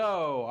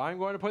 So I'm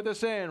going to put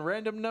this in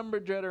random number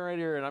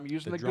generator, and I'm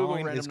using The the Google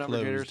drawing random is number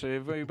generator. closed. So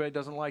if anybody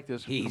doesn't like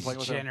this, He's complain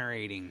with them.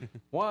 generating.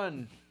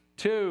 1,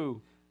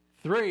 2,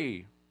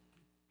 3.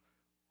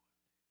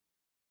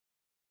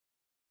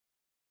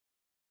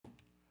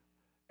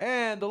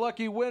 And the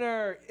lucky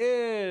winner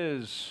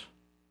is.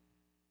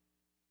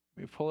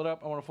 Let me pull it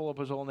up. I want to pull up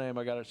his whole name.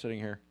 I got it sitting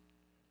here.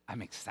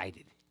 I'm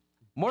excited.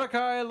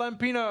 Mordecai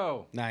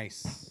Lampino.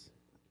 Nice.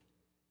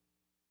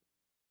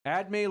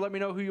 Add me. Let me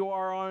know who you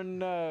are on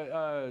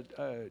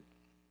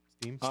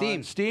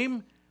Steam.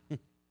 Steam.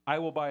 I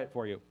will buy it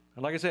for you.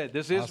 And like I said,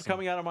 this is Awesome.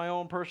 coming out of my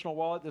own personal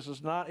wallet. This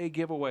is not a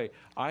giveaway.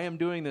 I am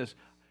doing this.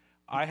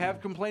 I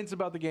have complaints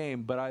about the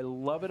game, but I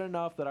love it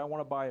enough that I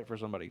want to buy it for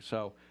somebody.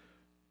 So,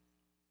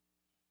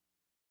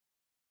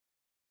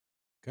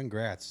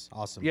 Congrats.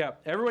 Awesome. yeah,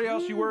 everybody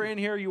else, you were in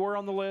here. You were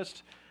on the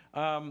list.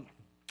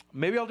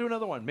 Maybe I'll do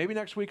another one. Maybe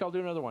next week I'll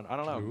do another one. I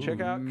don't know. Check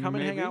out. Come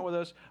and hang maybe. out with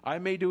us. I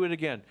may do it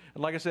again.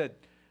 And like I said,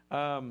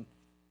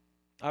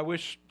 I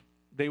wish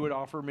they would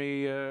offer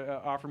me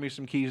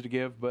some keys to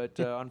give, but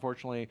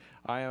unfortunately,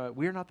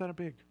 we're not that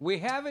big. We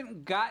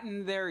haven't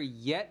gotten there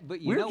yet,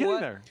 but you We're know getting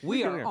what? there. We're We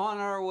getting are there. on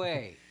our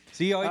way.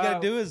 See, all you gotta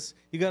do is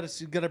you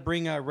gotta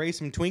bring Ray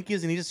some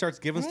Twinkies, and he just starts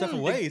giving stuff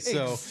away.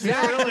 So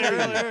Exactly.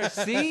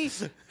 See?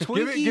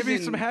 Twinkies Give me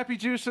and, some happy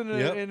juice in a,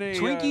 Yep. in a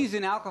Twinkies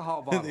and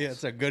alcohol bottles. yeah,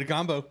 it's a good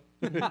combo.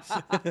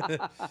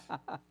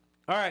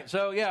 All right,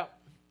 so yeah,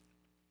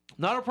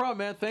 not a problem,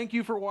 man. Thank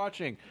you for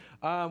watching.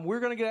 We're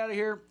going to get out of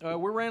here.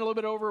 We ran a little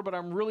bit over, but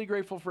I'm really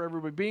grateful for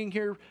everybody being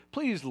here.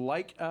 Please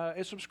like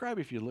and subscribe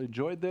if you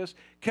enjoyed this.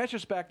 Catch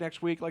us back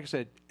next week. Like I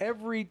said,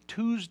 every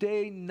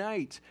Tuesday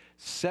night,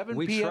 7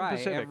 We p.m. try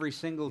Pacific. every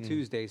single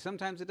Tuesday.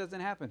 Sometimes it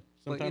doesn't happen.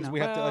 Sometimes know, we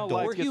have to Well, adult.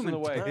 life We're gets in the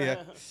human. way.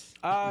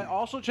 Yeah.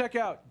 Also, check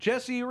out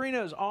Jesse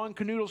Arenas on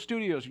Canoodle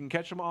Studios. You can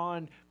catch him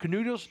on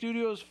Canoodle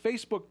Studios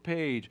Facebook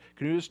page,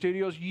 Canoodle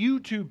Studios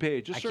YouTube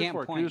page. Just I search can't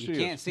for it, point. Canoodle You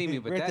Studios. can't see me,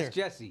 but Right that's there.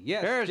 Jesse.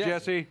 Yes, There's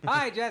Jesse.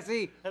 Hi,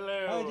 Jesse.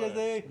 Hello. Hi,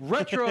 Jesse.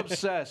 Retro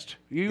Obsessed.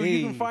 You can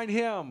Hey. find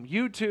him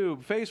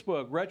YouTube,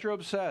 Facebook, Retro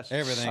Obsessed.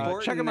 Everything.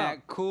 Sporting check him that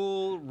out.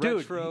 cool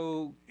Dude,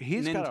 retro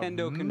He's Nintendo got an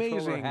controller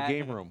amazing hat.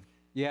 game room.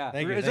 Yeah.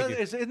 Thank you.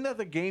 Isn't that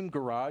the Game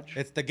Garage?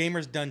 It's the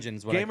Gamer's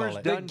Dungeons, what Gamer's I call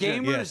it. The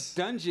Dungeon. Gamers Yes.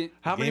 Dungeon.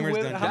 How many? Gamer's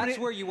whip- Dungeon. how That's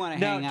many- where you want to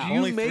Now, hang out. do you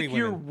Only 3 make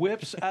your women.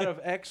 whips out of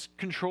X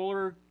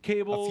controller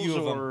cables A few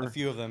of or them. A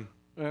few of them.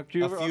 A A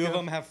few of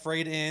them have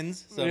frayed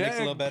ends, so it makes it a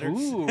little better.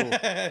 Ooh. So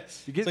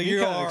me you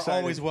kinda are excited.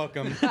 always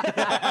welcome.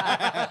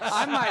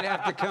 I might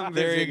have to come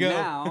There visit you go.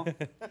 now.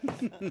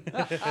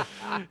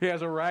 He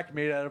has a rack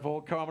made out of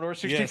old Commodore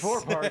 64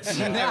 Yes. parts.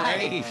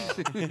 Nice.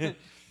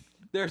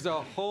 There's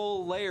a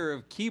whole layer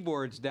of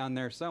keyboards down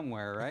there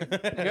somewhere, right?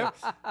 Yep.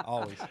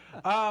 Always.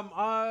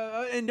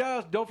 And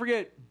don't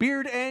forget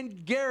Beard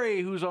and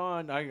Gary, who's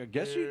on. I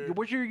guess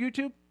what's your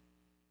YouTube?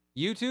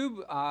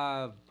 YouTube.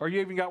 Or you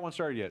even got one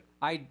started yet?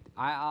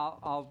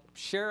 I'll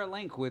share a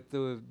link with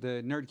the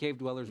Nerd Cave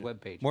Dwellers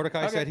webpage.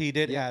 Mordecai said he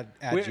did add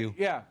you.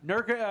 Yeah,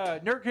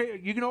 Nerd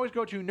Cave. You can always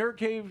go to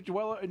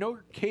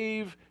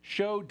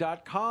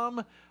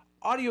nerdcaveshow.com.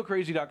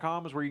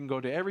 AudioCraZ.com is where you can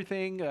go to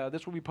everything.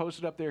 This will be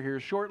posted up there here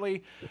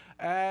shortly.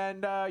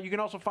 And you can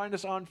also find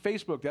us on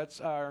Facebook. That's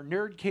our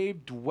Nerd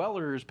Cave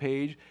Dwellers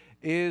page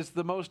is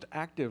the most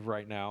active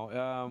right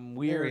now.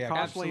 We Very are active.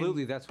 constantly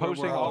Absolutely, that's where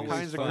posting we're all always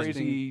kinds of posting.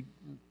 crazy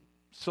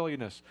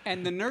silliness.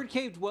 And the Nerd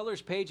Cave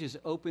Dwellers page is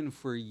open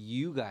for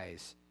you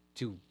guys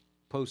to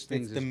post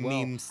things It's as the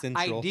well. meme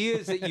central.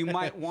 Ideas that you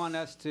might want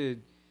us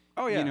to,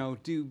 Oh, yeah.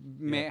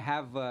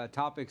 have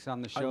topics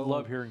on the I show.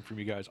 love hearing from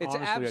you guys. It's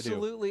Honestly,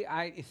 absolutely.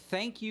 I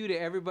thank you to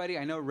everybody.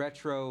 I know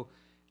Retro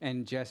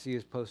and Jesse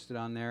is posted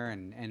on there,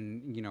 and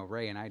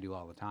Ray and I do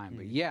all the time.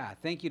 But yeah,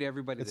 thank you to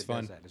everybody It's that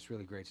fun. does that. It's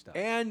really great stuff. I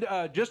do.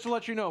 And just to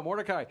let you know,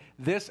 Mordecai,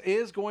 this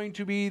is going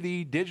to be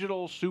the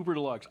digital Super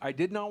Deluxe. I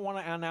did not want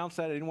to announce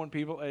that. I didn't want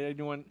people. It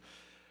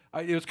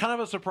was kind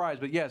of a surprise,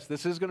 but yes,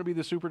 this is going to be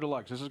the Super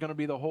Deluxe. This is going to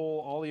be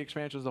all the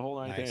expansions, the whole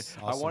 9 Nice.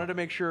 thing. I Awesome. wanted to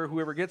make sure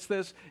whoever gets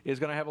this is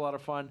going to have a lot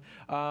of fun.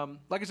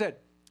 Like I said,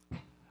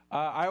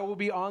 I will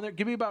be on there.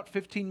 Give me about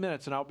 15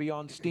 minutes, and I'll be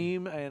on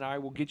Steam, and I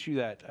will get you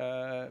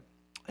that.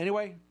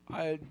 Anyway,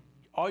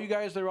 all you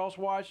guys that are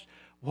also watched,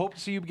 hope to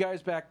see you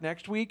guys back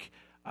next week.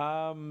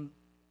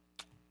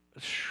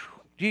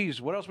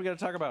 Geez, what else we got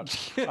to talk about?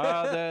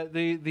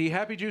 The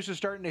Happy Juice is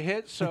starting to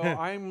hit, so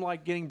I'm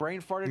like getting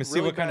brain farted. Let me see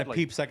really what kind of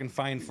badly. peeps I can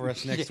find for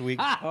us next week.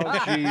 Oh,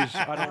 jeez,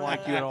 I don't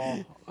like you at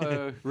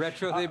all.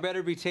 Retro, they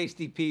better be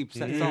tasty peeps.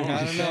 That's all I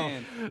I'm don't know.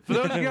 saying. For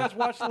those of you guys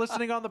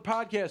listening on the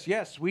podcast,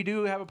 yes, we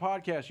do have a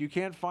podcast. You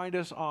can find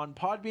us on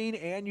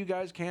Podbean, and you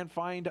guys can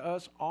find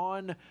us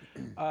on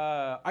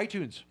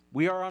iTunes.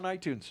 We are on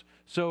iTunes.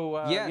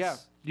 So, Yes, yeah,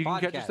 you can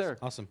catch us podcast. there.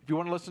 Awesome. If you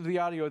want to listen to the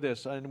audio of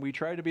this, and we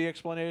try to be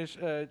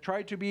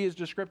try to be as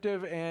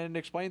descriptive and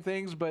explain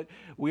things, but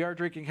we are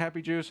drinking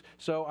Happy Juice,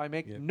 so I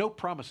make no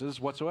promises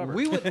whatsoever.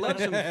 We would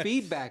love some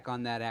feedback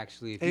on that,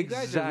 actually. If you guys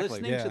are Exactly.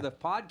 listening Yeah. to the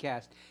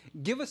podcast,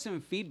 give us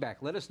some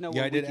feedback. Let us know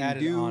Yeah, I what we did can add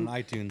it do. on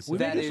iTunes. We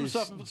That may do some is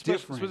stuff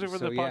different, specific for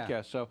so the yeah.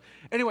 podcast. So,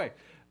 anyway,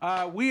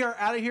 we are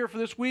out of here for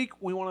this week.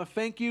 We want to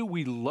thank you.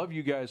 We love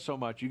you guys so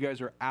much. You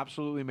guys are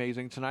absolutely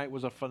amazing. Tonight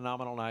was a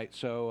phenomenal night.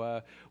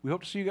 So, we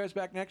hope to see you guys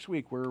back next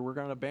week where we're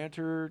going to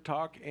banter,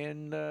 talk,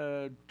 and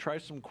try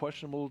some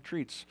questionable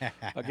treats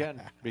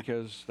again,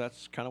 because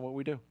that's kind of what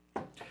we do.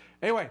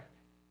 Anyway,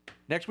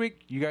 next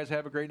week, you guys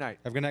have a great night.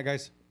 Have a good night,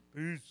 guys.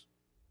 Peace.